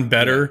has gotten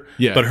better.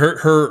 Yeah. But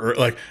her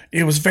like,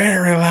 it was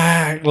very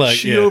like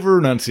she over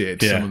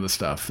enunciates some of the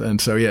stuff, and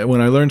so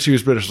when I learned she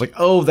was British, I was like,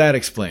 oh, that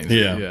explains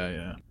it.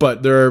 Yeah.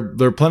 But there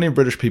are plenty of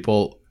British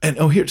people, and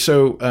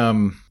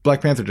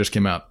Black Panther just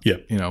came out.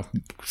 Yeah.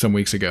 Some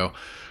weeks ago.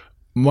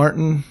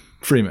 Martin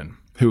Freeman,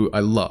 who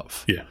I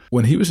love. Yeah.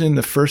 When he was in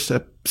the first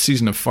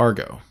season of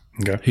Fargo.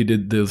 Okay. He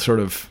did the sort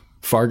of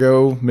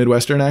Fargo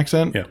Midwestern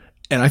accent. Yeah.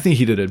 And I think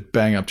he did a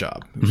bang up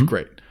job. It was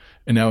great.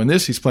 And now in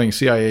this, he's playing a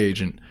CIA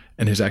agent,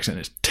 and his accent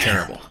is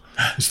terrible.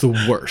 It's the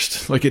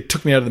worst. Like, it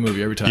took me out of the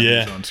movie every time he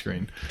was on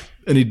screen.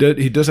 And he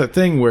does that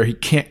thing where he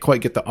can't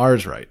quite get the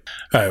R's right.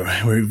 All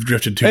right, we've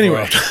drifted too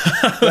far.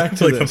 Back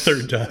to the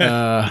third time.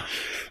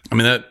 I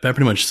mean, that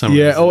pretty much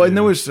summarizes. Yeah. Oh, and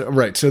there was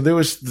right. So there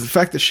was the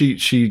fact that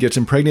she gets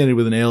impregnated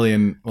with an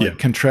alien.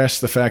 Contrasts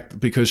the fact that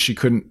because she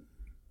couldn't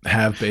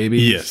have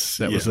babies. Yes,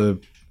 that was a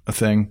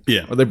thing.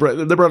 Yeah, or they brought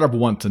it up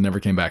once and never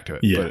came back to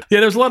it. Yeah, but,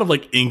 there's a lot of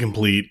like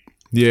incomplete.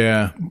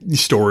 Yeah,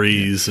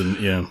 stories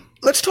and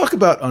Let's talk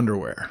about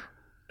underwear.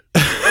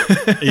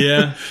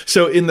 Yeah.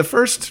 So in the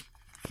first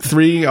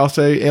 3, I'll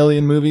say,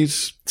 Alien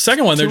movies.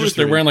 Second one,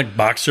 they're wearing like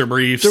boxer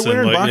briefs. They're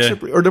wearing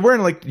or they're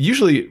wearing like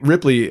usually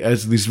Ripley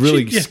as these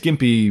really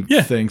skimpy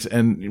things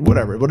and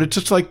whatever. But it's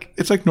just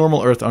like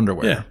normal Earth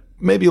underwear. Yeah.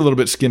 Maybe a little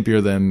bit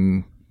skimpier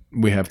than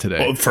we have today.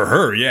 Well, for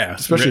her,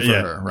 especially for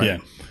her, right? Yeah.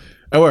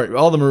 Oh,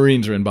 all the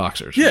Marines are in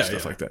boxers, and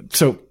stuff like that.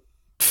 So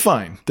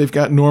fine, they've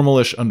got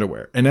normal-ish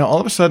underwear, and now all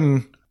of a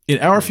sudden, in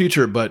our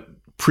future, but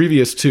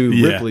previous to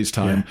Ripley's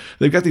time,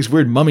 they've got these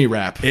weird mummy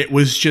wrap. It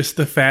was just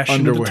the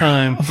fashion of the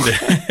time.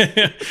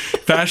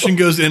 Fashion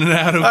goes in and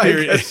out of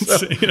periods.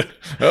 So.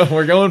 Oh,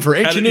 we're going for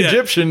ancient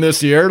Egyptian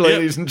this year,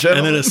 ladies and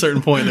gentlemen. And then at a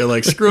certain point, they're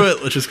like, screw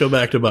it, let's just go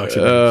back to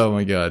boxing. Oh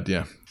my God,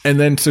 yeah. And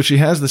then, so she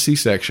has the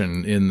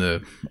C-section in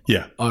the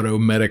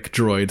automedic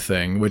droid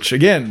thing, which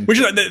again,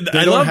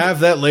 they don't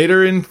have that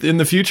later in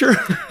the future.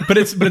 but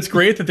it's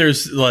great that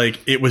there's like,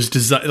 it was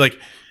designed, like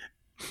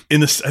in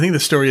this, I think the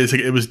story is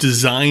like, it was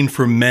designed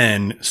for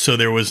men. So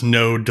there was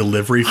no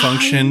delivery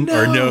function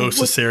or no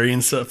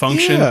cesarean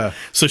function. Yeah.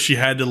 So she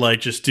had to like,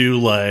 just do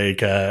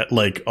like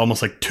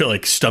almost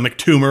like stomach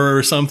tumor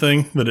or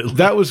something.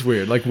 That was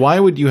weird. Like, why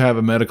would you have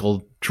a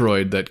medical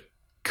droid that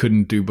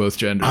couldn't do both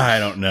genders? I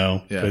don't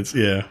know.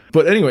 Yeah.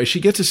 But anyway, she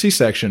gets a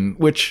C-section,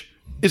 which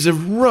is a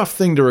rough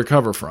thing to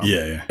recover from.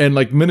 Yeah. And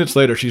like minutes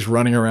later, she's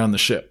running around the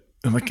ship.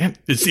 I'm like,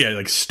 it's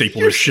like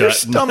stapled her shut. Your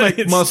stomach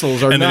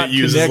muscles are and not then it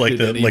uses like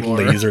connected the anymore.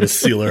 laser to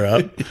seal her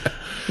up.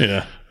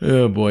 Yeah.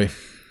 Oh boy.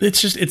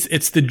 It's just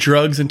it's the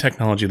drugs and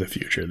technology of the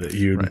future that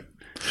you. Right.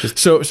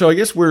 So I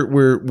guess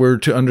we're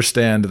to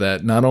understand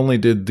that not only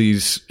did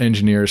these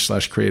engineers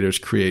 / creators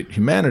create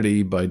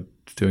humanity by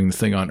doing the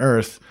thing on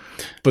Earth,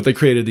 but they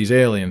created these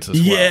aliens as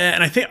well. Yeah,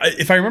 and I think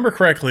if I remember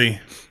correctly,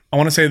 I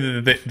want to say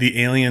that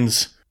the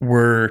aliens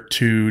were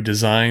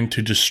designed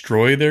to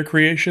destroy their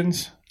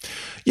creations.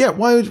 Yeah,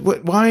 why?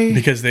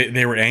 Because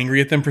they were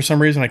angry at them for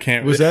some reason. I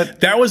can't. Was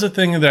that was a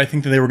thing that I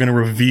think that they were going to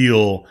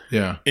reveal?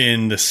 Yeah.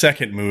 In the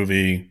second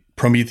movie,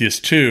 Prometheus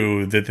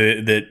 2,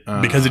 that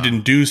because it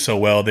didn't do so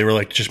well, they were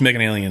like, just make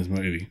an aliens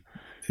movie.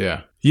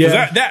 Yeah.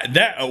 Yeah.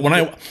 That when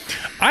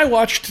I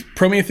watched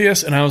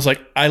Prometheus and I was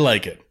like, I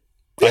like it.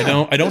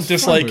 Yeah, I don't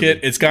dislike it.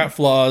 It's got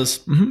flaws.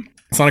 Mm-hmm.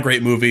 It's not a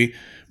great movie.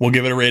 We'll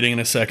give it a rating in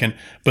a second.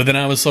 But then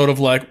I was sort of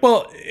like,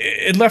 well,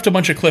 it left a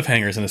bunch of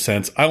cliffhangers in a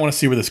sense. I want to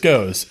see where this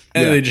goes.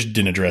 And they just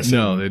didn't address it.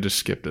 No, they just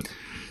skipped it.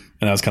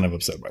 And I was kind of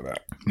upset by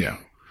that. Yeah.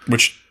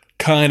 Which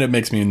kind of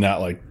makes me not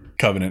like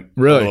Covenant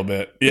a little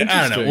bit. Yeah,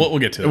 I don't know. We'll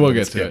get to it. We'll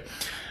get to it.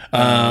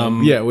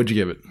 Yeah, what'd you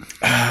give it?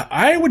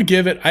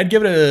 I'd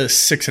give it a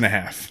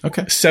 6.5.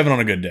 Okay. 7 on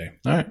a good day.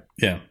 All right.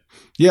 Yeah.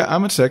 Yeah,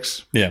 I'm at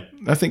 6. Yeah.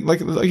 I think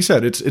like you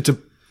said, it's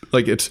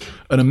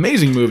an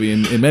amazing movie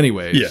in many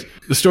ways. Yeah.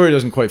 The story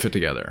doesn't quite fit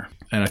together.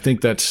 And I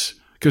think that's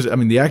because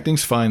the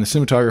acting's fine, the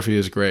cinematography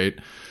is great,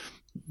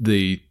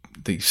 the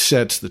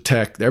sets, the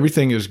tech,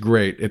 everything is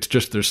great. It's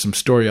just there's some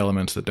story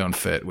elements that don't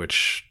fit,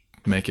 which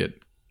make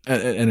it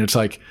and it's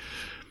like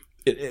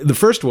the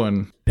first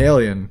one,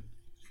 Alien,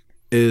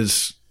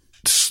 is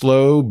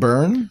slow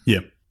burn.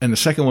 Yeah. And the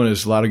second one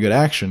is a lot of good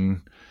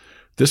action.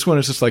 This one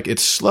is just like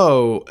it's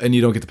slow and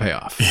you don't get the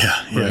payoff.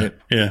 Yeah. Right.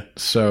 Yeah.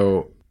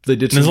 So they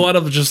did. There's a lot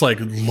of just like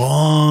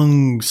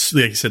long,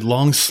 like you said,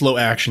 long, slow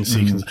action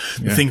sequences.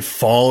 Mm-hmm. The thing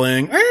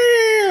falling,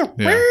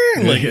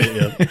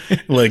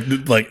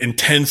 like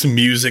intense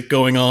music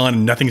going on,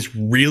 and nothing's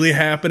really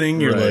happening.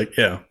 You're like,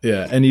 yeah,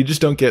 and you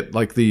just don't get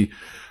like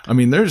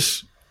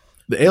there's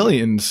the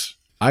aliens.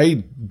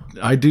 I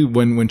do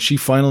when she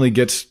finally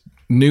gets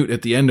Newt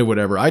at the end of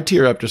whatever. I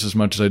tear up just as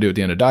much as I do at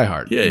the end of Die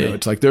Hard. Yeah,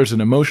 it's like there's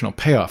an emotional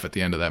payoff at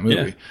the end of that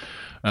movie.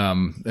 Yeah.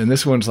 And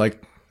this one's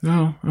like,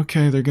 oh,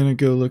 okay, they're gonna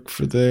go look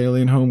for the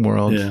alien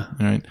homeworld. Yeah,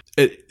 all right.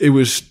 It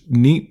was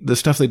neat the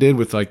stuff they did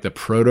with like the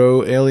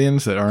proto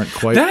aliens that aren't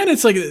quite. That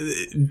it's like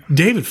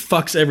David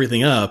fucks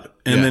everything up,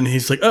 and then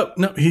he's like, oh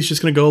no, he's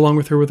just gonna go along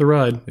with her with the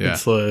ride. Yeah.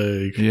 It's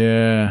like,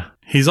 yeah,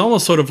 he's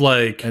almost sort of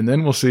like, and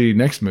then we'll see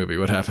next movie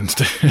what happens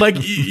to him. Like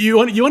you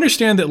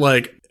understand that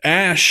like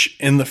Ash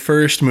in the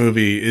first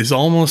movie is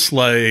almost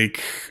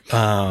like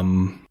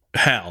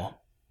Hal.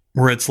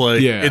 Where it's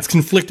like it's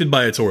conflicted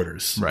by its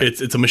orders. Right.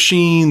 It's a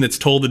machine that's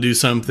told to do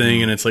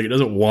something, and it's like it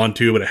doesn't want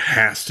to, but it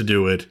has to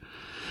do it.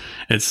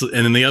 And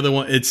then the other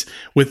one, it's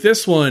with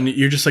this one,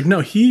 you're just like,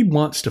 no, he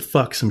wants to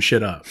fuck some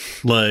shit up.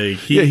 Like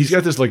he's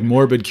got this like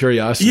morbid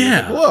curiosity.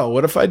 Yeah. Like, whoa,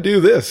 what if I do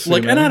this?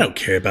 Like, and I don't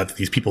care about that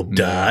these people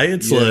die.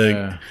 It's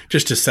like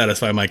just to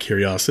satisfy my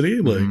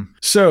curiosity. Like,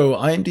 so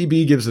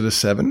IMDb gives it a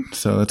 7,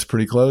 so that's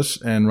pretty close,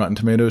 and Rotten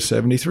Tomatoes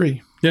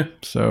 73. Yeah.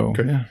 So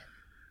yeah.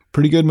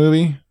 Pretty good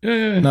movie.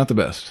 Yeah. Not the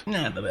best.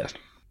 Not the best.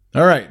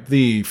 All right.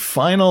 The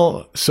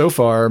final, so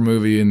far,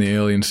 movie in the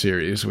Alien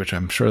series, which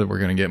I'm sure that we're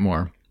going to get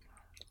more.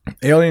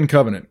 Alien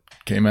Covenant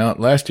came out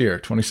last year,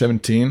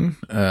 2017.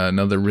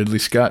 Another Ridley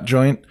Scott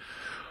joint.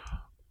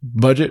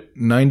 Budget,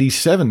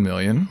 $97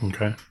 million.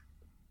 Okay.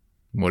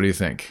 What do you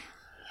think?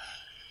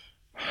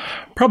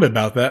 Probably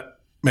about that.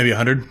 Maybe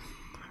 100.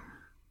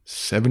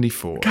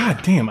 74.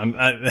 God damn!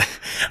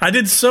 I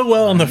did so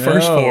well on the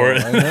first 4.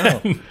 I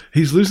know.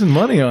 He's losing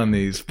money on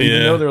these,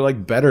 even though they're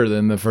like better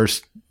than the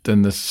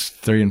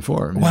 3 and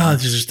 4. Well,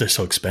 it's just they're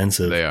so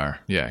expensive. They are,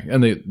 yeah,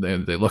 and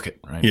they look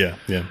it, right? Yeah,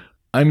 yeah.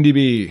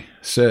 IMDb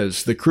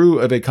says the crew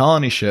of a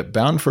colony ship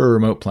bound for a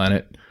remote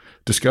planet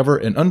discover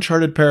an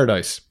uncharted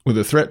paradise with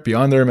a threat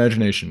beyond their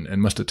imagination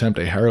and must attempt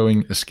a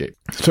harrowing escape.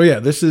 So yeah,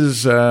 this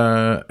is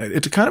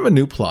it's a kind of a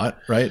new plot,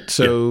 right?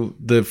 So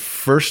the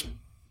first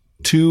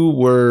 2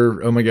 were,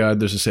 oh my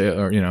God, there's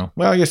well,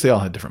 I guess they all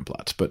had different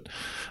plots, but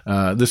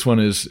this one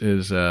is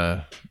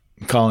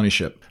colony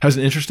ship. Has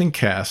an interesting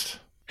cast.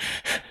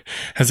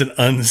 Has an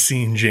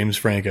unseen James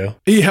Franco.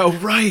 Yeah,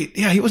 right.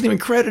 Yeah, he wasn't even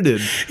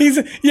credited.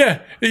 You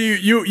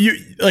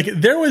like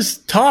there was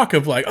talk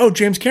of like, oh,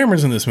 James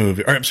Cameron's in this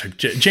movie. Or I'm sorry,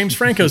 James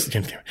Franco's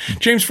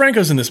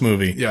in this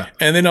movie. Yeah.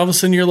 And then all of a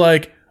sudden you're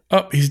like,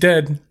 oh, he's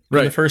dead. Right.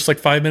 In the first like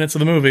 5 minutes of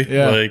the movie.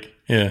 Yeah. Like,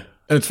 yeah.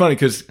 And it's funny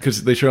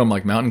because they show him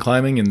like mountain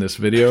climbing in this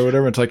video or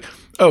whatever. It's like,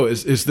 oh,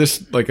 is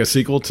this like a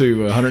sequel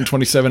to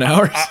 127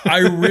 Hours? I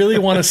really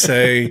want to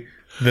say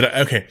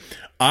that,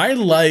 I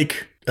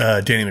like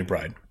Danny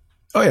McBride.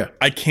 Oh, yeah.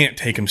 I can't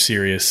take him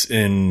serious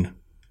in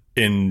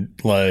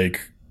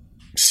like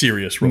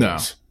serious roles. No.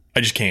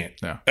 I just can't.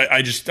 No.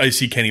 I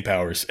see Kenny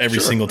Powers every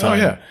single time.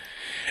 Oh, yeah.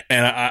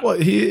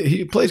 And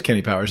he plays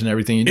Kenny Powers in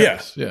everything he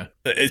does. Yeah.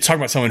 It's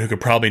talking about someone who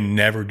could probably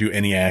never do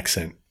any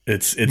accent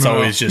It's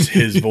always just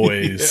his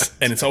voice,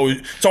 and it's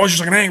always just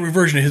like an angry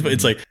version of his voice.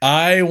 It's like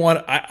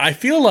I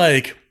feel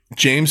like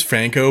James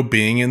Franco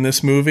being in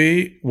this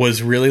movie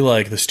was really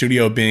like the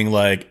studio being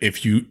like,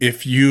 if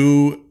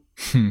you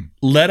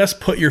let us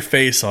put your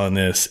face on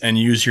this and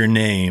use your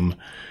name,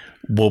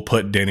 we'll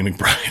put Danny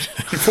McBride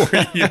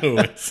for you.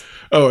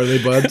 Oh, are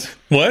they buds?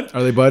 What?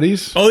 Are they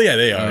buddies? Oh yeah,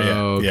 they are.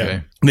 Oh, okay.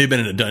 Yeah. They've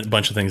been in a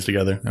bunch of things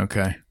together.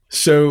 Okay.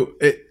 So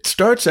it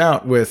starts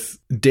out with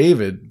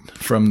David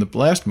from the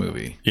last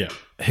movie. Yeah.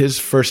 His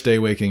first day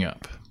waking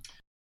up.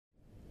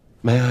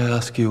 May I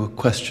ask you a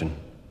question,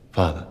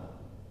 Father?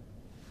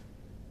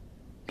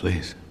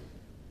 Please.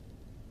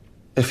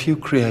 If you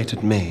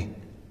created me,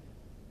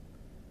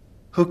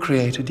 who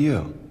created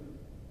you?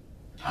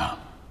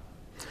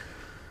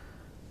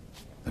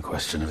 The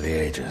question of the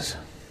ages,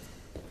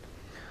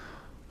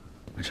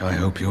 which I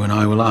hope you and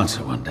I will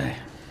answer one day.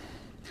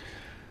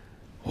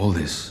 All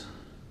these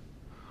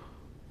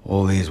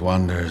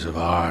wonders of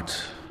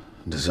art,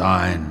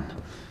 design,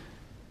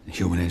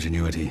 human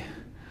ingenuity,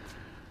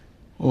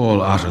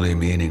 all utterly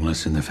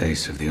meaningless in the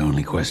face of the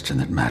only question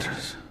that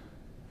matters.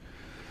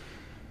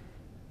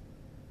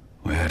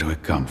 Where do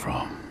it come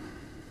from?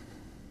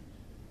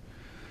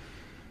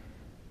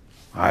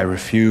 I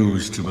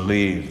refuse to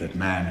believe that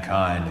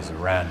mankind is a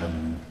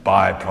random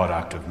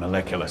byproduct of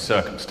molecular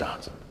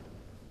circumstance.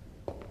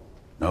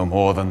 No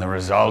more than the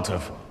result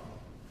of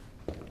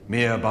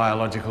mere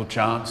biological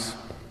chance?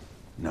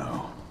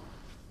 No.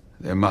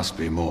 There must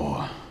be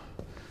more.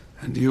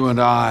 And you and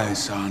I,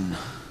 son,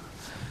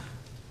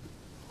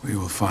 we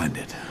will find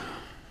it.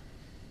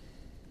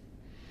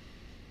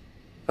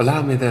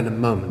 Allow me then a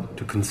moment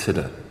to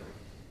consider.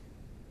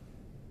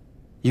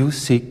 You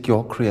seek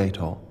your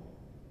creator.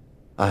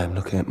 I am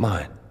looking at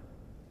mine.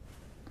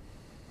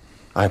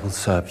 I will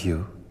serve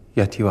you,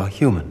 yet you are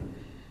human.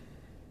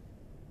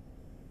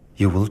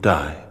 You will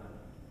die.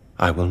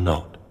 I will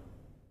not.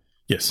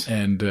 Yes.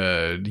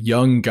 And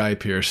young Guy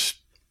Pearce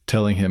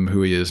telling him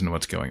who he is and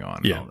what's going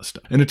on and all this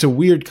stuff. And it's a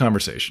weird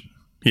conversation.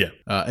 Yeah.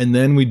 And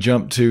then we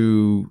jump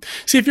to...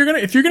 See, if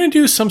you're gonna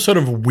do some sort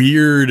of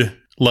weird,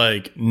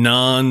 like,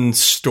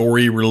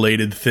 non-story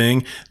related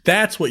thing,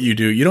 that's what you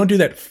do. You don't do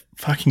that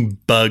fucking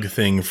bug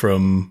thing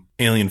from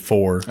Alien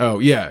 4. Oh,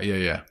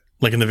 yeah.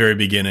 Like in the very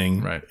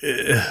beginning. Right.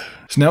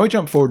 So now we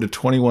jump forward to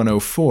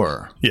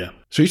 2104. Yeah.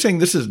 So you're saying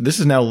this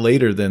is now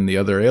later than the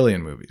other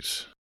Alien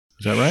movies.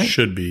 Is that right?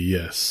 Should be,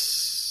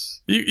 yes.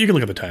 You can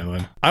look at the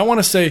timeline. I want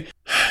to say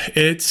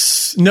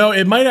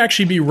it might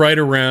actually be right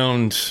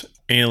around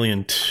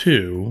Alien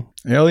 2.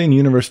 Alien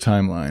Universe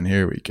timeline.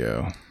 Here we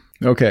go.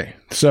 Okay.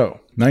 So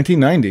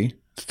 1990,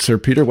 Sir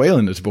Peter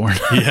Weyland is born.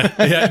 Yeah.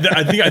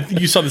 I think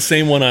you saw the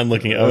same one I'm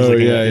looking at.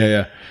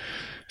 Yeah.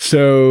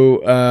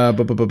 So,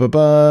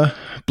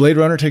 Blade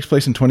Runner takes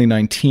place in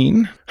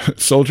 2019.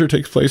 Soldier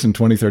takes place in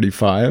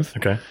 2035.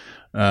 Okay.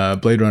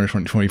 Blade Runner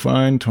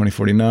 2029,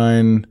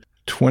 2049,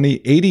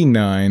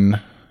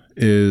 2089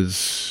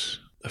 is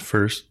the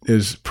first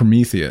is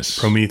Prometheus.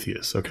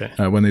 Prometheus, okay.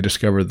 When they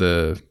discover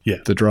the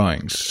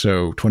drawings.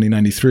 So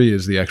 2093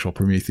 is the actual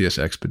Prometheus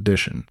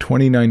expedition.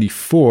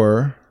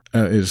 2094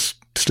 is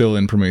still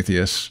in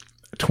Prometheus.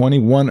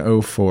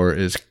 2104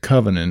 is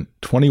Covenant.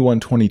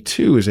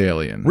 2122 is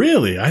Alien.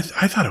 Really? I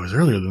thought it was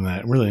earlier than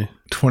that. Really?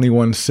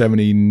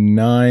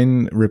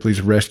 2179,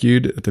 Ripley's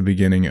rescued at the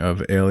beginning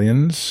of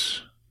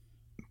Aliens.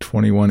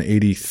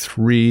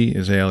 2183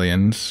 is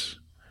Aliens.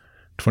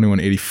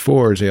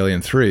 2184 is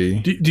Alien 3.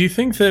 Do you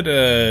think that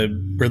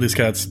Ridley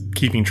Scott's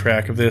keeping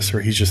track of this, or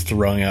he's just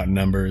throwing out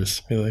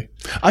numbers? Really?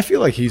 I feel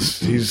like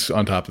he's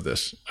on top of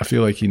this. I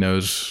feel like he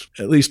knows,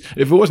 at least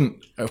if it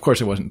wasn't, of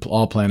course it wasn't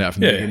all planned out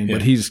from the beginning,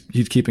 but he's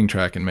keeping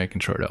track and making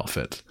sure it all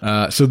fits.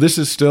 So this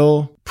is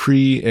still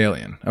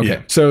pre-Alien. Okay.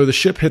 Yeah. So the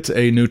ship hits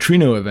a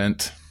neutrino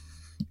event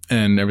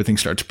and everything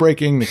starts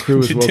breaking. The crew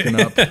is woken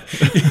up.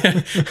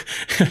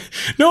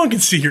 No one can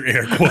see your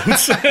air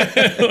quotes.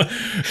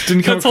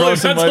 Didn't come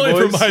across in my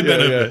voice.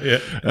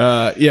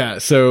 Yeah.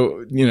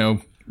 So,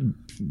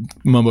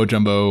 mumbo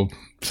jumbo,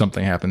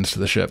 something happens to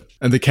the ship.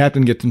 And the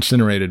captain gets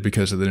incinerated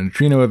because of the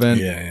neutrino event.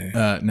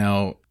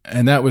 Now,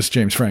 and that was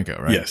James Franco,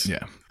 right? Yes.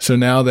 Yeah. So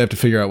now they have to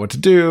figure out what to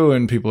do,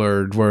 and people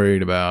are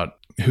worried about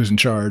who's in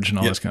charge and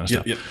all this kind of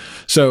stuff.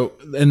 So,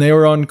 and they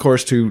were on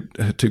course to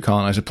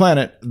colonize a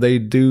planet. They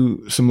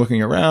do some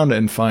looking around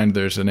and find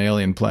there's an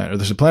alien planet, or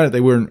there's a planet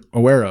they weren't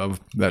aware of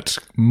that's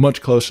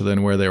much closer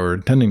than where they were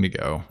intending to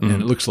go. Mm-hmm.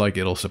 And it looks like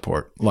it'll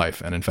support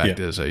life. And in fact,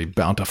 is a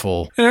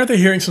bountiful. And aren't they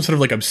hearing some sort of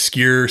like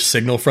obscure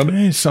signal from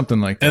it? Something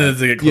like that. And as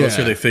they get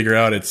closer, they figure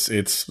out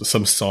it's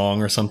some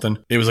song or something.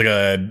 It was like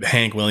a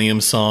Hank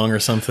Williams song or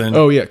something.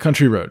 Oh yeah.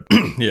 Country Road.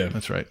 Yeah.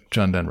 That's right.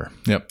 John Denver.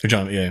 Yep.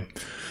 John. Yeah.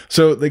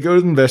 So they go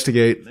to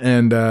investigate,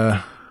 and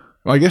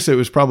I guess it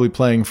was probably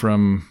playing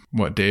from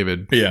what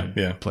David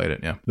played it.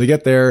 Yeah. They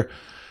get there,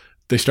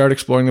 they start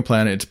exploring the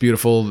planet. It's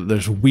beautiful.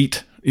 There's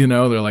wheat,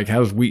 they're like,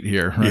 how's wheat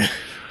here? Right? Yeah.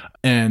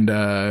 And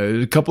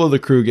a couple of the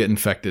crew get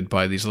infected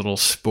by these little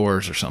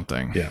spores or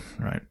something. Yeah.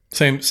 Right.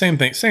 Same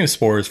thing. Same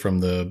spores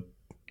from the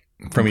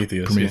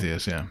Prometheus.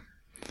 Prometheus, yeah.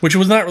 Which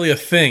was not really a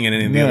thing in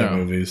any of the other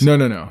movies.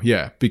 No.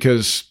 Yeah,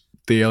 because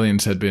the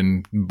aliens had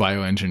been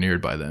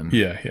bioengineered by then.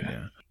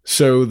 Yeah.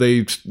 So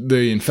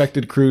the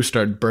infected crew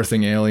start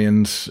birthing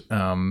aliens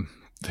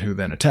who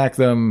then attack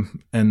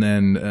them, and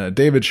then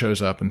David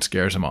shows up and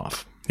scares them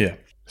off. Yeah.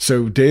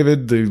 So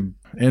David, the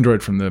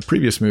android from the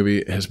previous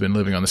movie, has been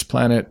living on this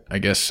planet. I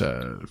guess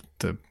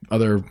the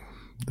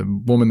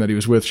woman that he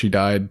was with, she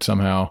died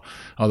somehow.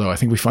 Although I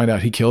think we find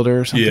out he killed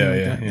her or something.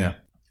 Yeah.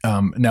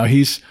 Now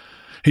he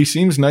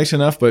seems nice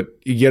enough, but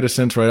you get a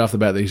sense right off the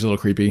bat that he's a little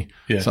creepy.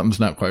 Yeah. Something's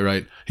not quite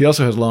right. He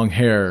also has long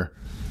hair.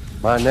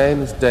 My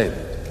name is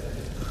David.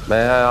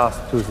 May I ask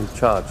who's in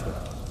charge here?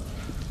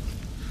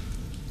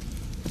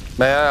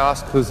 May I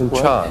ask who's in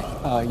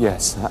charge?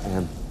 Yes, I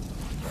am.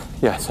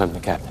 Yes, I'm the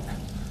captain.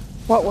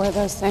 What were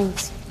those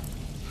things?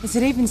 Is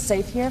it even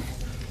safe here?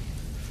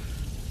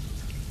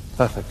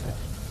 Perfectly.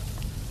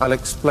 I'll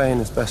explain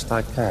as best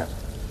I can.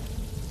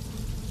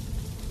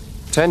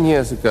 10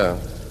 years ago,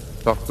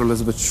 Dr.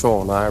 Elizabeth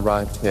Shaw and I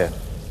arrived here,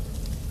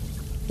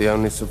 the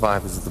only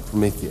survivors of the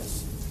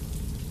Prometheus.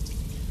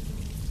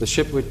 The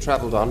ship we'd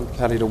traveled on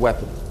carried a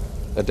weapon,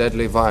 a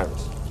deadly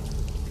virus.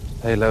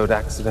 Payload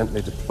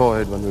accidentally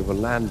deployed when we were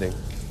landing.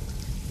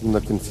 In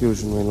the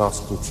confusion, we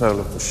lost control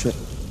of the ship.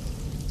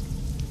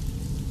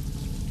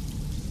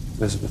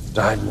 Elizabeth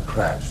died in the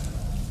crash.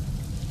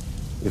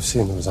 You've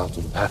seen the result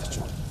of the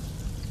pathogen.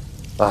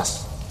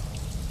 Thus,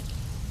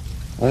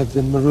 I've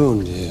been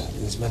marooned here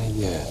these many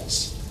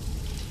years.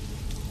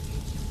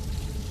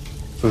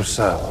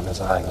 Rousseau on his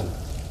island.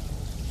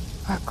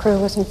 Our crew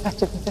was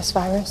infected with this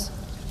virus.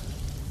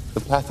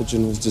 The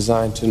pathogen was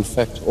designed to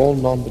infect all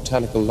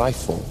non-botanical life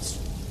forms.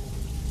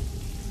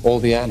 All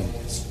the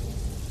animals.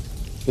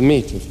 The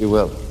meat, if you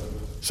will.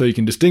 So you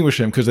can distinguish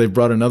him because they've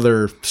brought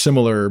another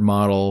similar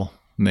model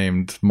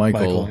named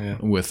Michael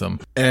with them.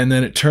 And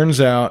then it turns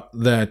out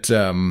that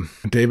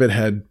David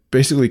had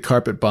basically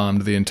carpet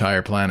bombed the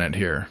entire planet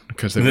here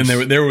because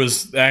there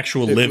was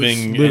actual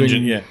living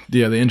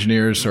the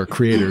engineers or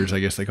creators, I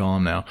guess they call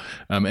them now.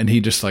 And he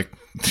just like,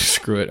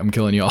 screw it, I'm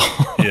killing y'all.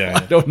 Yeah.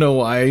 I don't know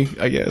why,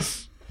 I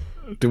guess.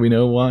 Do we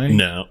know why?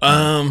 No.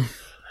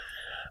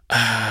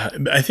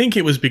 I think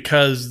it was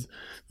because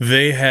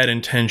they had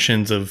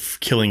intentions of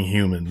killing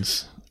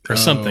humans or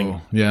something.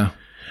 Yeah.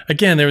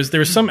 Again, there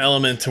was some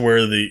element to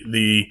where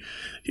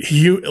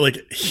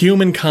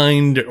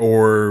humankind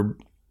or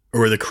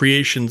the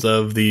creations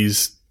of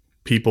these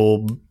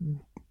people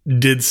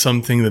did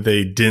something that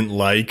they didn't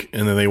like,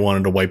 and then they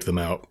wanted to wipe them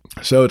out.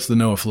 So it's the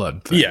Noah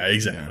flood thing. Yeah,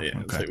 exactly. Yeah.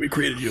 It's like, we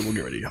created you, we'll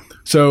get rid of you.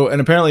 So,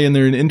 and apparently in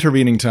their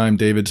intervening time,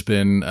 David's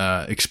been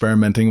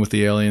experimenting with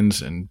the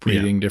aliens and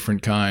breeding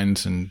different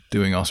kinds and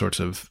doing all sorts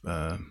of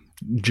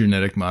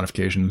genetic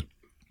modifications.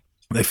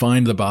 They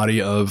find the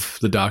body of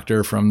the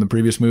doctor from the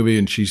previous movie,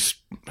 and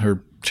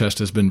her chest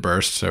has been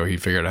burst, so he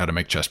figured out how to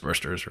make chest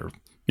bursters or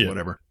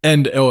whatever.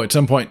 And at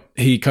some point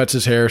he cuts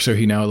his hair, so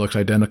he now looks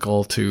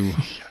identical to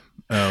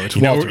it's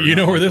Walter. You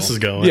know where this is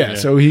going. Yeah,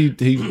 so he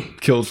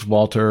kills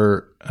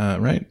Walter,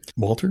 right?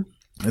 Walter?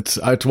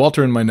 It's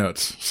Walter in my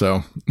notes,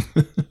 so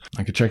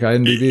I could check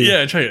IMDb.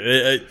 Yeah, check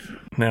it.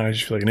 Now I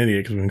just feel like an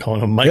idiot because we've been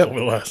calling him Michael for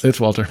the last. It's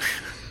Walter.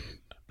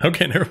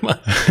 Okay, never mind.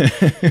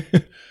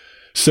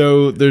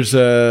 So there's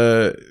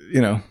a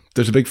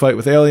big fight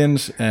with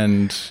aliens,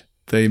 and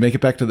they make it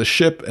back to the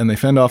ship, and they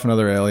fend off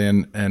another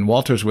alien, and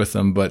Walter's with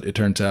them, but it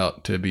turns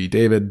out to be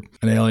David.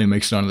 An alien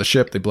makes it onto the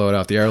ship. They blow it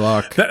out the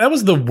airlock. That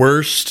was the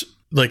worst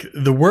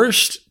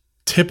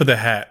tip of the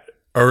hat,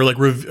 or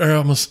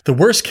almost the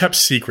worst kept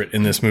secret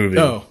in this movie.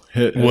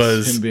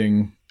 Was him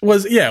being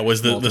was the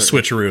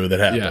switcheroo that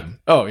happened. Yeah.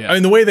 Oh yeah. I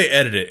mean, the way they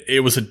edited it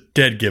was a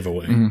dead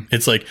giveaway. Mm-hmm.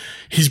 It's like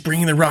he's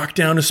bringing the rock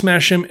down to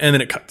smash him, and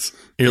then it cuts.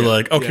 You're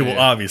like, okay,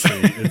 obviously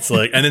it's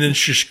like, and then it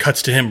just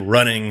cuts to him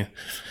running,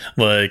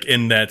 like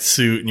in that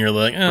suit, and you're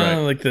like,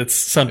 like that's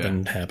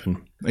something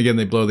happened. Again,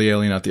 they blow the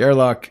alien out the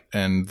airlock,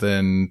 and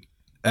then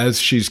as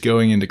she's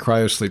going into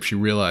cryosleep, she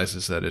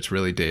realizes that it's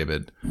really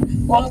David.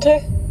 Walter?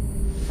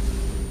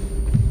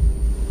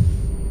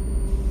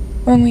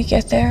 When we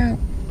get there,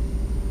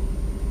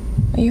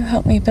 will you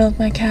help me build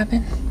my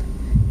cabin?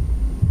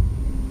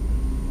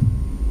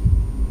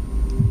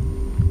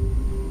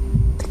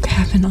 The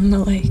cabin on the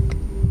lake.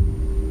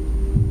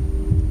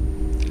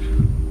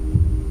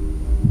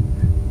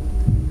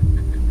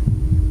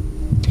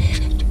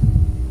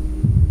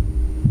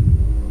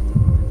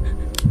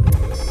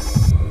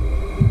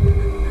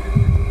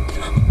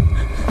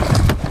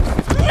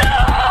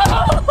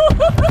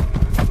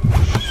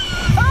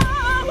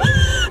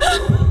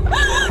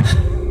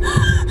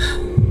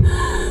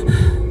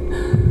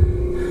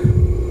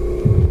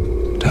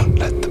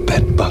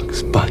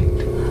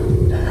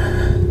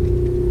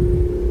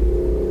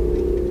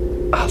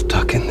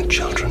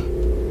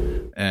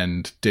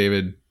 And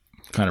David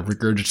kind of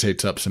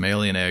regurgitates up some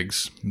alien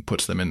eggs and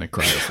puts them in the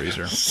cryo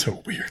freezer.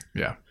 So weird.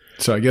 Yeah.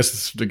 So I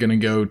guess they're going to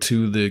go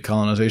to the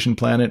colonization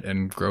planet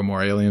and grow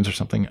more aliens or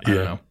something. I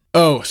don't know.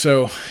 Oh,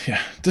 so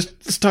yeah.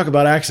 Let's talk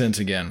about accents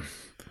again.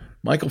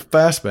 Michael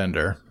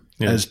Fassbender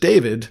as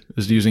David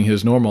is using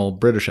his normal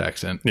British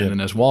accent, and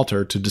then as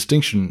Walter to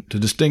distinguish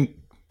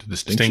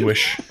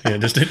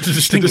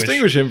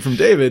him from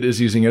David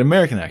is using an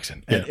American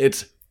accent. And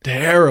it's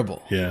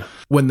terrible. Yeah.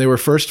 When they were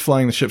first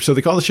flying the ship, so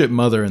they call the ship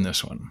Mother in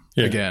this one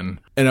again.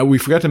 And we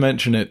forgot to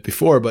mention it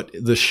before, but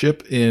the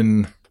ship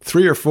in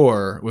 3 or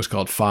 4 was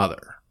called Father.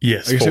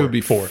 Yes, I guess it would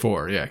be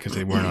 4, yeah, because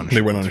they weren't on a ship.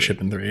 They weren't on a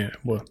ship in 3, yeah.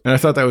 Well. And I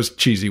thought that was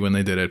cheesy when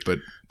they did it, but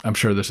I'm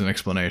sure there's an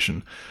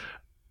explanation.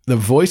 The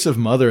voice of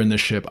Mother in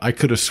this ship, I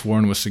could have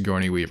sworn was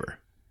Sigourney Weaver.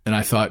 And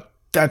I thought,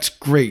 that's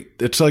great.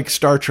 It's like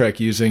Star Trek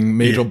using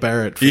Majel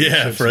Barrett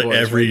for, for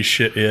every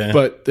ship,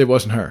 But it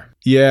wasn't her.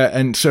 Yeah,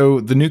 and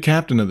so the new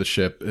captain of the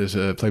ship is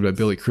played by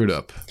Billy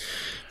Crudup.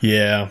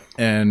 Yeah.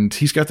 And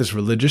he's got this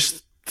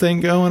religious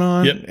thing going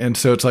on. Yep. And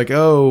so it's like,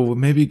 oh,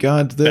 maybe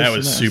God's this. That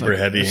was super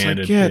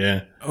heavy-handed.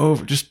 Like,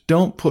 over. Just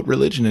don't put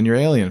religion in your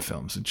alien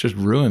films. It just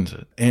ruins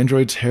it.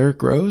 Android's hair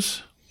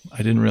grows? I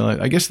didn't realize.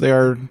 I guess they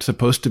are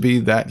supposed to be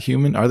that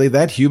human. Are they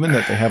that human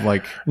that they have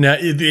like... Now,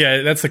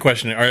 yeah, that's the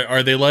question.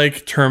 Are they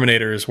like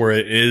Terminators where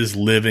it is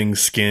living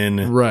skin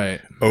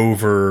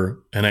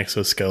over an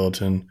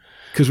exoskeleton?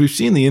 Because we've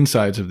seen the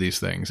insides of these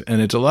things,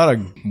 and it's a lot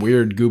of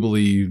weird,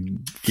 googly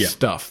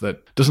stuff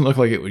that doesn't look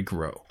like it would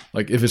grow.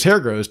 Like, if his hair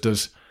grows,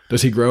 does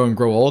he grow and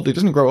grow old? He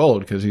doesn't grow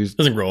old because he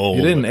doesn't grow old.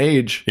 He didn't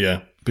age.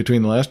 Yeah.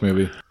 Between the last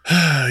movie.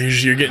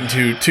 You're getting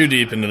too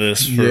deep into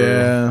this.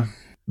 Yeah.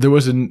 There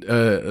was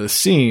a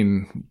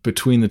scene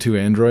between the 2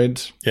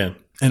 androids. Yeah.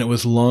 And it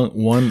was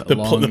playing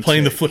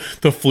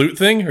the flute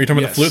thing? Are you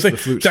talking about the flute thing? The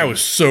flute that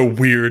was so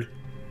weird.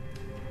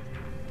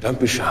 Don't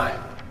be shy.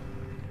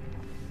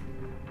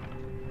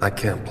 I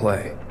can't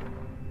play.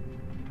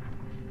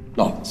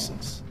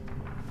 Nonsense.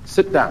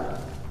 Sit down.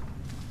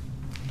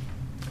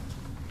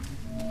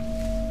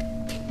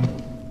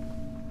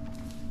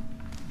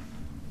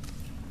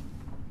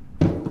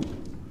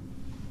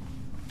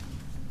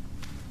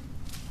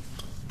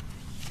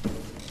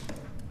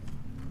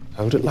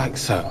 Hold it like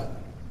so.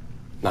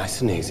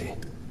 Nice and easy.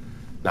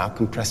 Now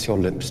compress your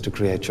lips to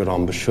create your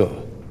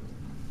embouchure.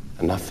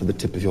 Enough for the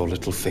tip of your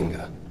little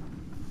finger.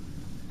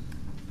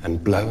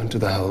 And blow into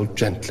the hole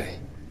gently.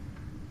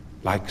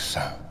 Like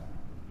so.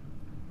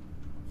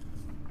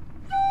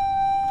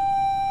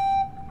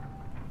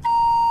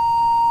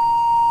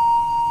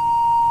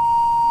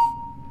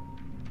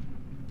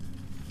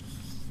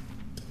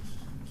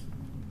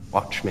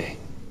 Watch me.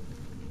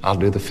 I'll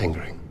do the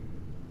fingering.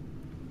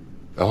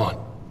 Go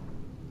on.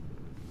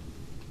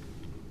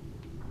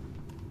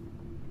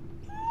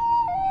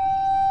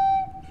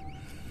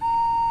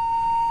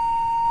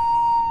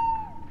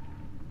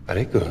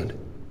 Very good.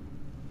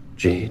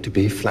 G to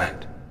B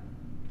flat.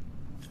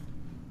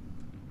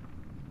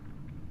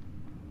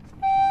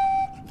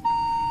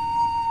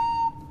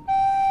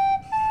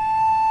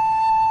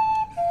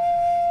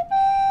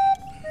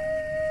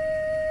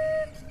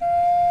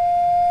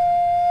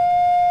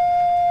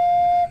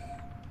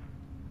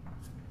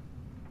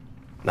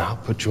 Now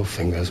put your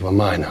fingers where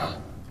mine are.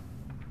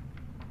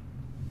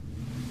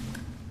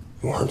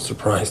 You aren't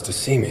surprised to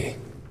see me.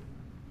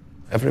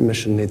 Every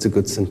mission needs a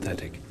good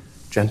synthetic.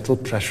 Gentle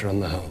pressure on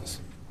the holes.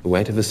 The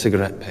weight of a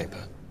cigarette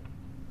paper.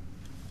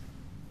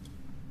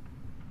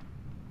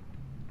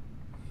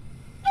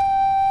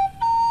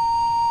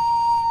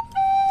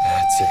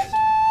 That's it.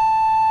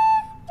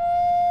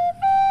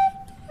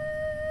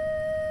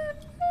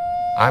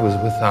 I was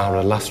with our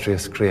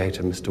illustrious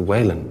creator, Mr.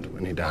 Wayland,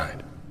 when he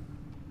died.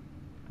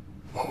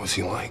 What was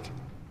he like?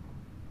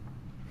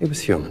 He was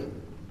human.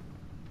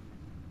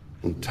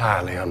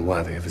 Entirely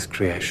unworthy of his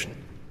creation.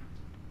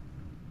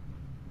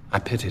 I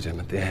pitied him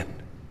at the end.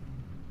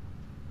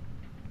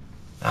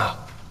 Now,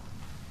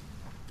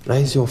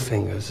 raise your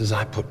fingers as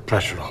I put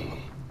pressure on them.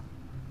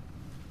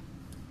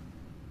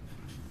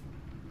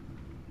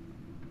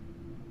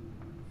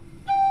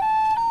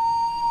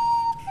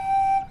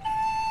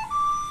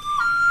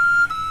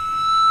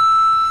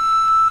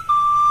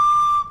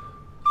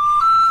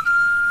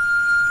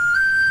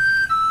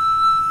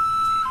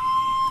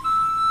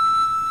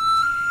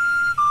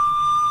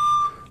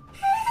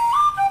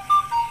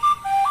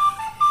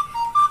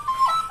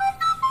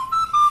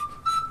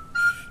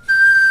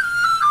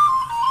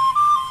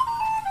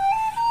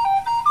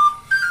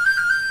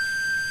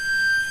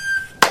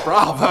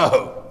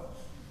 Bravo!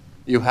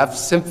 You have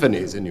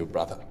symphonies in you,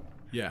 brother.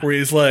 Yeah. Where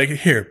he's like,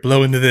 here,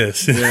 blow into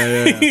this.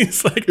 Yeah.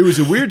 He's like, it was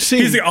a weird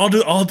scene. He's like,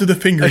 I'll do the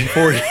fingering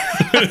for you.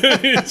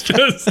 It's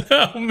just,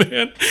 oh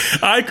man,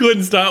 I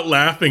couldn't stop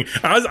laughing.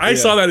 I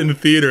saw that in the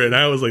theater and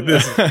I was like,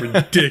 this is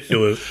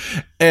ridiculous.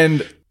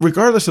 And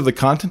regardless of the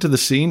content of the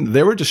scene,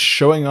 they were just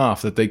showing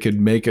off that they could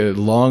make a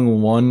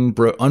long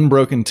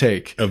unbroken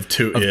take of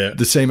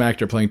the same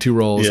actor playing 2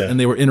 roles, and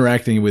they were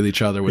interacting with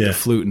each other with the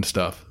flute and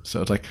stuff. So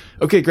it's like,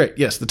 okay, great.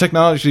 Yes, the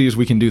technology is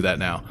we can do that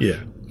now.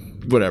 Yeah.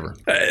 Whatever.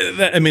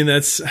 I mean,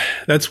 that's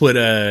what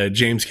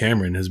James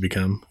Cameron has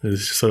become.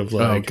 It's sort of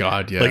like, oh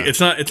god, yeah. Like it's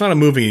not a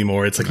movie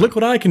anymore. It's like, look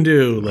what I can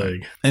do.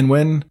 Like, and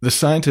when the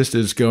scientist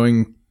is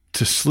going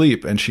to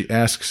sleep and she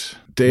asks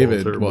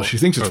David, she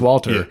thinks it's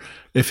Walter,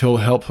 if he'll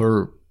help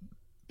her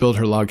build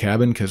her log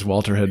cabin because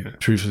Walter had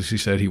previously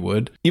said he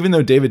would. Even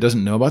though David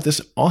doesn't know about this,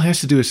 all he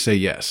has to do is say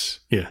yes.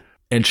 Yeah.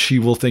 And she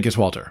will think it's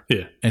Walter.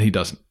 Yeah. And he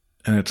doesn't.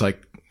 And it's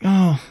like,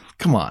 oh,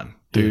 come on,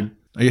 dude. Yeah.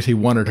 I guess he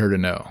wanted her to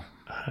know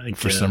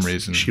for some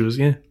reason. She was,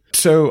 yeah.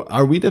 So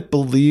are we to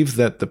believe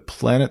that the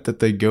planet that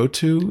they go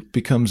to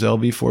becomes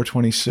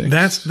LV-426?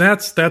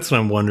 That's what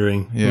I'm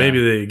wondering. Yeah.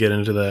 Maybe they get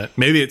into that.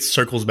 Maybe it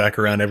circles back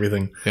around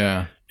everything.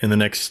 Yeah. In the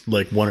next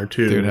like one or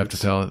two. They would have to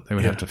tell it. They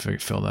would have to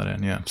fill that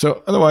in. Yeah.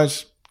 So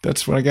otherwise,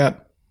 that's what I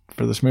got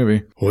for this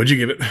movie. What'd you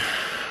give it?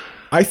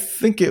 I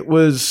think it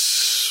was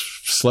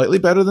slightly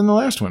better than the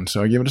last one,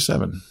 so I give it a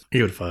 7. I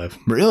give it a 5.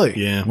 Really?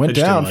 Yeah. Went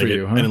down for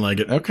you, huh? I didn't like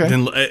it. Okay.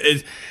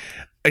 Like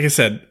I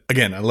said,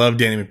 again, I love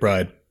Danny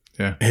McBride.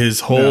 Yeah.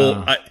 His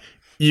whole...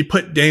 you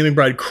put Danny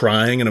McBride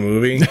crying in a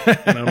movie,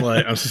 and I'm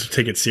like, I'm supposed to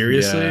take it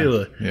seriously?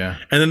 Yeah.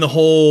 And then the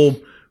whole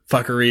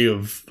fuckery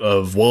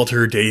of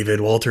Walter David.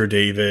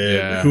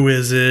 Yeah. Who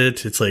is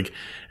it? It's like...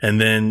 And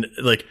then,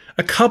 like,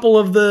 a couple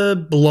of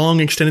the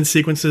long extended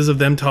sequences of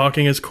them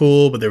talking is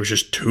cool, but there was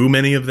just too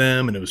many of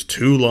them, and it was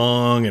too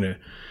long, and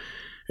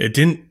it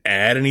didn't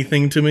add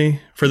anything to me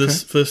for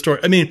this story.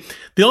 I mean,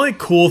 the only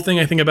cool thing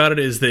I think about it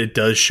is that it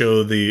does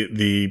show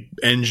the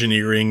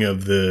engineering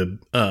of the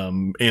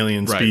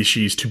alien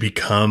species to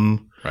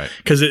become... Right.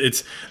 Because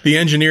it's the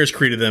engineers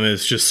created them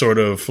as just sort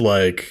of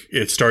like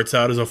it starts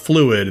out as a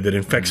fluid that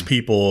infects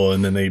people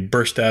and then they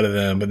burst out of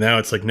them. But now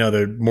it's like, no,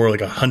 they're more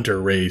like a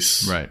hunter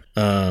race. Right.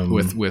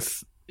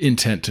 With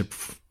intent to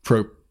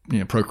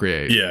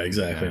procreate. Yeah,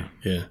 exactly.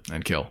 Yeah.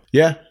 And kill.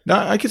 Yeah. No,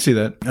 I could see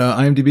that.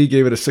 IMDb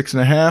gave it a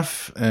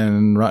 6.5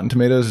 and Rotten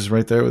Tomatoes is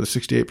right there with a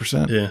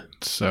 68%. Yeah.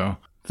 So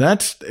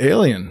that's the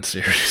Alien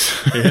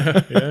series.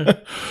 Yeah.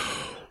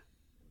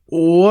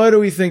 What do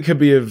we think could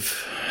be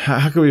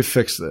how could we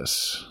fix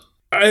this?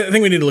 I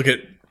think we need to look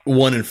at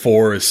 1 and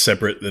 4 as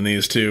separate than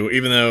these two,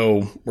 even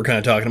though we're kind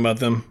of talking about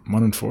them.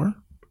 1 and 4?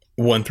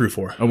 1 through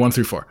 4. Oh, 1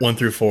 through 4. 1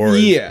 through 4.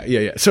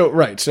 Yeah.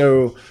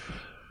 So,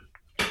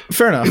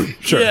 fair enough.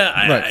 Sure.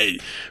 Yeah.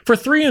 For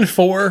 3 and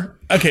 4,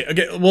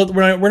 okay. Well,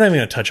 we're not even going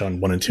to touch on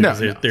 1 and 2. No,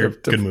 they're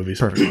good movies.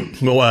 Perfect.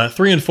 Well,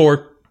 3 and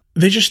 4,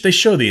 they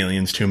show the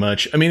aliens too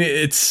much. I mean,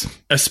 it's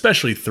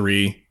especially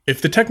 3.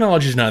 If the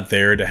technology is not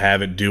there to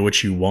have it do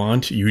what you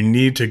want, you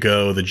need to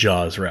go the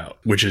Jaws route,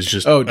 which is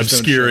just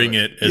obscuring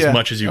it as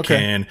much as you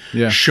can,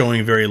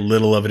 showing very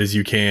little of it as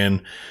you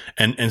can,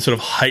 and sort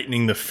of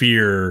heightening the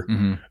fear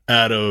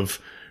out of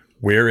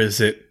where is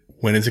it?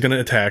 When is it going to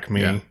attack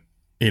me? Yeah.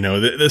 You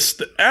know,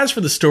 as for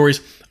the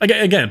stories,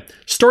 again,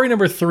 story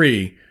number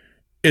 3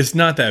 is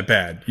not that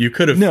bad. You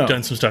could have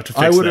done some stuff to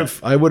fix that.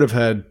 I would have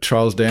had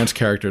Charles Dance's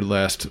character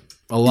last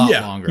a lot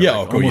longer. Yeah,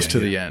 almost to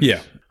the end.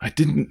 Yeah. I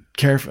didn't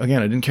care for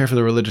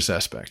the religious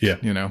aspect. Yeah.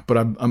 You know, but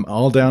I'm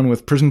all down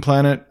with Prison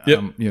Planet.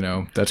 Yep. You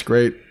know, that's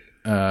great.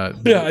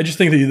 I just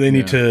think that they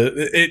need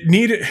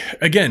to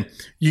again,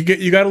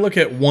 you got to look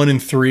at 1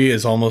 and 3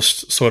 as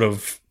almost sort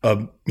of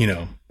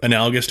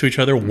analogous to each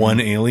other. One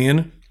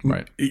alien.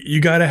 Right.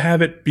 You got to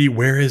have it be,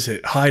 where is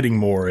it hiding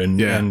more? And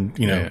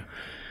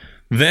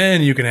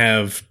then you can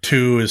have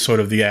 2 as sort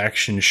of the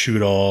action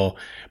shoot all.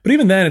 But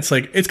even then it's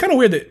like, it's kind of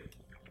weird that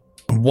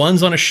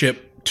 1's on a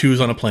ship,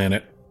 2's on a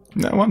planet.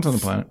 No, 1's on the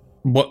planet.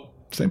 What?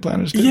 Same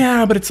planet as 2.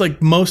 Yeah, but it's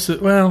like most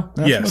of,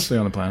 yes. Mostly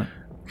on the planet.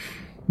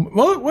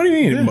 What do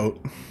you mean?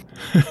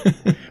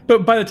 Yeah.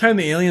 But by the time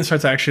the alien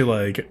starts actually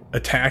like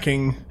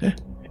attacking,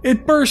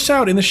 it bursts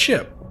out in the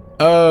ship.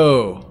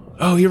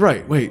 Oh, you're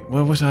right. Wait,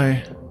 what was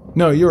I?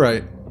 No, you're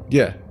right.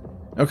 Yeah.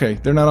 Okay,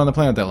 they're not on the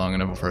planet that long in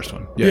the first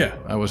one. Yeah.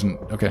 I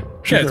wasn't. Okay.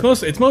 Sure. Yeah,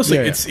 it's mostly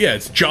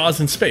it's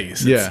Jaws in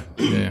space. Yeah.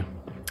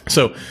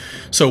 So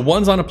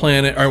 1's on a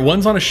planet, or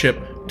 1's on a ship,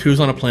 2's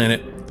on a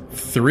planet,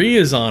 3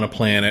 is on a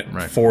planet,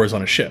 4 is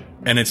on a ship,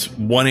 and it's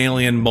 1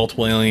 alien,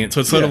 multiple aliens.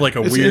 So it's sort of like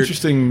a weird,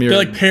 interesting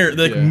mirror.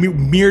 They're like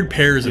mirrored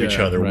pairs of each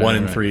other, 1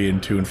 and 3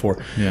 and 2 and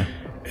 4. Yeah.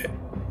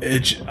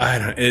 I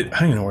don't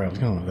even know where I was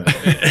going with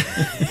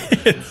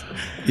that.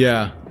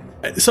 Yeah.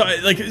 So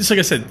like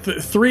I said,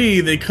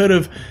 3 they could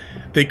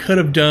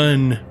have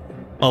done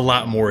a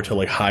lot more to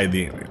like hide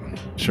the alien.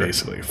 Sure.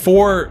 Basically,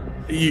 4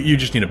 you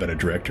just need a better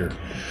director.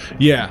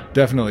 Yeah,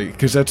 definitely,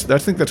 because I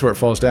think that's where it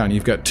falls down.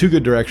 You've got 2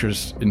 good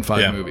directors in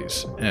 5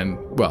 movies, and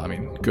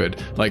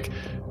good. Like,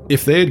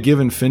 if they had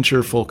given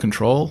Fincher full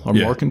control or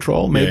more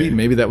control,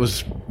 maybe that would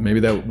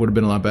have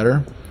been a lot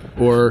better.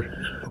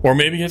 Or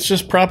maybe it's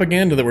just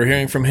propaganda that we're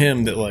hearing from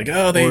him that like,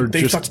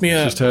 they fucked me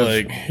up. Just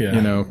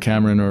have,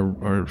 Cameron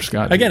or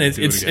Scott. Again,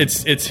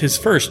 it's his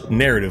first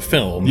narrative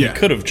film. Yeah. He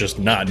could have just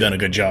not done a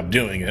good job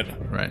doing it.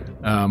 Right.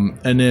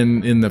 And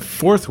then in the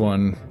 4th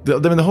one,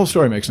 the whole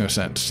story makes no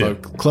sense. So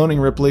cloning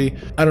Ripley,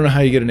 I don't know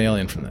how you get an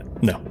alien from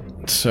that. No.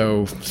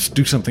 So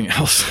do something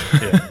else.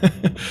 Yeah.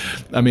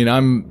 I mean,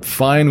 I'm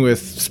fine with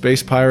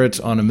space pirates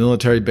on a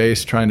military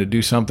base trying to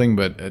do something,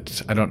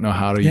 but I don't know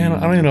how to. Yeah, I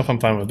don't even know if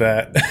I'm fine with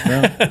that.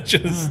 No?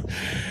 Just,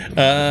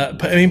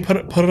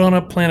 put it on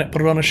a planet,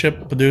 put it on a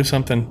ship, do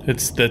something.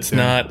 That's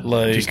not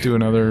like just do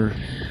another.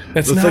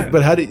 That's not.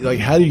 But how do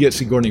you get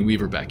Sigourney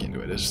Weaver back into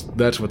it?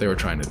 That's what they were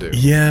trying to do.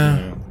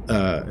 Yeah.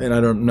 And I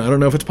don't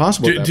know if it's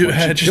possible.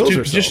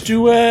 Just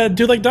do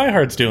like Die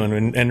Hard's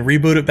doing and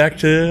reboot it back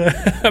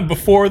to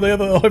before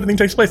everything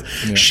takes place.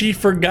 Yeah. She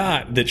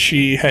forgot that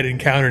she had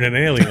encountered an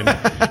alien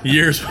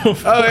years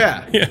before. Oh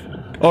yeah.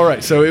 All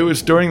right, so it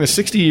was during the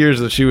 60 years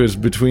that she was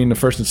between the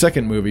first and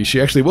second movie. She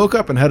actually woke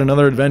up and had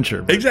another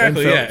adventure.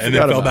 Exactly, and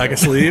then fell back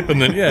asleep,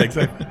 and then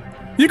exactly.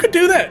 You could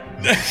do that.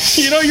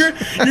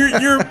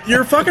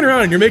 You're fucking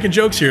around and you're making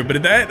jokes here,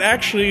 but that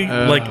actually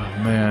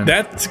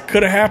that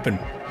could have happened.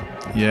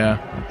 Yeah,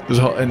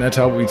 and that's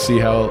how we see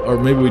how, or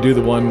maybe we do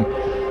the one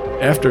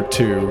after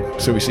 2,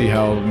 so we see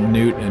how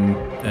Newt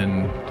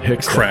and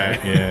Hicks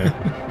crack.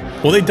 Yeah.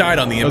 Well, they died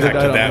on the impact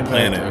of that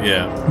planet. Okay.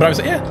 Yeah, but I was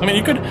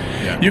you could.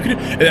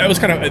 That was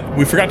kind of.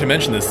 We forgot to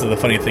mention this. So the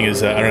funny thing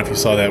is, I don't know if you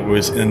saw that,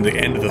 was in the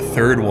end of the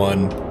third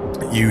one,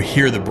 you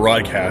hear the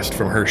broadcast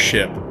from her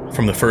ship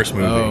from the first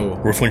movie,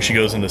 when she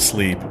goes into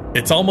sleep.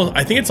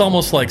 I think it's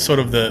almost like sort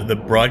of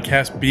the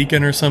broadcast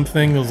beacon or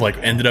something. It was like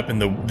ended up in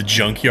the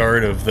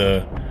junkyard of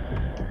the.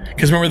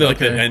 Because remember,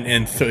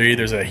 in 3,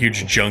 there's a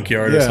huge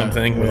junkyard or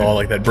something with all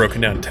like that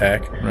broken down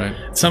tech. Right.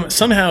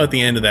 Somehow at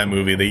the end of that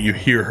movie, that you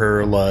hear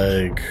her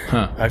like,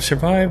 "I've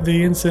survived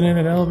the incident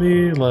at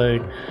LV.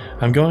 Like,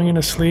 I'm going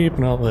into sleep,"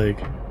 and I'll like,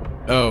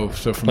 so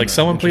from like,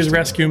 someone please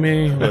rescue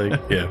me.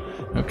 Like,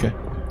 okay,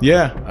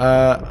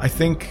 yeah. I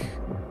think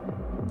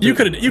you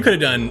could have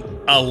done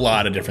a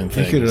lot of different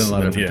things. You could have done a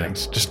lot of different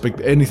things. Just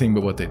anything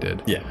but what they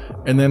did. Yeah.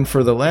 And then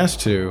for the last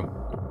 2.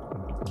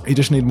 You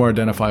just need more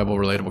identifiable,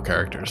 relatable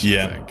characters.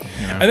 Yeah, I think,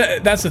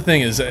 and that's the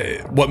thing is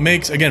what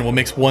makes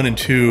 1 and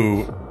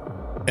 2,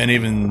 and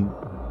even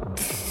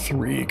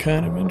 3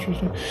 kind of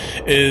interesting,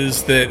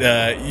 is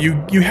that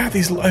you have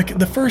these like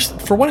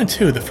for 1 and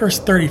 2, the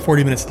first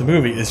 30-40 minutes of the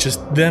movie is just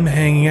them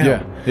hanging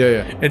out.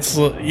 Yeah. It's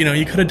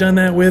you could have done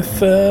that with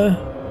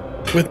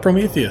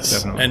Prometheus.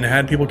 Definitely. And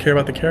had people care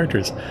about the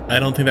characters. I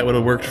don't think that would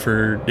have worked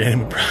for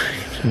Danny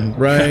McBride.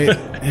 Right.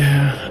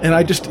 Yeah, and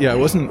I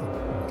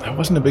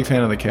wasn't a big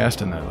fan of the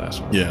cast in that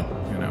last one. Yeah.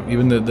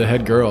 Even the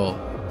head girl,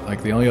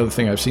 like the only other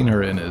thing I've seen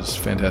her in is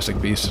Fantastic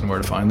Beasts and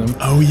Where to Find Them.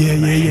 Oh, yeah. I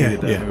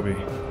hated that movie.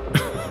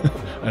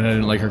 And I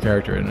didn't like her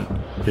character in it.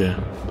 Yeah.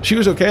 She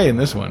was okay in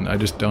this one. I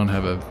just don't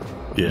have a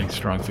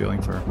strong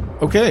feeling for her.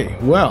 Okay,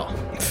 well,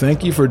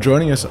 thank you for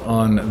joining us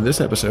on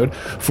this episode.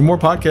 For more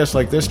podcasts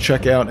like this,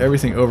 check out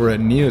everything over at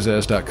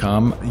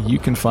neozaz.com. You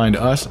can find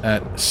us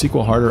at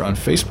Sequel Harder on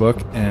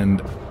Facebook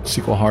and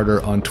Sequel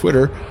Harder on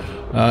Twitter.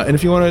 And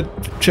if you want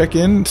to check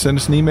in, send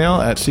us an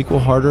email at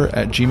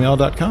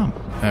sequelharder@gmail.com.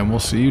 And we'll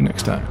see you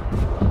next time.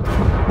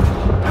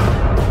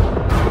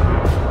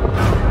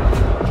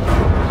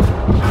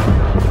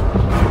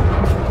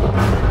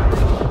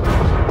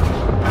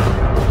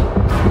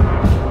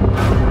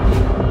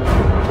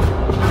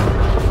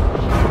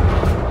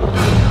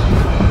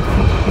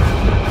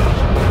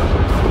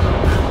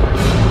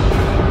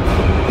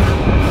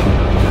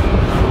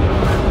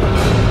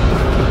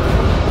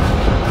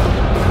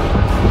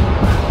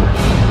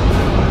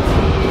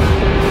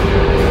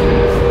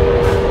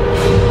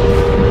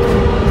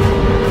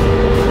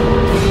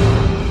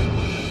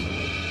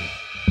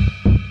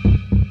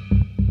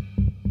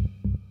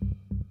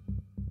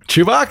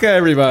 Chewbacca,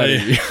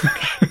 everybody.